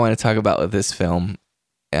last thing I want to talk about with this film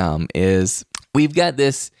is we've got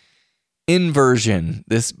this inversion,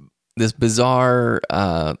 this bizarre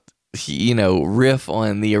riff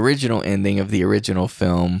on the original ending of the original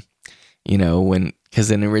film,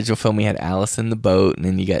 because in the original film we had Alice in the boat, and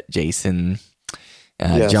then you got Jason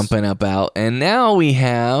jumping up out, and now we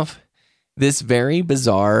have this very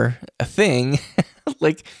bizarre thing.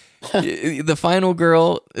 Like the final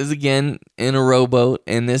girl is again in a rowboat,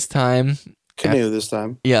 and this time canoe. This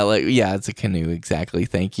time, it's a canoe. Exactly.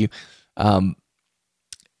 Thank you. Then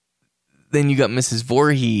you got Mrs.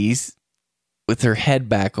 Voorhees with her head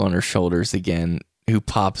back on her shoulders again, who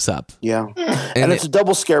pops up. Yeah. And it's a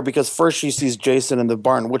double scare, because first she sees Jason in the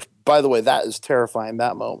barn, which, by the way, that is terrifying,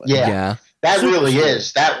 that moment. Yeah. That really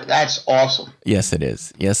is. That's awesome. Yes, it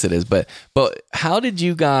is. But how do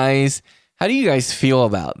you guys feel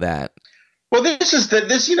about that? Well, they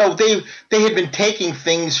had been taking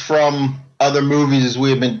things from other movies as we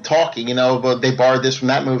have been talking, but they borrowed this from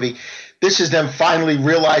that movie. This is them finally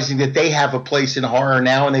realizing that they have a place in horror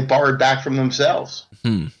now, and they borrowed back from themselves.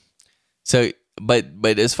 So, but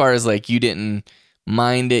as far as like, you didn't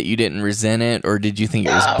mind it, you didn't resent it, or did you think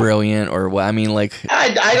it was brilliant, or what? I mean, like, I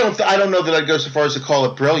don't know that I'd go so far as to call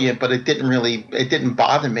it brilliant, but it didn't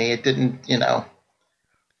bother me. It didn't, It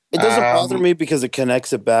doesn't bother me because it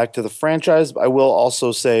connects it back to the franchise. I will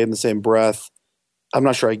also say in the same breath, I'm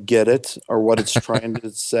not sure I get it or what it's trying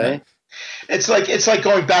to say. It's like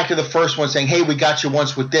going back to the first one, saying, "Hey, we got you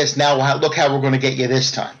once with this. Now look how we're going to get you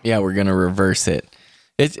this time." Yeah, we're gonna reverse it.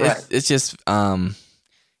 It's just I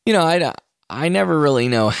never really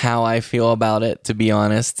know how I feel about it, to be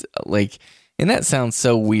honest. Like, and that sounds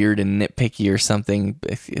so weird and nitpicky or something.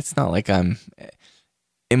 It's not like I'm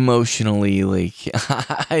emotionally like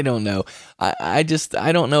I don't know. I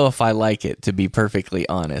don't know if I like it, to be perfectly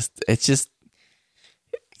honest. It's just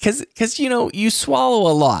because you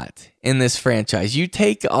swallow a lot in this franchise. You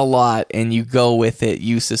take a lot and you go with it.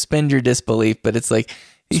 You suspend your disbelief, but it's like,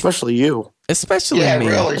 especially you. Especially me.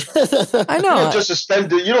 Really. I know. You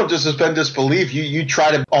don't just suspend disbelief. You try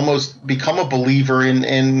to almost become a believer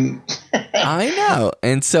in I know.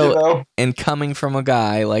 And so, and coming from a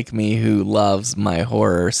guy like me who loves my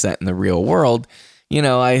horror set in the real world,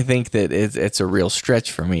 I think that it's a real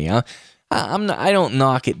stretch for me. I don't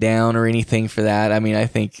knock it down or anything for that. I mean, I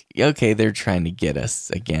think, okay, they're trying to get us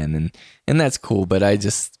again, and that's cool, but I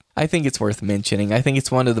think it's worth mentioning. I think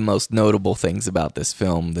it's one of the most notable things about this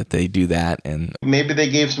film that they do that. And maybe they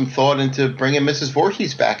gave some thought into bringing Mrs.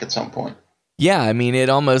 Voorhees back at some point. Yeah, I mean, it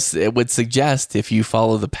would suggest, if you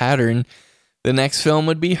follow the pattern, the next film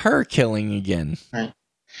would be her killing again. Right.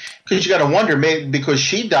 Because you got to wonder, maybe because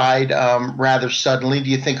she died rather suddenly,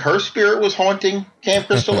 do you think her spirit was haunting Camp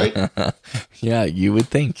Crystal Lake? Yeah, you would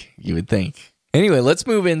think. Anyway, let's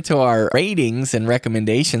move into our ratings and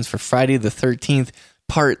recommendations for Friday the 13th,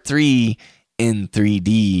 Part 3 in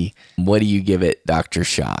 3D. What do you give it, Dr.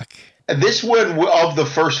 Shock? This one, of the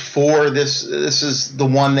first four, this is the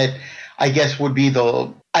one that I guess would be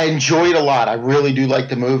I enjoyed a lot. I really do like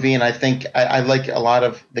the movie, and I think I like a lot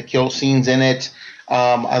of the kill scenes in it.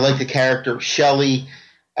 I like the character of Shelley.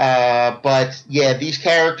 But yeah, these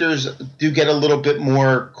characters do get a little bit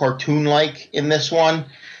more cartoon-like in this one,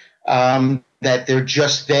 that they're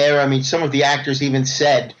just there. I mean, some of the actors even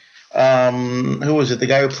said, who was it? The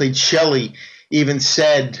guy who played Shelley even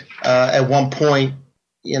said at one point,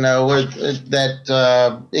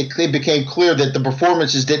 that it became clear that the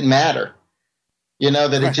performances didn't matter.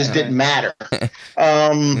 That it just didn't matter.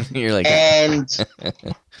 You're like, and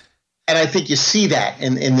I think you see that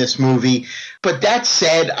in this movie. But that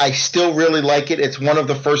said, I still really like it. It's one of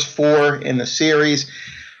the first four in the series.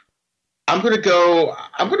 I'm gonna go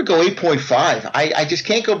 8.5. I just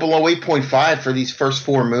can't go below 8.5 for these first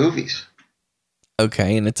four movies.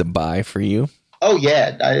 Okay, and it's a buy for you? Oh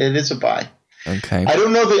yeah, it is a buy. Okay. I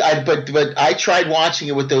don't know but I tried watching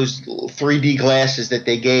it with those 3D glasses that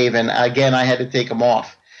they gave, and again I had to take them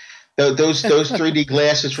off. Those 3D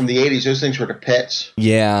glasses from the 80s, those things were the pits.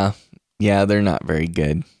 Yeah, they're not very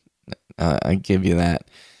good. I give you that.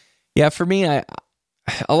 Yeah, for me, a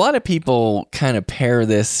lot of people kind of pair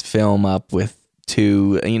this film up with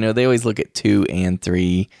 2. They always look at 2 and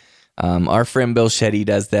 3. Our friend Bill Shetty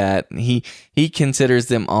does that. He considers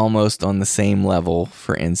them almost on the same level,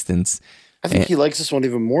 for instance. I think he likes this one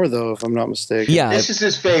even more, though, if I'm not mistaken. Yeah, this is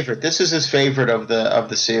his favorite. This is his favorite of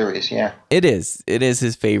the series. Yeah, it is. It is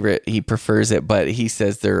his favorite. He prefers it, but he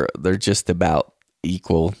says they're just about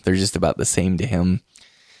equal. They're just about the same to him.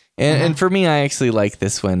 And for me, I actually like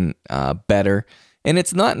this one better. And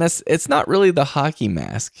it's not really the hockey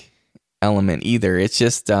mask element either. It's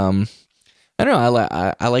just I don't know.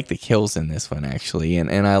 I like the kills in this one actually,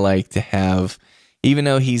 and I like to have. Even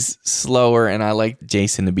though he's slower and I like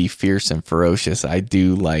Jason to be fierce and ferocious, I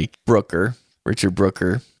do like Richard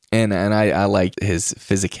Brooker, and I like his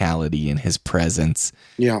physicality and his presence.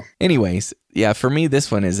 Yeah. Anyways, yeah, for me,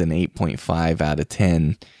 this one is an 8.5 out of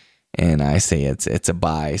 10, and I say it's a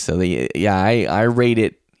buy. So I rate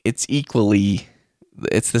it. It's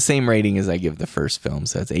the same rating as I give the first film,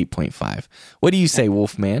 so it's 8.5. What do you say,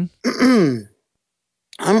 Wolfman?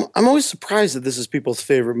 I'm always surprised that this is people's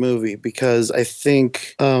favorite movie, because I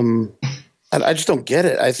think I just don't get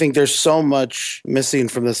it. I think there's so much missing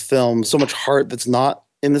from this film, so much heart that's not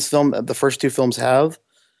in this film that the first 2 films have.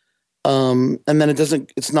 And then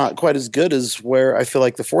it's not quite as good as where I feel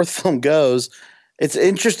like the fourth film goes. It's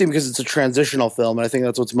interesting because it's a transitional film, and I think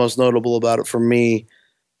that's what's most notable about it for me.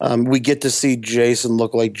 We get to see Jason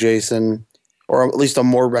look like Jason, or at least a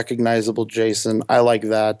more recognizable Jason. I like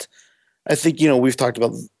that. I think, we've talked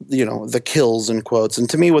about, the kills in quotes. And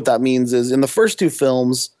to me, what that means is in the first 2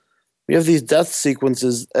 films, we have these death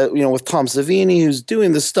sequences, with Tom Savini, who's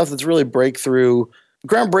doing this stuff that's really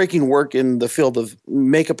groundbreaking work in the field of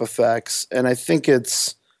makeup effects. And I think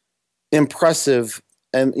it's impressive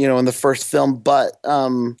and, in the first film, but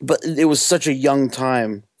it was such a young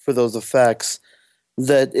time for those effects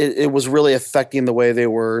that it was really affecting the way they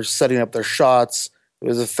were setting up their shots. It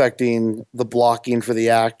was affecting the blocking for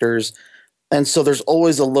the actors. And so there's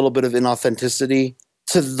always a little bit of inauthenticity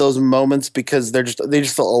to those moments because they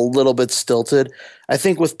just feel a little bit stilted. I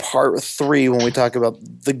think with part 3, when we talk about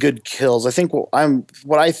the good kills, I think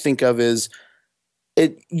what I think of is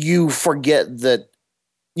you forget that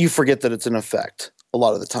it's an effect a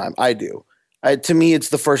lot of the time. I do. To me, it's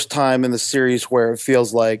the first time in the series where it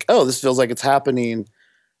feels like, oh, this feels like it's happening.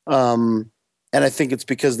 And I think it's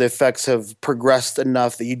because the effects have progressed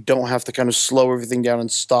enough that you don't have to kind of slow everything down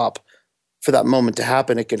and stop for that moment to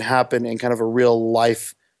happen. It can happen in kind of a real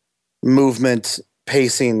life movement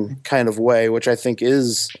pacing kind of way, which I think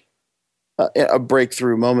is a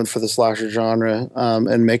breakthrough moment for the slasher genre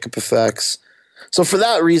and makeup effects. So for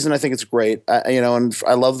that reason, I think it's great. And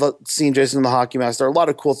I love seeing Jason in the hockey mask. There are a lot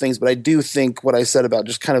of cool things, but I do think what I said about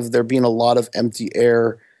just kind of there being a lot of empty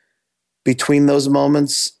air between those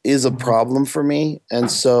moments is a problem for me. And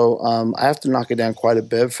so I have to knock it down quite a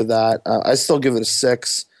bit for that. I still give it a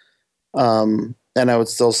 6. And I would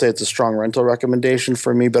still say it's a strong rental recommendation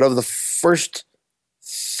for me. But of the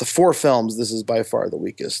 4 films, this is by far the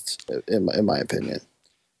weakest, in my opinion.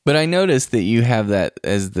 But I noticed that you have that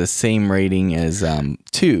as the same rating as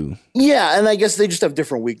 2. Yeah, and I guess they just have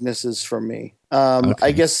different weaknesses for me. Okay.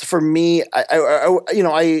 I guess for me,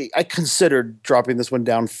 I considered dropping this one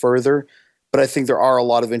down further, but I think there are a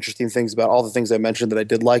lot of interesting things about all the things I mentioned that I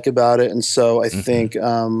did like about it, and so I think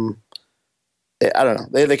I don't know,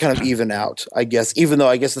 they kind of even out, I guess. Even though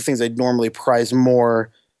I guess the things I'd normally prize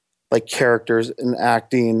more, like characters and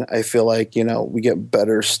acting, I feel like, we get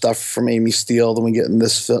better stuff from Amy Steele than we get in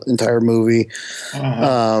this entire movie.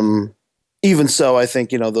 Even so, I think,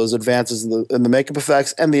 those advances in the makeup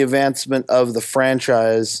effects and the advancement of the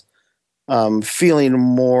franchise, feeling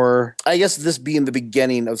more, I guess this being the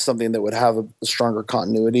beginning of something that would have a stronger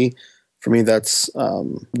continuity, for me, that's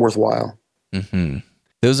worthwhile. Mm-hmm.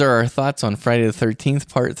 Those are our thoughts on Friday the 13th,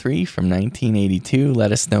 Part 3 from 1982.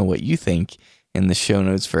 Let us know what you think in the show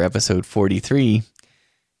notes for episode 43.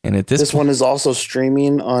 And at this one is also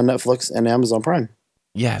streaming on Netflix and Amazon Prime.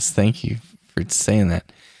 Yes, thank you for saying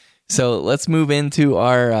that. So let's move into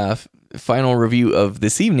our final review of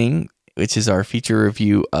this evening, which is our feature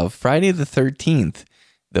review of Friday the 13th,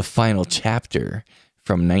 the final chapter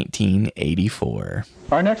from 1984.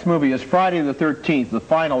 Our next movie is Friday the 13th, the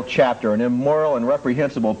final chapter, an immoral and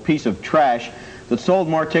reprehensible piece of trash that sold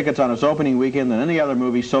more tickets on its opening weekend than any other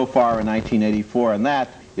movie so far in 1984, and that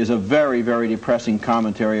is a very, very depressing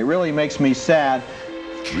commentary. It really makes me sad.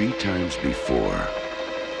 3 times before,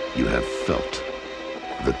 you have felt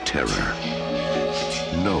the terror,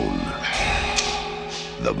 known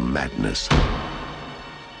the madness,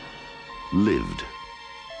 lived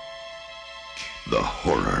the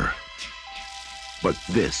horror. But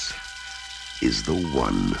this is the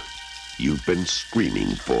one you've been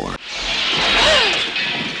screaming for.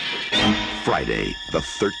 Friday the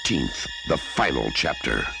 13th, the final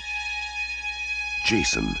chapter.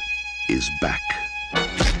 Jason is back.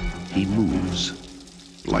 He moves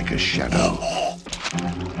like a shadow,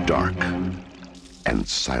 dark and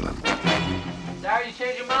silent. Sorry, you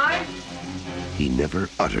changed your mind? He never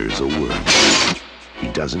utters a word. He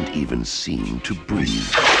doesn't even seem to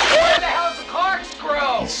breathe. Where the hell's the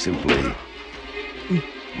corkscrew? He simply,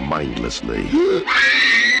 mindlessly,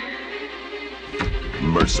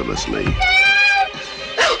 mercilessly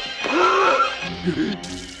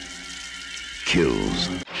kills.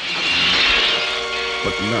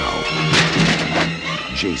 But now,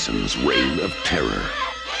 Jason's reign of terror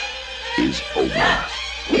is over.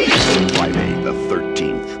 Friday the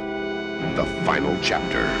 13th, the final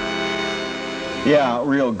chapter. Yeah,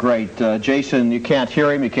 real great. Jason, you can't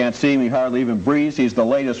hear him, you can't see him, he hardly even breathes. He's the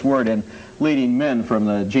latest word in leading men from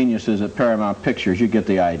the geniuses at Paramount Pictures. You get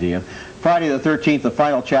the idea. Friday the 13th, the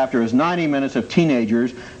final chapter, is 90 minutes of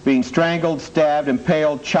teenagers being strangled, stabbed,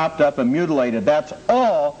 impaled, chopped up, and mutilated. That's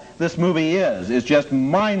all this movie is just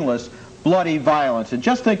mindless, bloody violence. And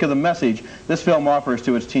just think of the message this film offers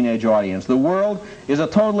to its teenage audience. The world is a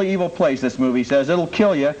totally evil place, this movie says. It'll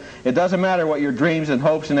kill you. It doesn't matter what your dreams and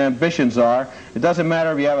hopes and ambitions are. It doesn't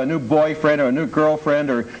matter if you have a new boyfriend or a new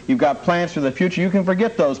girlfriend or you've got plans for the future. You can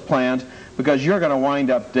forget those plans because you're going to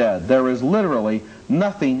wind up dead. There is literally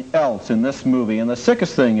nothing else in this movie. And the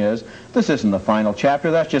sickest thing is, this isn't the final chapter.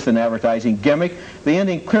 That's just an advertising gimmick. The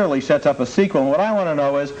ending clearly sets up a sequel. And what I want to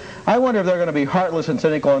know is, I wonder if they're going to be heartless and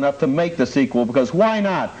cynical enough to make the sequel, because why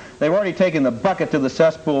not? They've already taken the bucket to the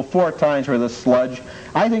cesspool 4 times for this sludge.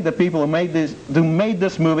 I think the people who made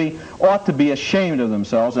this movie ought to be ashamed of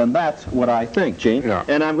themselves, and that's what I think, Gene. Yeah.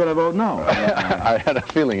 And I'm going to vote no. I had a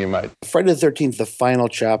feeling you might. Friday the 13th, the final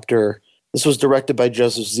chapter. This was directed by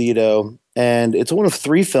Joseph Zito, and it's one of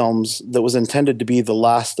 3 films that was intended to be the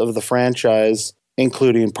last of the franchise.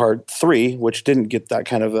 including part 3, which didn't get that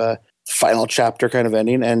kind of a final chapter kind of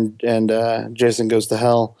ending, and Jason Goes to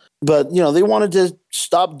Hell. But, they wanted to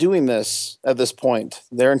stop doing this at this point.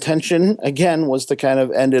 Their intention, again, was to kind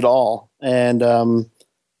of end it all. And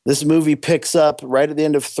this movie picks up right at the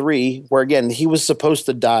end of 3, where, again, he was supposed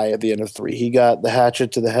to die at the end of 3. He got the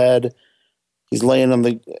hatchet to the head. He's laying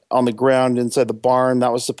on the ground inside the barn.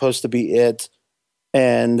 That was supposed to be it.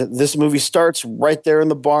 And this movie starts right there in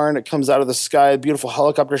the barn. It comes out of the sky, beautiful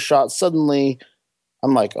helicopter shot. Suddenly,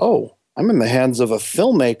 I'm like, oh, I'm in the hands of a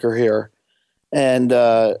filmmaker here. And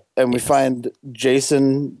we find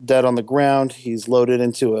Jason dead on the ground. He's loaded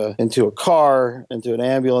into a car, into an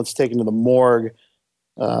ambulance, taken to the morgue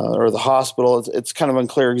or the hospital. It's kind of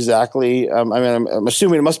unclear exactly. I'm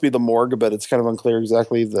assuming it must be the morgue, but it's kind of unclear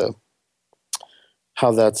exactly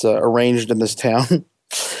how that's arranged in this town.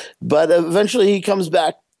 But eventually he comes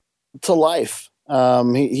back to life.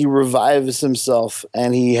 He revives himself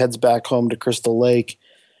and he heads back home to Crystal Lake,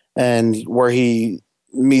 and where he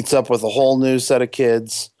meets up with a whole new set of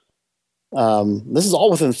kids. This is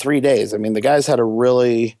all within 3 days. I mean, the guy's had a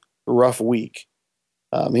really rough week.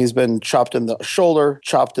 He's been chopped in the shoulder,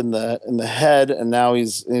 chopped in the head, and now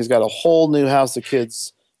he's got a whole new house of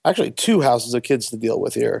kids. Actually, 2 houses of kids to deal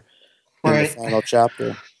with here in the final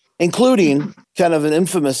chapter, including kind of an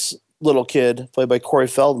infamous little kid played by Corey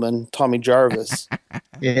Feldman, Tommy Jarvis.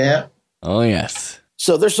 Yeah. Oh, yes.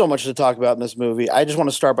 So there's so much to talk about in this movie. I just want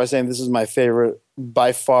to start by saying this is my favorite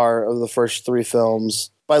by far of the first 3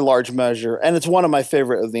 films, by large measure, and it's one of my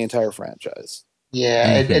favorite of the entire franchise.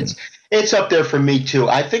 Yeah, it's up there for me too.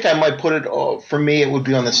 I think I might put it, for me, it would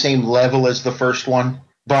be on the same level as the first one.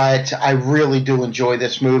 But I really do enjoy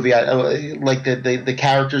this movie. I like the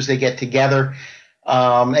characters they get together.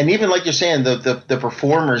 And even like you're saying, the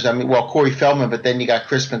performers, I mean, well, Corey Feldman, but then you got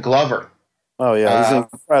Crispin Glover. Oh, yeah, he's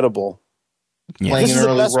incredible. Playing an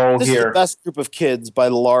early role this here. This is the best group of kids by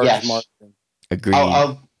large margin. Agreed.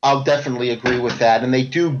 I'll definitely agree with that. And they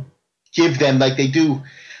do give them, like they do,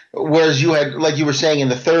 whereas you had, like you were saying in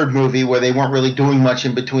the third movie where they weren't really doing much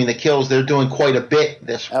in between the kills, they're doing quite a bit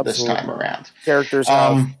this time around. Characters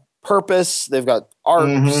have purpose. They've got arcs.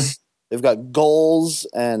 Mm-hmm. They've got goals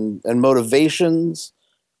and motivations.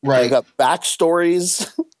 Right. They've got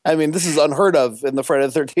backstories. I mean, this is unheard of in the Friday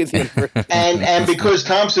the 13th universe. and because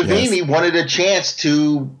Tom Savini wanted a chance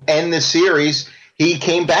to end the series, he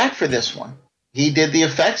came back for this one. He did the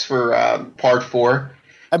effects for part 4.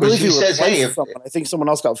 I believe he says, "Hey, I think someone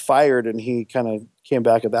else got fired, and he kind of came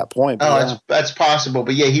back at that point." But that's possible.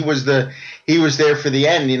 But yeah, he was there for the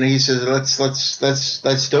end. He says,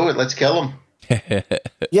 "Let's do it. Let's kill him."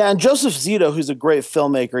 Yeah, and Joseph Zito, who's a great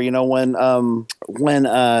filmmaker,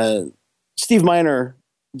 when Steve Miner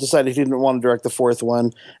decided he didn't want to direct the 4th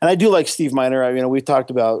one, and I do like Steve Miner. We talked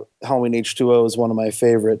about Halloween H2O as one of my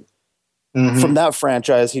favorite. Mm-hmm. From that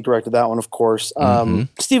franchise, he directed that one, of course.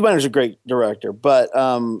 Steve Miner's a great director, but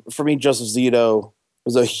for me, Joseph Zito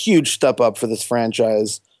was a huge step up for this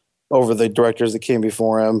franchise over the directors that came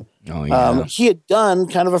before him. Oh, yeah. He had done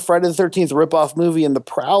kind of a Friday the 13th ripoff movie in The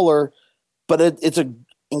Prowler, but it's an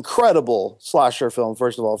incredible slasher film.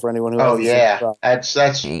 First of all, for anyone who that's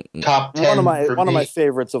top 10. One of my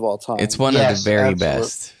favorites of all time. It's one of the very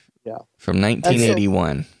best. Yeah, from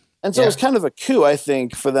 1981. And so it was kind of a coup, I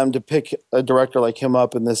think, for them to pick a director like him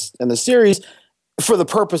up in this series for the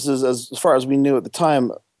purposes, as far as we knew at the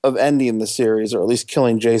time, of ending the series or at least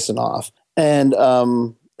killing Jason off. And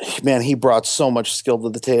man, he brought so much skill to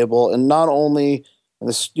the table, and not only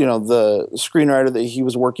this, the screenwriter that he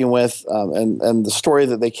was working with, and the story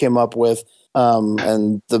that they came up with,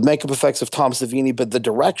 and the makeup effects of Tom Savini, but the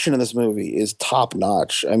direction in this movie is top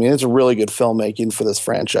notch. I mean, it's a really good filmmaking for this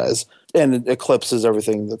franchise, and it eclipses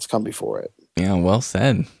everything that's come before it. Yeah, well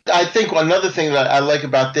said. I think another thing that I like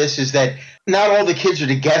about this is that not all the kids are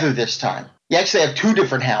together this time. You actually have 2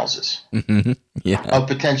 different houses of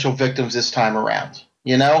potential victims this time around.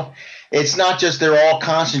 It's not just they're all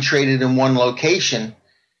concentrated in one location.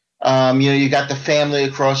 You got the family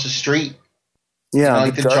across the street. Yeah,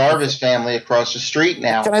 like the Jarvis family across the street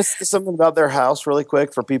now. Can I say something about their house really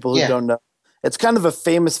quick for people who don't know? It's kind of a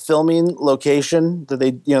famous filming location that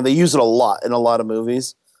they use it a lot in a lot of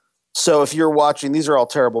movies. So if you're watching, these are all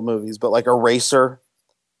terrible movies, but like Eraser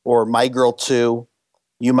or My Girl 2,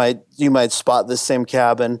 you might spot this same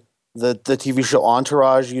cabin. The TV show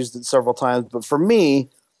Entourage used it several times, but for me,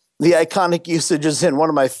 the iconic usage is in one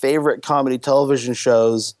of my favorite comedy television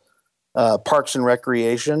shows, Parks and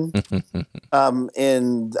Recreation.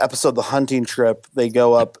 In the episode The Hunting Trip, they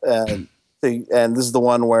go up and this is the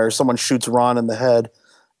one where someone shoots Ron in the head.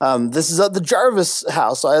 This is at the Jarvis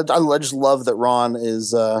house. I just love that Ron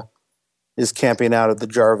is is camping out at the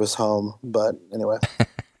Jarvis home. But anyway,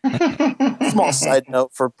 small side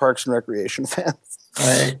note for Parks and Recreation fans.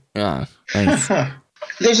 Right. Yeah, nice.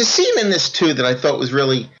 There's a scene in this too that I thought was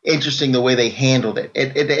really interesting the way they handled it.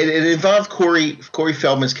 It involved Corey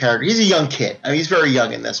Feldman's character. He's a young kid. I mean, he's very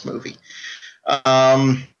young in this movie.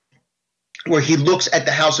 Where he looks at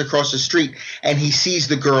the house across the street and he sees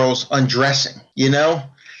the girls undressing, you know?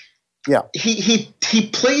 Yeah. He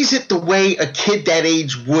plays it the way a kid that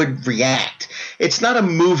age would react. It's not a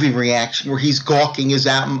movie reaction where he's gawking his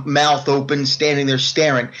mouth open, standing there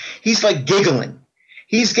staring. He's like giggling.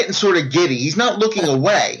 He's getting sort of giddy. He's not looking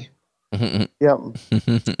away. Yep.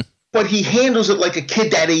 But he handles it like a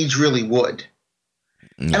kid that age really would.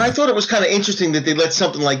 And I thought it was kind of interesting that they let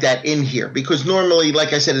something like that in here, because normally,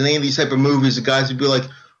 like I said, in any of these type of movies, the guys would be like,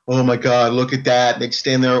 "Oh my God, look at that!" They'd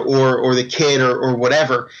stand there, or the kid, or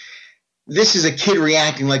whatever. This is a kid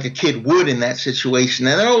reacting like a kid would in that situation,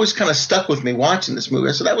 and that always kind of stuck with me watching this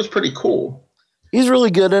movie. So that was pretty cool. He's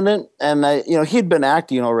really good in it, and he'd been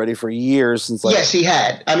acting already for years since. Yes, he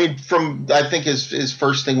had. I mean, I think his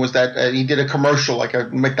first thing was that he did a commercial, like a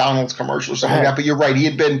McDonald's commercial or something like that. But you're right, he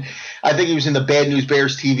had been. I think he was in the Bad News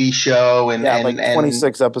Bears TV show, and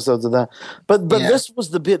 26 episodes of that. But this was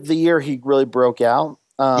the year he really broke out.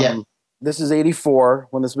 This is '84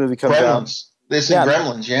 when this movie comes out. This is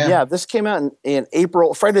Gremlins, yeah. This came out in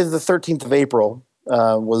April, Friday the 13th of April.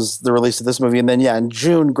 Was the release of this movie. And then, in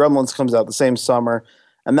June, Gremlins comes out the same summer.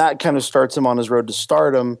 And that kind of starts him on his road to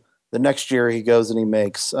stardom. The next year, he goes and he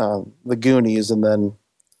makes The Goonies, and then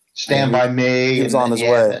Stand By Me. He's on his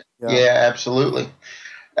way. Yeah, absolutely.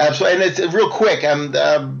 Absolutely. And it's real quick.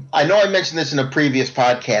 I know I mentioned this in a previous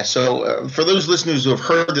podcast. So for those listeners who have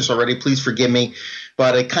heard this already, please forgive me.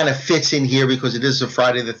 But it kind of fits in here because it is a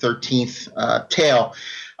Friday the 13th tale.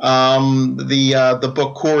 The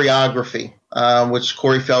book Choreography. Which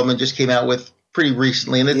Corey Feldman just came out with pretty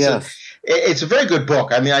recently. And it's a very good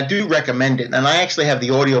book. I mean, I do recommend it. And I actually have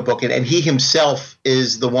the audiobook, and he himself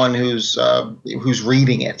is the one who's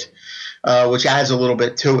reading it, which adds a little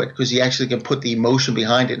bit to it because he actually can put the emotion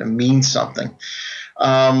behind it and mean something,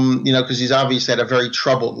 because he's obviously had a very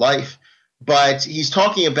troubled life. But he's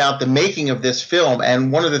talking about the making of this film.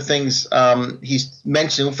 And one of the things he's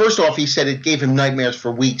mentioned, first off, he said it gave him nightmares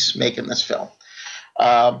for weeks making this film.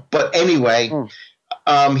 But anyway,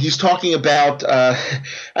 he's talking about I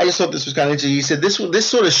just thought this was kind of interesting. He said this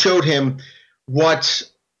sort of showed him what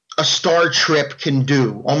a star trip can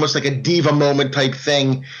do, almost like a diva moment type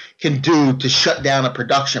thing can do to shut down a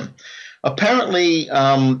production. Apparently,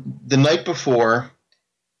 the night before,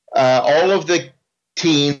 all of the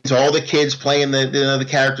teens, all the kids playing the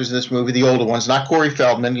characters in this movie, the older ones, not Corey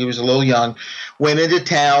Feldman, he was a little young, went into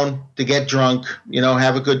town to get drunk,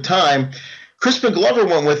 have a good time. Crispin Glover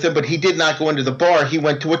went with him, but he did not go into the bar. He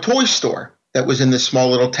went to a toy store that was in this small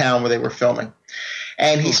little town where they were filming.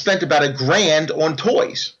 And he spent about $1,000 on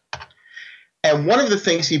toys. And one of the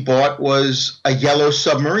things he bought was a yellow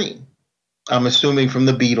submarine. I'm assuming from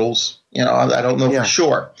the Beatles. I don't know for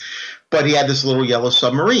sure. But he had this little yellow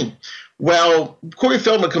submarine. Well, Corey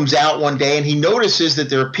Feldman comes out one day and he notices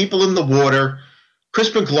that there are people in the water.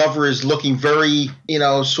 Crispin Glover is looking very,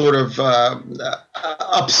 sort of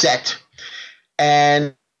upset.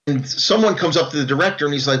 And someone comes up to the director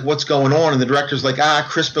and he's like, "What's going on?" And the director's like,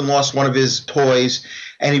 Crispin lost one of his toys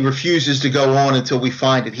and he refuses to go on until we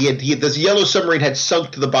find it. This yellow submarine had sunk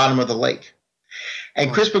to the bottom of the lake.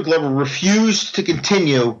 And Crispin Glover refused to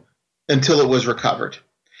continue until it was recovered.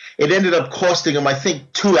 It ended up costing him, I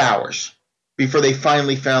think, 2 hours before they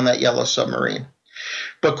finally found that yellow submarine.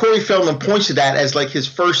 But Corey Feldman points to that as like his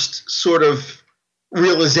first sort of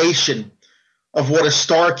realization of what a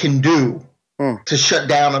star can do. To shut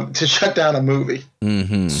down a movie.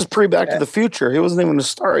 Mm-hmm. This is pre-Back to the Future. He wasn't even a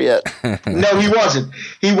star yet. No, he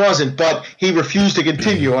wasn't. But he refused to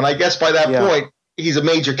continue, and I guess by that point, he's a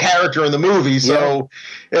major character in the movie. So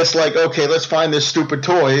it's like, okay, let's find this stupid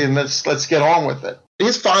toy and let's get on with it.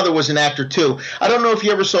 His father was an actor too. I don't know if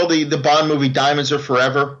you ever saw the Bond movie Diamonds Are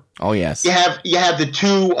Forever. Oh yes. You have the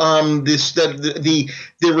two this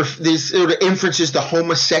sort of inferences the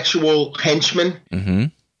homosexual henchmen. Mm-hmm.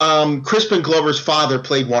 Crispin Glover's father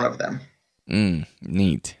played one of them.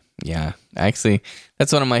 Neat. Yeah. Actually,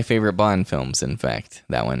 that's one of my favorite Bond films, in fact,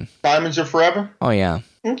 that one. Diamonds Are Forever? Oh, yeah.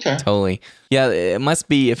 Okay. Totally. Yeah, it must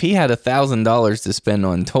be, if he had $1,000 to spend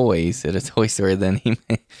on toys at a toy store, then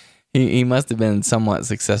he must have been somewhat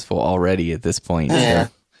successful already at this point. Yeah.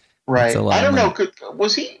 So right. I don't know.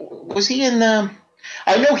 Was he in...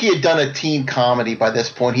 I know he had done a teen comedy by this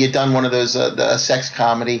point. He had done one of those the sex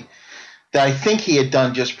comedy that I think he had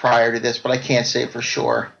done just prior to this, but I can't say for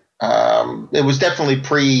sure. It was definitely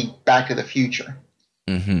pre Back to the Future.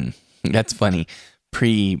 Mm-hmm. That's funny.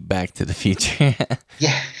 Pre Back to the Future.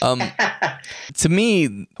 Yeah. To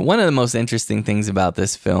me, one of the most interesting things about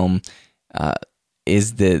this film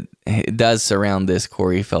is that it does surround this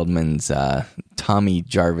Corey Feldman's Tommy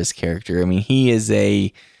Jarvis character. I mean, he is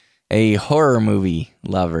a horror movie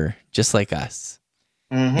lover, just like us.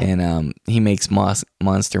 Mm-hmm. And he makes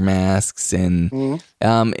monster masks, and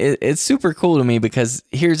it's super cool to me because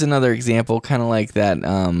here's another example, kind of like that.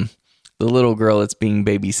 The little girl that's being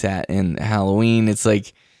babysat in Halloween. It's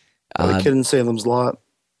like the kid in Salem's Lot.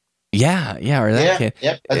 Yeah, or that kid.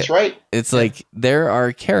 Yep, that's right. It's like there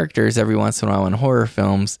are characters every once in a while in horror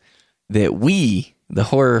films that we, the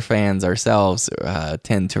horror fans ourselves,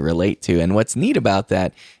 tend to relate to. And what's neat about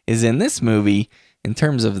that is in this movie, in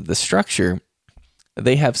terms of the structure,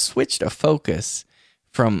 they have switched a focus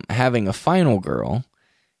from having a final girl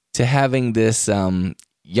to having this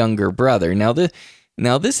younger brother. Now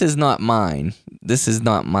this is not mine. This is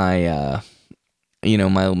not my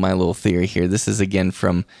my little theory here. This is again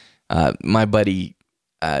from my buddy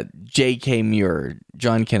J.K. Muir,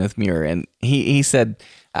 John Kenneth Muir, and he said,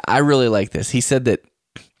 I really like this. He said that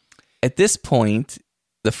at this point,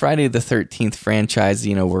 the Friday the 13th franchise,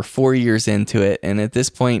 we're 4 years into it, and at this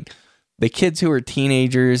point, the kids who were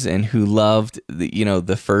teenagers and who loved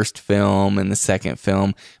the first film and the second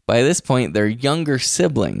film, by this point, their younger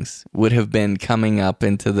siblings would have been coming up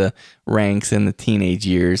into the ranks in the teenage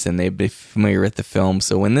years, and they'd be familiar with the film.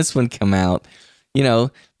 So when this one came out,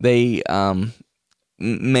 they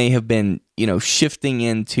may have been, shifting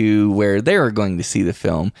into where they were going to see the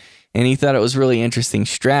film. And he thought it was really interesting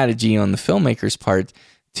strategy on the filmmaker's part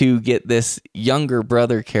to get this younger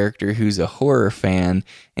brother character who's a horror fan,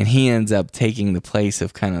 and he ends up taking the place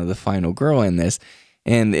of kind of the final girl in this.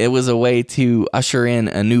 And it was a way to usher in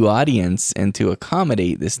a new audience and to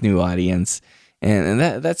accommodate this new audience. And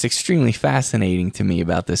that's extremely fascinating to me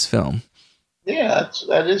about this film. Yeah,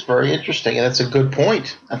 that is very interesting, and that's a good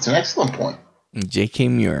point. That's an excellent point. J.K.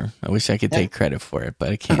 Muir. I wish I could take credit for it,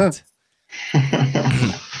 but I can't.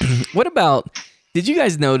 What about... Did you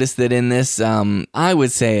guys notice that in this, I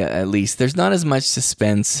would say at least, there's not as much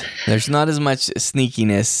suspense. There's not as much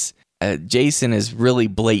sneakiness. Jason is really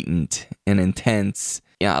blatant and intense.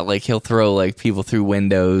 Yeah, like he'll throw like people through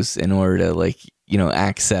windows in order to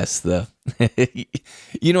access the,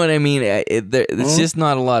 you know what I mean? It's just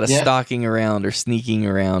not a lot of stalking around or sneaking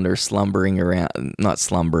around or lumbering around.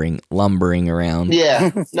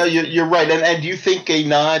 Yeah, no, you're right. And do you think a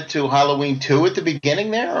nod to Halloween 2 at the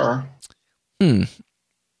beginning there, or? I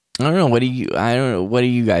don't know. What do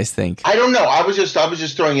you guys think? I don't know. I was just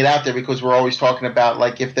throwing it out there because we're always talking about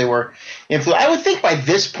like if they were influenced. I would think by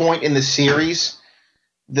this point in the series,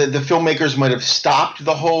 the filmmakers might have stopped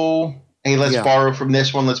the whole, hey, let's borrow from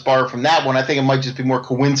this one, let's borrow from that one. I think it might just be more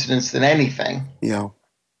coincidence than anything. Yeah.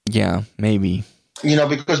 Yeah, maybe.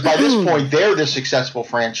 Because by this point, they're the successful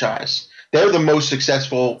franchise. They're the most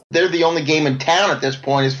successful. They're the only game in town at this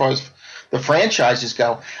point as far as the franchises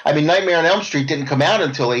go. I mean, Nightmare on Elm Street didn't come out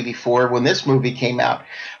until '84 when this movie came out.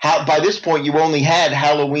 By this point, you only had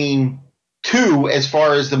Halloween 2 as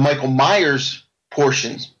far as the Michael Myers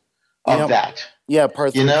portions of that. Yeah,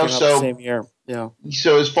 part 3 came out the same year. Yeah.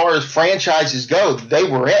 So as far as franchises go, they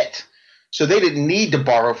were it. So they didn't need to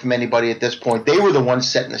borrow from anybody at this point. They were the ones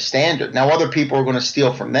setting the standard. Now other people are going to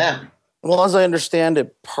steal from them. Well, as I understand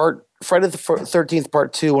it, Friday the 13th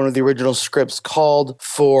Part 2, one of the original scripts called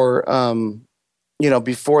for,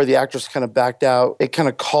 before the actress kind of backed out, it kind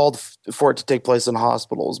of called for it to take place in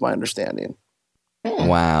hospitals, my understanding.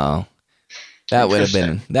 Wow. That would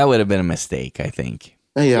have been a mistake, I think.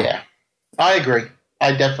 Yeah. I agree.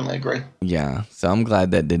 I definitely agree. Yeah. So I'm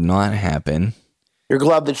glad that did not happen. You're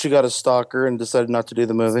glad that she got a stalker and decided not to do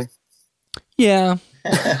the movie? Yeah.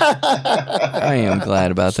 I am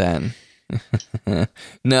glad about that.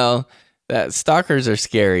 No, that stalkers are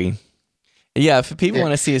scary. Yeah, if people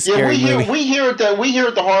want to see a scary movie, we here at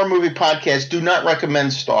the Horror Movie Podcast do not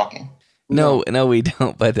recommend stalking. No, we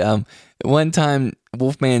don't. But one time,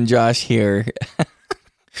 Wolfman Josh here,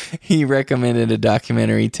 he recommended a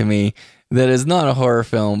documentary to me that is not a horror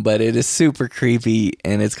film, but it is super creepy,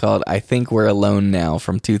 and it's called "I Think We're Alone Now"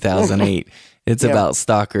 from 2008. It's about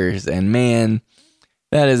stalkers, and man,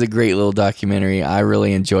 that is a great little documentary. I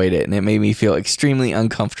really enjoyed it, and it made me feel extremely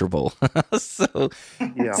uncomfortable. So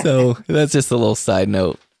that's just a little side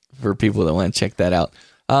note for people that want to check that out.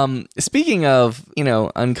 Speaking of,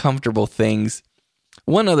 uncomfortable things,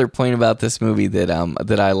 one other point about this movie that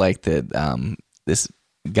I like that this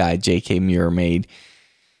guy J.K. Muir made,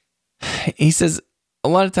 he says a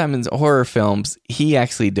lot of time in horror films, he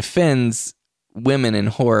actually defends women in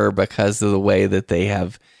horror because of the way that they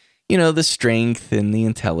have, the strength and the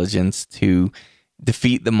intelligence to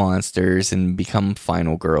defeat the monsters and become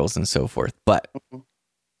final girls and so forth. But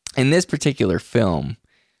in this particular film,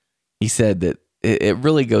 he said that it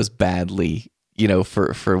really goes badly,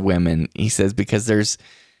 for women. He says because there's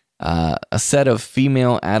a set of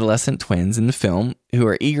female adolescent twins in the film who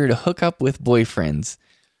are eager to hook up with boyfriends.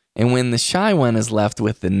 And when the shy one is left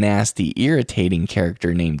with the nasty, irritating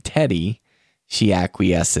character named Teddy, she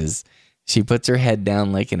acquiesces. She puts her head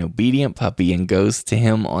down like an obedient puppy and goes to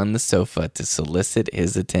him on the sofa to solicit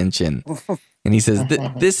his attention. And he says,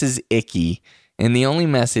 this is icky. And the only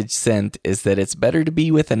message sent is that it's better to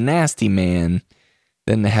be with a nasty man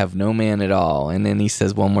than to have no man at all. And then he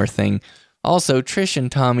says one more thing. Also, Trish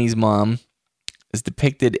and Tommy's mom is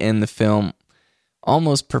depicted in the film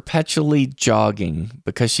almost perpetually jogging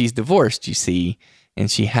because she's divorced, you see, and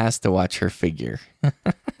she has to watch her figure.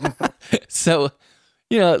 So,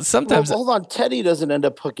 sometimes... Well, hold on. Teddy doesn't end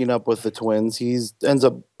up hooking up with the twins. He ends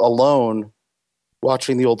up alone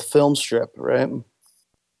watching the old film strip, right?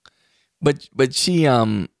 But she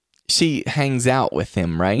hangs out with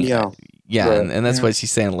him, right? Yeah. Yeah, right. And that's what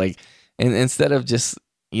she's saying. Like, and instead of just,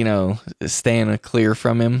 staying clear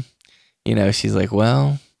from him, she's like,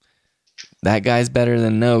 well, that guy's better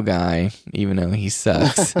than no guy, even though he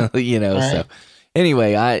sucks, right. So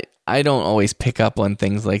anyway, I don't always pick up on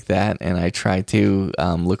things like that, and I try to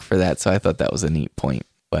look for that. So I thought that was a neat point.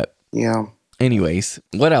 But yeah. Anyways,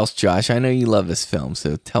 what else, Josh? I know you love this film,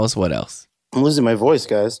 so tell us what else. I'm losing my voice,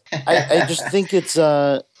 guys. I just think it's.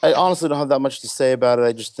 I honestly don't have that much to say about it.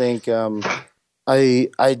 I just think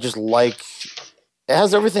I just like. It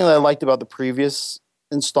has everything that I liked about the previous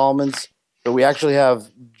installments, but we actually have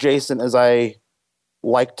Jason as I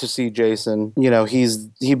like to see Jason.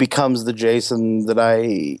 He becomes the Jason that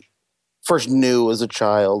I first knew as a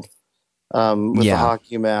child with the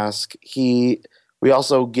hockey mask. We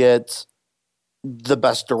also get the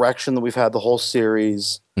best direction that we've had the whole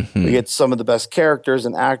series. Mm-hmm. We get some of the best characters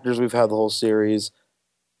and actors we've had the whole series.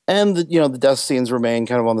 And the death scenes remain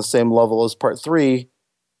kind of on the same level as part 3.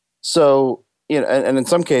 So, and in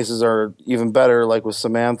some cases are even better, like with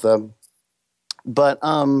Samantha. But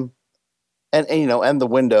and the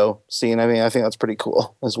window scene, I think that's pretty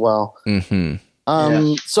cool as well.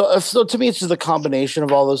 Mm-hmm. So to me, it's just the combination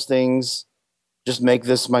of all those things just make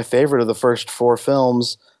this my favorite of the first 4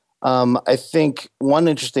 films. I think one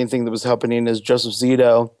interesting thing that was happening is Joseph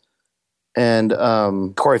Zito and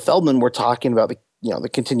Corey Feldman were talking about the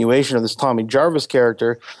continuation of this Tommy Jarvis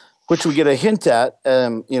character, which we get a hint at,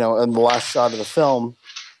 in the last shot of the film,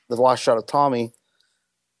 the last shot of Tommy,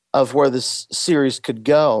 of where this series could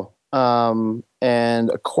go. And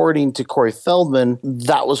according to Corey Feldman,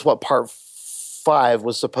 that was what part 5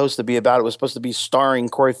 was supposed to be about. It was supposed to be starring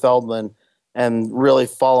Corey Feldman and really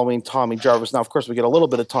following Tommy Jarvis. Now, of course, we get a little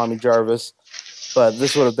bit of Tommy Jarvis, but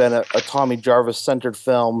this would have been a Tommy Jarvis-centered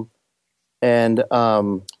film. And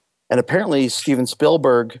apparently Steven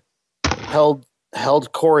Spielberg held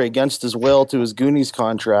Corey against his will to his Goonies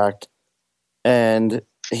contract, and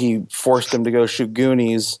he forced him to go shoot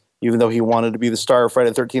Goonies, even though he wanted to be the star of Friday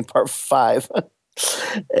the 13th Part 5.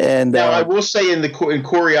 And now, I will say in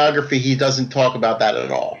choreography, he doesn't talk about that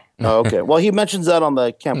at all. Oh, okay. Well, he mentions that on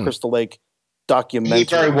the Camp Crystal Lake documentary. He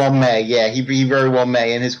very well may. Yeah, he very well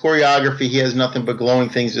may. In his choreography, he has nothing but glowing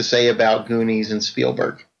things to say about Goonies and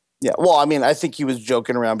Spielberg. Yeah, well, I think he was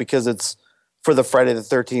joking around because it's for the Friday the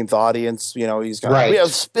 13th audience. He's got we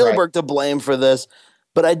have Spielberg to blame for this.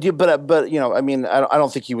 But I do, but I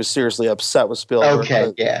don't think he was seriously upset with Spielberg.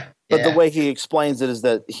 Okay, But the way he explains it is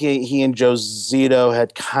that he and Joe Zito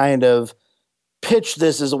had kind of pitched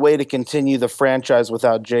this as a way to continue the franchise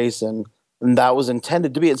without Jason, and that was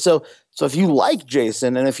intended to be it. So if you like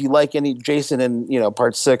Jason, and if you like any Jason in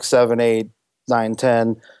part 6, 7, 8, 9,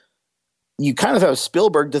 10, you kind of have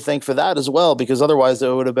Spielberg to thank for that as well, because otherwise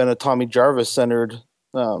it would have been a Tommy Jarvis centered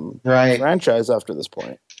franchise after this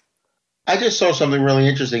point. I just saw something really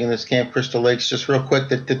interesting in this Camp Crystal Lakes, just real quick,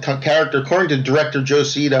 that the character, according to director Joe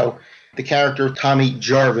Zito, the character of Tommy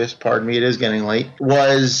Jarvis, pardon me, it is getting late,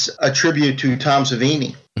 was a tribute to Tom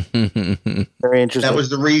Savini. Very interesting. That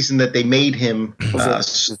was the reason that they made him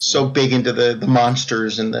so big into the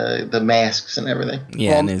monsters and the masks and everything.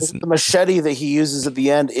 Yeah, and the machete that he uses at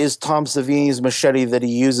the end is Tom Savini's machete that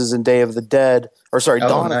he uses in Dawn of the Dead, of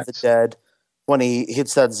the Dead, when he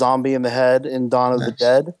hits that zombie in the head in Dawn of the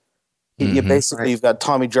Dead. You've got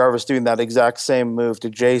Tommy Jarvis doing that exact same move to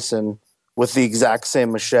Jason with the exact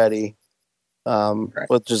same machete,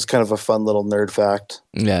 which is kind of a fun little nerd fact.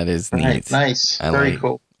 That is neat. Nice. Very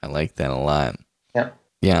cool. I like that a lot. Yeah.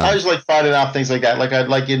 Yeah. I always like finding out things like that. Like I'd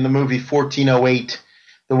like in the movie 1408,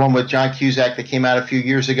 the one with John Cusack that came out a few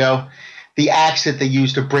years ago. The axe that they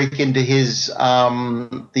used to break into his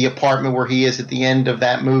the apartment where he is at the end of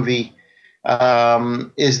that movie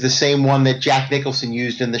is the same one that Jack Nicholson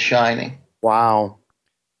used in The Shining. Wow.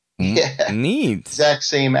 Yeah. Neat. Exact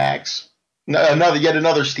same axe. Yet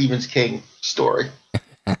another Stephen King story.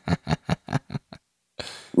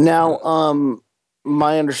 Now,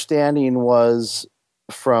 my understanding was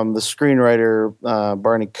from the screenwriter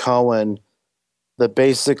Barney Cohen that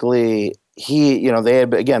basically they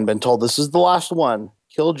had again been told this is the last one,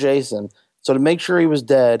 kill Jason. So to make sure he was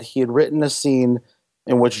dead, he had written a scene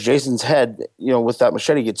in which Jason's head, with that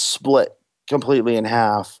machete gets split completely in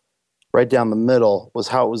half, right down the middle, was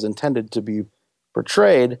how it was intended to be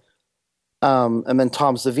portrayed. And then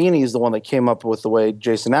Tom Savini is the one that came up with the way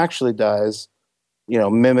Jason actually dies,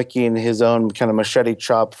 mimicking his own kind of machete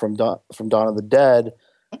chop from Dawn of the Dead.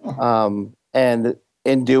 And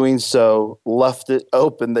in doing so, left it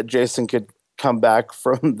open that Jason could come back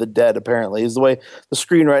from the dead, apparently, is the way the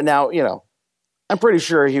screenwriter. Now, I'm pretty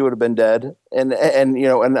sure he would have been dead. And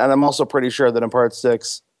I'm also pretty sure that in part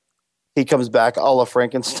 6, he comes back a la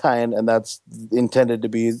Frankenstein, and that's intended to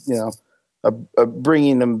be,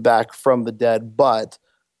 bringing him back from the dead. But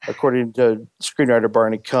according to screenwriter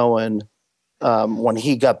Barney Cohen, when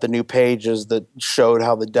he got the new pages that showed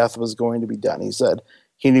how the death was going to be done, he said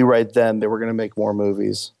he knew right then they were going to make more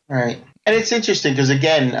movies. Right. And it's interesting because,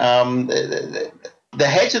 again, the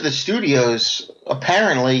heads of the studios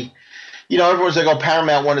apparently, everyone's like, oh,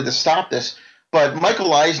 Paramount wanted to stop this. But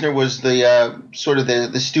Michael Eisner was the sort of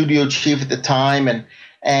the studio chief at the time.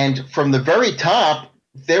 And from the very top,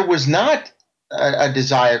 there was not a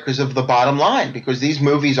desire because of the bottom line, because these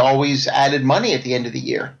movies always added money at the end of the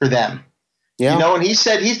year for them. Yeah. And he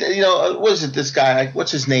said, what is it, this guy,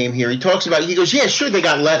 what's his name here? He talks about, he goes, yeah, sure, they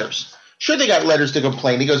got letters. Sure, they got letters to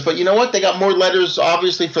complain. He goes, but you know what? They got more letters,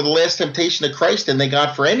 obviously, for The Last Temptation of Christ than they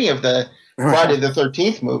got for any of the Friday the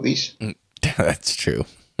 13th movies. That's true.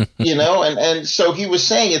 And so he was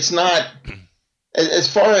saying it's not, as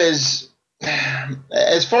far as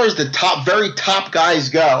the top, very top guys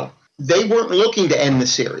go, they weren't looking to end the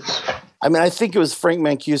series. I mean, I think it was Frank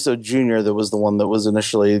Mancuso Jr. that was the one that was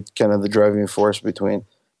initially kind of the driving force behind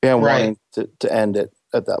wanting to end it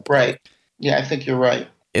at that point. Right. Yeah, I think you're right.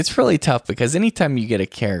 It's really tough because anytime you get a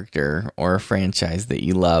character or a franchise that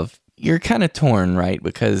you love, you're kind of torn, right?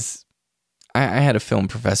 Because I had a film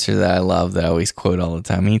professor that I love that I always quote all the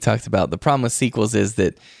time. He talked about the problem with sequels is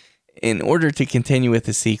that in order to continue with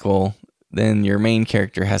the sequel, then your main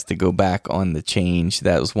character has to go back on the change.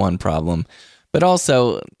 That was one problem. But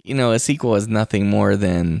also, a sequel is nothing more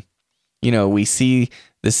than, we see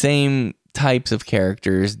the same types of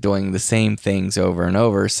characters doing the same things over and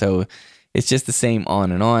over. So it's just the same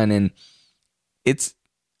on. And it's,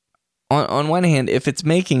 on one hand, if it's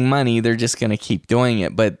making money, they're just going to keep doing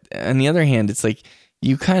it. But on the other hand, it's like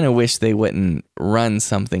you kind of wish they wouldn't run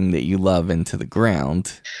something that you love into the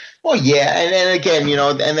ground. Well, yeah. And again,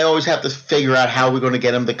 and they always have to figure out how we're going to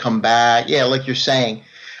get them to come back. Yeah, like you're saying.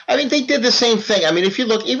 I mean, they did the same thing. I mean, if you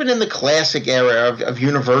look, even in the classic era of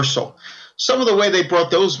Universal, some of the way they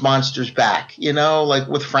brought those monsters back, like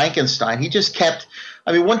with Frankenstein, he just kept,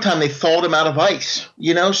 I mean, one time they thawed him out of ice,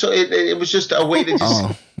 so it was just a way to just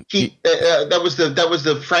keep, that was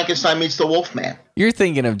the Frankenstein meets the Wolfman. You're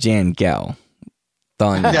thinking of Jan Gehl.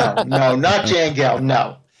 No, not Jan Gehl,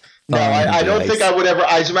 no. No, I don't think I would ever.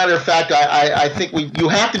 As a matter of fact, I think you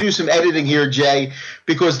have to do some editing here, Jay,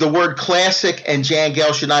 because the word classic and Jan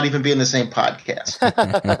Gehl should not even be in the same podcast.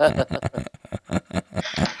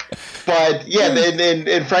 But yeah,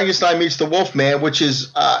 in Frankenstein Meets the Wolfman, which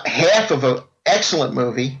is half of an excellent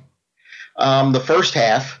movie, the first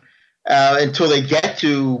half, until they get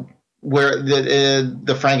to where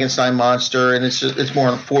the Frankenstein monster, and it's more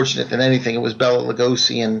unfortunate than anything. It was Bela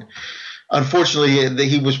Lugosi, and unfortunately,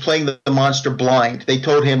 he was playing the monster blind. They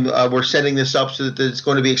told him, we're setting this up so that it's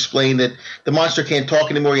going to be explained that the monster can't talk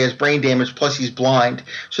anymore. He has brain damage, plus he's blind.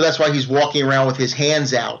 So that's why he's walking around with his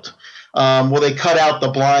hands out. Well, they cut out the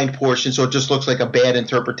blind portion, so it just looks like a bad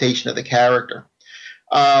interpretation of the character.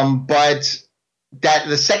 But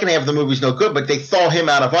the second half of the movie is no good, but they thaw him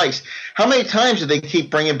out of ice. How many times did they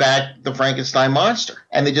keep bringing back the Frankenstein monster?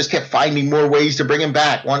 And they just kept finding more ways to bring him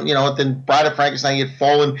back. Then Bride of Frankenstein, he had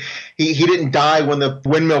fallen. He didn't die when the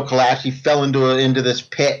windmill collapsed. He fell into this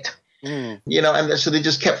pit. And so they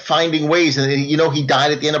just kept finding ways. And he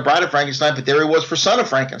died at the end of Bride of Frankenstein, but there he was for Son of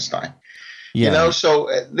Frankenstein. So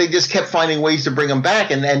they just kept finding ways to bring him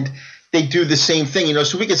back. And they do the same thing, you know.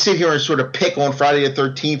 So we could sit here and sort of pick on Friday the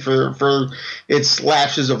 13th for its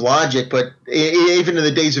lapses of logic, but even in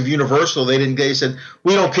the days of Universal, they said,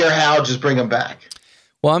 we don't care how, just bring them back.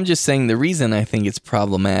 Well, I'm just saying the reason I think it's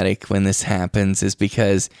problematic when this happens is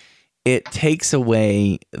because it takes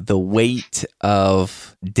away the weight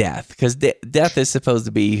of death, because death is supposed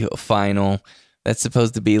to be final. That's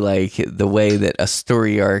supposed to be like the way that a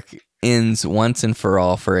story arc ends once and for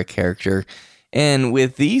all for a character. And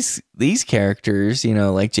with these characters, you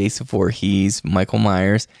know, like Jason Voorhees, Michael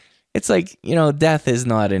Myers, it's like, you know, death is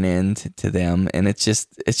not an end to them, and it's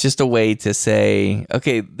just a way to say,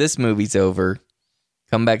 okay, this movie's over.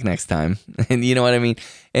 Come back next time. And you know what I mean?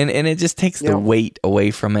 And it just takes the weight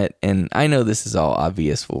away from it. And I know this is all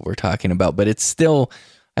obvious what we're talking about, but it's still,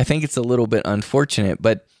 I think it's a little bit unfortunate.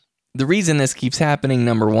 But the reason this keeps happening,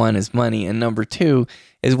 number one, is money. And number two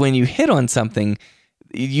is when you hit on something,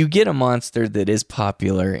 you get a monster that is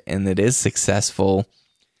popular and that is successful.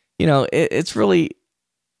 You know, it's really,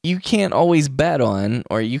 you can't always bet on,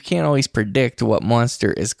 or you can't always predict what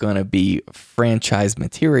monster is going to be franchise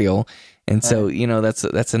material. And so, you know,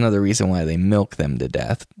 that's another reason why they milk them to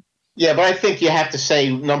death. Yeah, but I think you have to say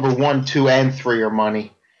number 1, 2, and 3 are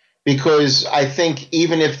money. Because I think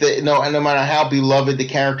even if no matter how beloved the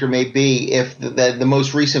character may be, if the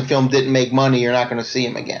most recent film didn't make money, you're not going to see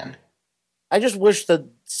him again. I just wish that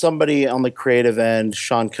somebody on the creative end,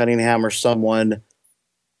 Sean Cunningham or someone,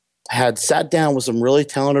 had sat down with some really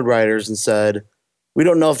talented writers and said, we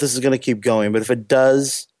don't know if this is going to keep going, but if it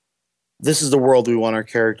does, this is the world we want our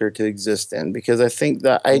character to exist in. Because I think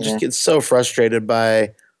that I just get so frustrated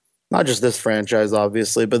by not just this franchise,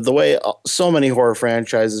 obviously, but the way so many horror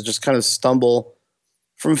franchises just kind of stumble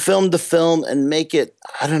from film to film and make it,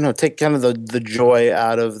 I don't know, take kind of the joy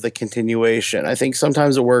out of the continuation. I think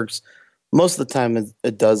sometimes it works. Most of the time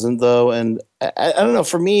it doesn't, though. And I don't know,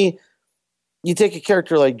 for me, you take a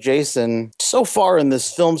character like Jason, so far in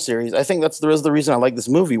this film series, I think there is the reason I like this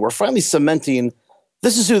movie. We're finally cementing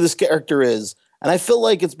this is who this character is. And I feel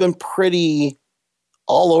like it's been pretty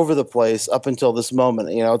all over the place up until this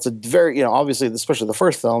moment. You know, it's a very, you know, obviously, especially the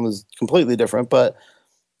first film is completely different, but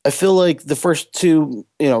I feel like the first two,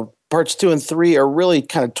 you know, parts 2 and 3 are really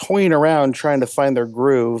kind of toying around trying to find their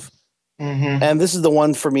groove. Mm-hmm. And this is the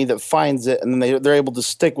one for me that finds it, and then they're able to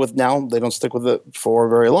stick with. Now they don't stick with it for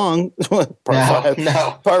very long.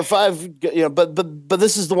 Part 5, you know, but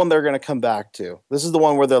this is the one they're going to come back to. This is the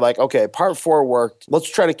one where they're like, okay, part 4 worked.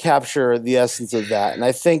 Let's try to capture the essence of that. And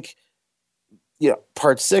I think, you know,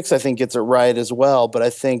 part 6 I think gets it right as well. But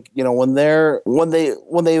I think, you know, when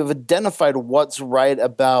they've identified what's right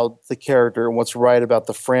about the character and what's right about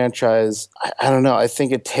the franchise, I don't know. I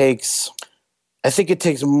think it takes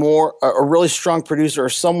more a really strong producer or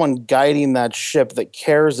someone guiding that ship that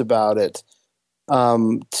cares about it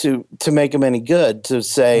to make them any good, to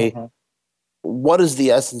say, what is the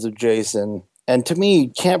essence of Jason? And to me,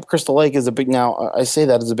 Camp Crystal Lake is I say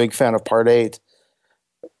that as a big fan of part 8.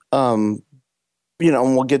 You know,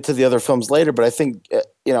 and we'll get to the other films later, but I think,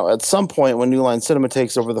 you know, at some point when New Line Cinema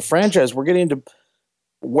takes over the franchise, we're getting to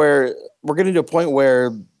a point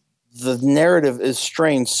where the narrative is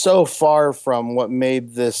strained so far from what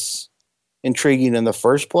made this intriguing in the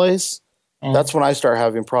first place. That's when I start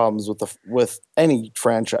having problems with any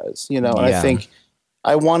franchise, you know. And I think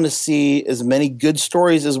I want to see as many good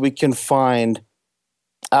stories as we can find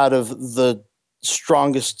out of the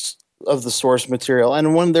strongest of the source material.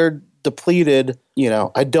 And when they're depleted, you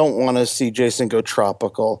know, I don't want to see Jason go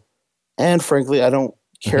tropical. And frankly, I don't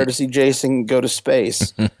care to see Jason go to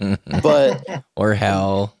space. But or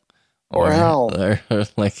hell. Or hell,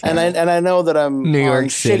 like, and I know that I'm New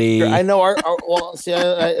York City. I know well. See,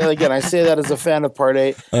 I say that as a fan of Part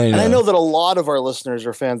 8, and I know that a lot of our listeners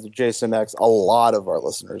are fans of Jason X. A lot of our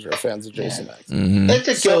listeners are fans of Jason X. Mm-hmm.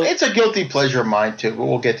 It's a guilty pleasure of mine too, but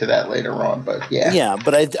we'll get to that later on. But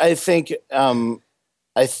but I think, and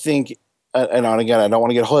again, I don't want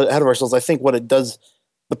to get ahead of ourselves. I think what it does,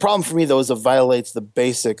 the problem for me though, is it violates the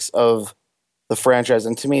basics of the franchise,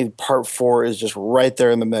 and to me part 4 is just right there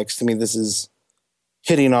in the mix. To me, this is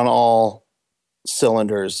hitting on all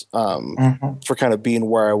cylinders for kind of being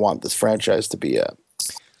where I want this franchise to be at.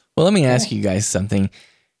 Well, let me ask you guys something.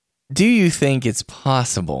 Do you think it's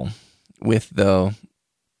possible with the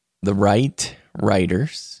right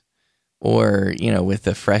writers, or, you know, with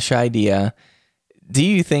a fresh idea, do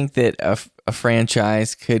you think that a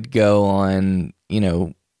franchise could go on, you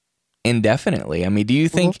know, indefinitely? I mean, do you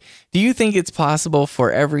think it's possible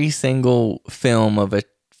for every single film of a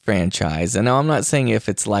franchise, and now I'm not saying if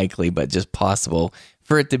it's likely, but just possible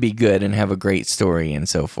for it to be good and have a great story and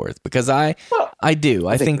so forth? Because I I do.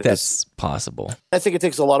 I think that's possible. I think it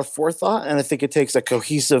takes a lot of forethought, and I think it takes a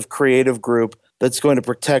cohesive creative group that's going to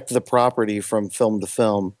protect the property from film to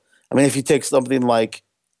film. I mean, if you take something like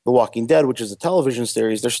The Walking Dead, which is a television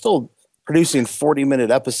series, they're still producing 40-minute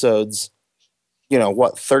episodes,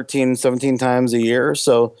 13, 17 times a year.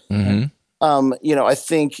 So, I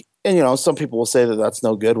think, and, some people will say that that's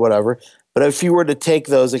no good, whatever. But if you were to take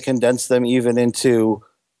those and condense them even into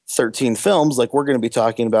 13 films, like we're going to be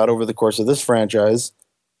talking about over the course of this franchise,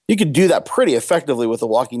 you could do that pretty effectively with The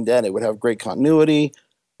Walking Dead. It would have great continuity.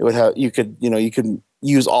 It would have, you could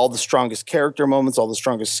use all the strongest character moments, all the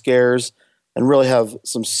strongest scares, and really have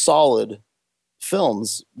some solid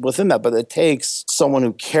films within that. But it takes someone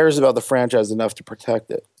who cares about the franchise enough to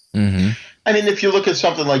protect it. I mean, if you look at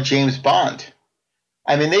something like James Bond,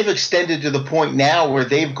 I mean, they've extended to the point now where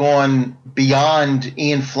they've gone beyond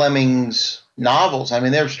Ian Fleming's novels. I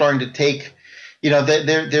mean, they're starting to take,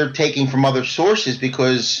 they're taking from other sources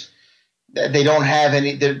because they don't have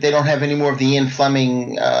any more of the Ian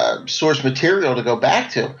Fleming source material to go back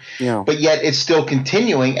to. Yeah. But yet it's still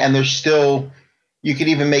continuing, and there's still, you could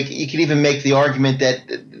even make the argument that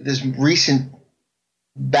this recent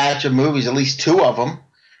batch of movies, at least 2 of them,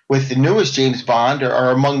 with the newest James Bond,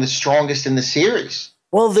 are among the strongest in the series.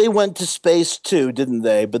 Well, they went to space too, didn't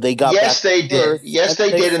they? But they got yes, back they to did. Earth, Yes,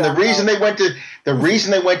 they did. And the reason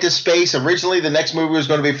they went to space originally, the next movie was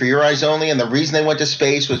going to be For Your Eyes Only, and the reason they went to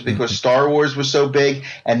space was because Star Wars was so big,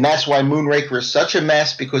 and that's why Moonraker is such a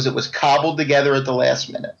mess, because it was cobbled together at the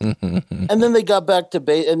last minute. And then they got back to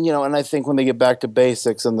base, and and I think when they get back to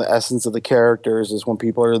basics and the essence of the characters is when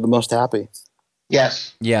people are the most happy.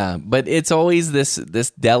 Yes. Yeah, but it's always this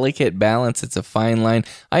delicate balance. It's a fine line.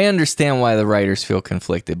 I understand why the writers feel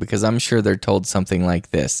conflicted, because I'm sure they're told something like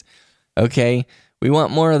this. Okay, we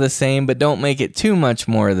want more of the same, but don't make it too much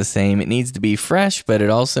more of the same. It needs to be fresh, but it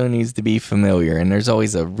also needs to be familiar. And there's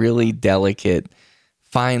always a really delicate,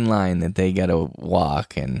 fine line that they got to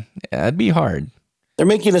walk, and that'd be hard. They're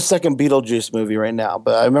making a second Beetlejuice movie right now,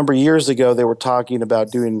 but I remember years ago they were talking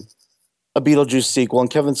about doing a Beetlejuice sequel, and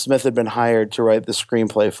Kevin Smith had been hired to write the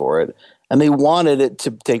screenplay for it, and they wanted it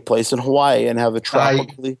to take place in Hawaii and have a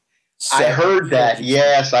tropically. I heard that.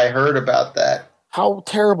 Yes, I heard about that. How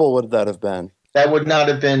terrible would that have been? That would not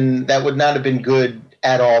have been good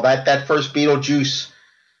at all. That first Beetlejuice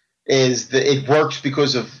it works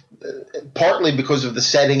because of partly because of the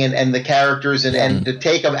setting and the characters, and to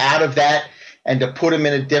take them out of that and to put them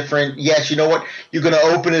in a different, yes, you know what? You're going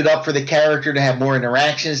to open it up for the character to have more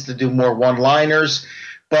interactions, to do more one-liners.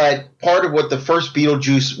 But part of what the first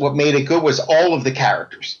Beetlejuice, what made it good was all of the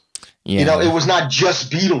characters. Yeah. It was not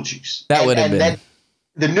just Beetlejuice. That would have been.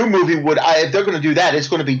 The new movie if they're going to do that, it's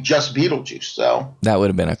going to be just Beetlejuice. So that would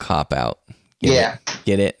have been a cop-out. Get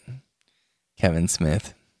it? Kevin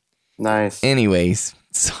Smith. Nice. Anyways,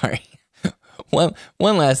 sorry. One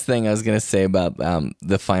last thing I was going to say about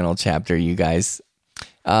the final chapter, you guys.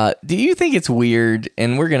 Do you think it's weird,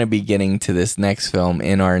 and we're going to be getting to this next film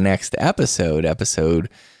in our next episode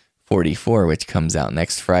 44, which comes out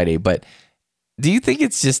next Friday, but do you think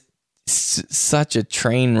it's just such a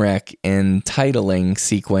train wreck in titling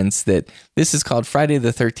sequence that this is called Friday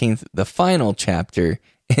the 13th, the final chapter,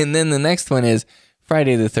 and then the next one is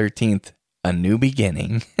Friday the 13th, A New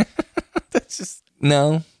Beginning? That's just,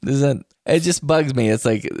 no, it just bugs me. It's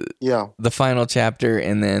like the final chapter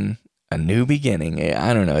and then a new beginning.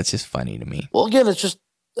 I don't know. It's just funny to me. Well, again, it's just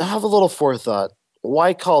have a little forethought.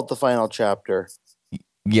 Why call it the final chapter?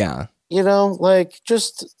 Yeah.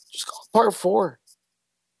 Just call it part 4.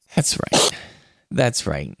 That's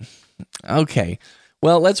right. Okay.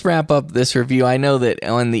 Well, let's wrap up this review. I know that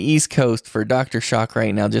on the East Coast for Dr. Shock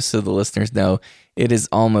right now, just so the listeners know, it is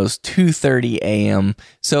almost 2:30 a.m.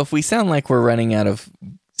 So if we sound like we're running out of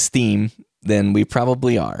steam, then we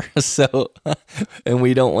probably are. So, and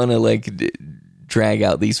we don't want to drag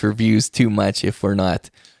out these reviews too much if we're not,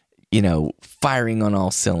 firing on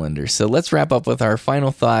all cylinders. So let's wrap up with our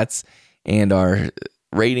final thoughts and our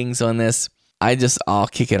ratings on this. I'll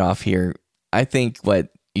kick it off here. I think what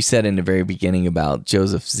you said in the very beginning about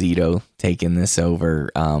Joseph Zito taking this over,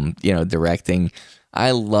 directing.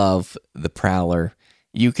 I love The Prowler.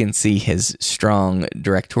 You can see his strong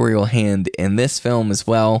directorial hand in this film as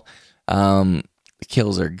well. The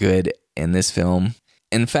kills are good in this film.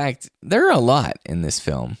 In fact, there are a lot in this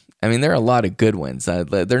film. I mean, there are a lot of good ones.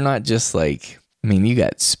 They're not just you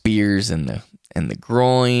got spears in the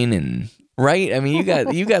groin, and right. I mean,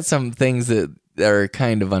 you got some things that are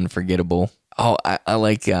kind of unforgettable. Oh, I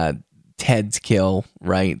like Ted's kill,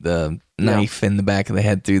 right? The knife in the back of the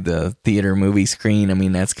head through the theater movie screen. I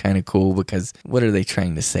mean, that's kind of cool because what are they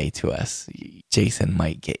trying to say to us? Jason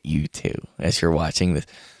might get you too as you're watching this.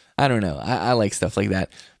 I don't know. I like stuff like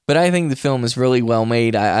that. But I think the film is really well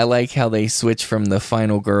made. I like how they switch from the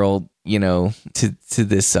final girl, to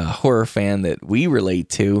this horror fan that we relate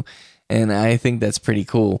to. And I think that's pretty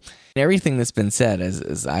cool. Everything that's been said,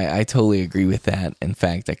 I totally agree with that. In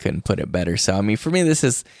fact, I couldn't put it better. So, I mean, for me, this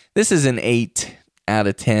is an 8 out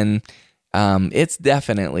of 10. It's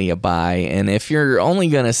definitely a buy. And if you're only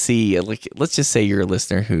going to see, like, let's just say you're a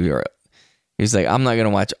listener who's like, I'm not going to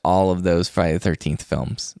watch all of those Friday the 13th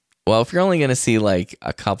films. Well, if you're only going to see like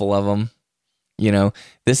a couple of them,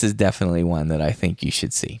 this is definitely one that I think you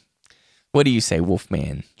should see. What do you say,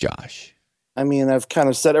 Wolfman Josh? I mean, I've kind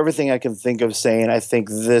of said everything I can think of saying. I think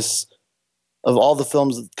this, of all the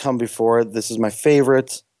films that come before it, this is my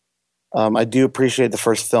favorite. I do appreciate the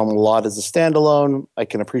first film a lot as a standalone. I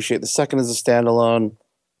can appreciate the second as a standalone.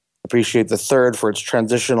 Appreciate the third for its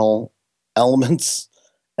transitional elements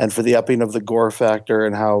and for the upping of the gore factor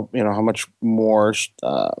and how much more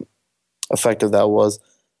effective that was.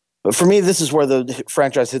 But for me, this is where the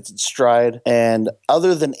franchise hits its stride. And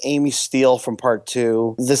other than Amy Steele from Part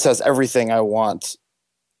 2, this has everything I want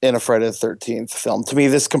in a Friday the 13th film. To me,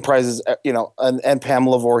 this comprises, and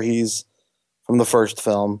Pamela Voorhees from the first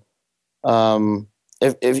film.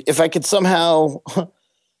 If I could somehow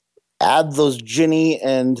add those Ginny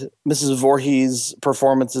and Mrs. Voorhees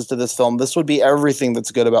performances to this film, this would be everything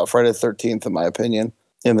that's good about Friday the 13th, in my opinion,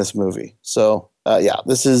 in this movie. So,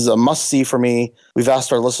 this is a must-see for me. We've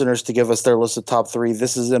asked our listeners to give us their list of top 3.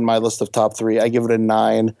 This is in my list of top 3. I give it a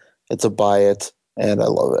 9. It's a buy it, and I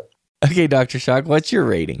love it. Okay, Dr. Shock, what's your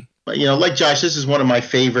rating? Like Josh, this is one of my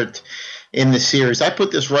favorite in the series. I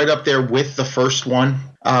put this right up there with the first one.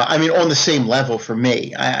 On the same level for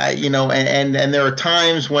me. And there are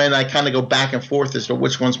times when I kind of go back and forth as to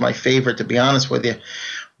which one's my favorite, to be honest with you.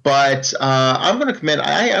 But I'm going to commit.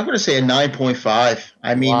 I'm going to say a 9.5.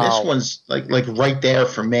 I mean, wow. This one's like right there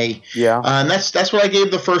for me. Yeah. And that's what I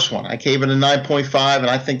gave the first one. I gave it a 9.5, and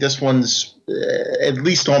I think this one's at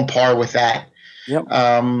least on par with that. Yep.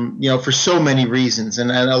 For so many reasons, and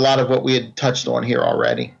a lot of what we had touched on here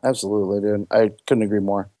already. Absolutely, dude. I couldn't agree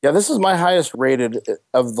more. Yeah, this is my highest rated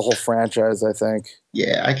of the whole franchise, I think.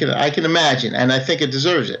 Yeah, I can imagine, and I think it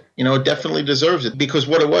deserves it. It definitely deserves it, because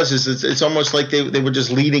what it was is it's almost like they were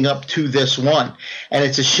just leading up to this one, and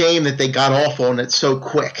it's a shame that they got off on it so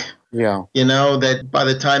quick. Yeah. That by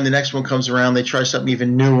the time the next one comes around, they try something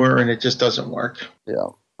even newer, and it just doesn't work. Yeah.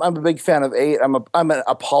 I'm a big fan of 8. I'm an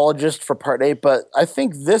apologist for Part 8, but I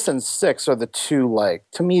think this and 6 are the two,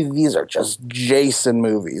 to me, these are just Jason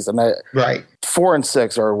movies. And right. 4 and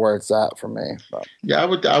 6 are where it's at for me. But. Yeah,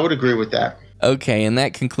 I would agree with that. Okay, and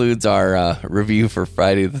that concludes our review for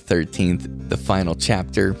Friday the 13th, the final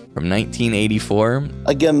chapter from 1984.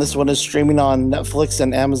 Again, this one is streaming on Netflix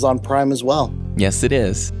and Amazon Prime as well. Yes, it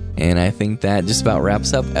is. And I think that just about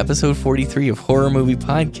wraps up episode 43 of Horror Movie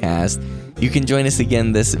Podcast. You can join us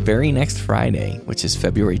again this very next Friday, which is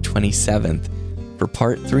February 27th, for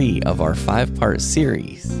part 3 of our 5-part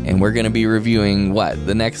series. And we're going to be reviewing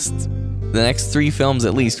the next 3 films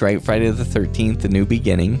at least, right? Friday the 13th, The New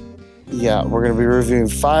Beginning. Yeah, we're going to be reviewing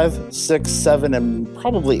 5, 6, 7, and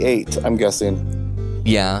probably 8, I'm guessing.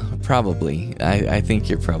 Yeah, probably. I think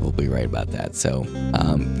you're probably right about that. So,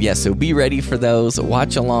 so be ready for those.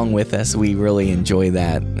 Watch along with us. We really enjoy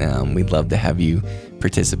that. We'd love to have you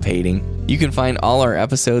participating. You can find all our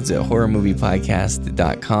episodes at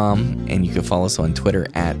horrormoviepodcast.com, and you can follow us on Twitter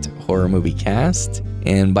at horrormoviecast.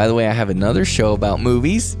 And by the way, I have another show about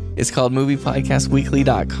movies. It's called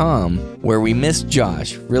moviepodcastweekly.com, where we miss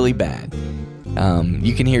Josh really bad.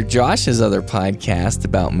 You can hear Josh's other podcast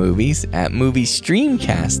about movies at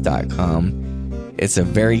moviestreamcast.com. It's a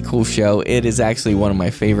very cool show. It is actually one of my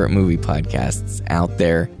favorite movie podcasts out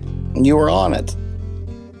there. You were on it.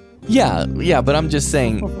 Yeah, but I'm just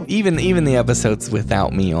saying, even the episodes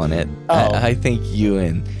without me on it, I think you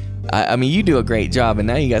and you do a great job, and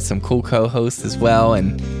now you got some cool co-hosts as well,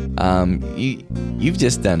 and you've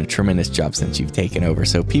just done a tremendous job since you've taken over.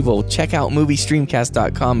 So people, check out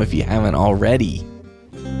moviestreamcast.com if you haven't already,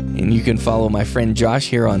 and you can follow my friend Josh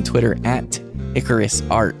here on Twitter at Icarus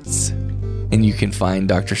Arts, and you can find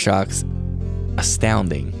Dr. Shock's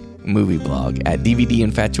astounding movie blog at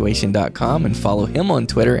dvdinfatuation.com and follow him on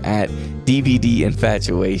Twitter at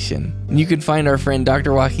dvdinfatuation. And you can find our friend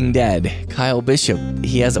Dr. Walking Dead, Kyle Bishop.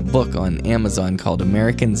 He has a book on Amazon called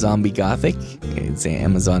American Zombie Gothic. It's at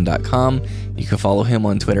amazon.com. You can follow him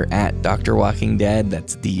on Twitter at Dr. Walking Dead.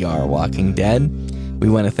 That's Dr. Walking Dead. We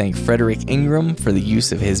want to thank Frederick Ingram for the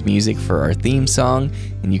use of his music for our theme song,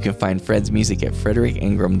 and you can find Fred's music at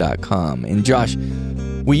fredericingram.com. And Josh,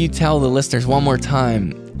 will you tell the listeners one more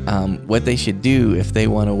time what they should do if they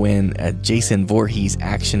want to win a Jason Voorhees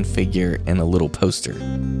action figure and a little poster?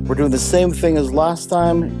 We're doing the same thing as last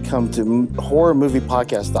time. Come to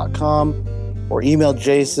horrormoviepodcast.com or email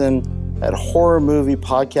Jason at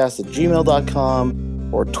horrormoviepodcast@gmail.com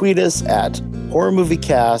or tweet us at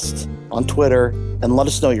horrormoviecast on Twitter and let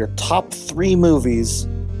us know your top 3 movies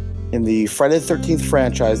in the Friday the 13th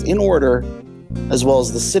franchise in order, as well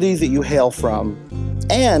as the city that you hail from.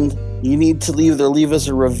 And you need to leave us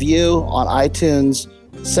a review on iTunes,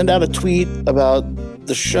 send out a tweet about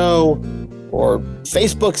the show, or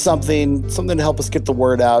Facebook something to help us get the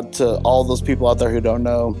word out to all those people out there who don't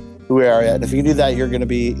know who we are yet. If you can do that, you're going to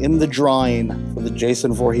be in the drawing for the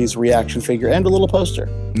Jason Voorhees reaction figure and a little poster.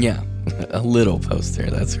 Yeah, a little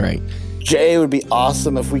poster, that's right. Jay, it would be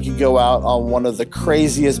awesome if we could go out on one of the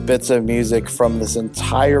craziest bits of music from this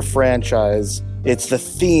entire franchise. It's the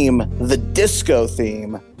theme, the disco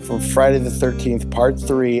theme from Friday the 13th, Part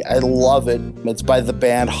 3. I love it. It's by the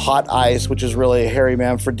band Hot Ice, which is really Harry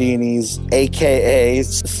Manfredini's AKA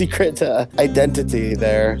secret identity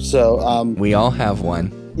there. So we all have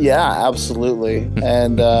one. Yeah, absolutely.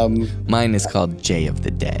 And mine is called Jay of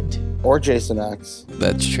the Dead. Or Jason X.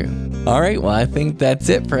 That's true. All right, well, I think that's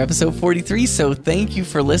it for episode 43. So thank you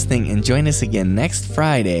for listening, and join us again next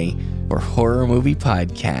Friday for Horror Movie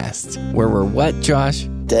Podcast, where we're what, Josh?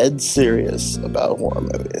 Dead serious about horror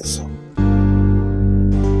movies.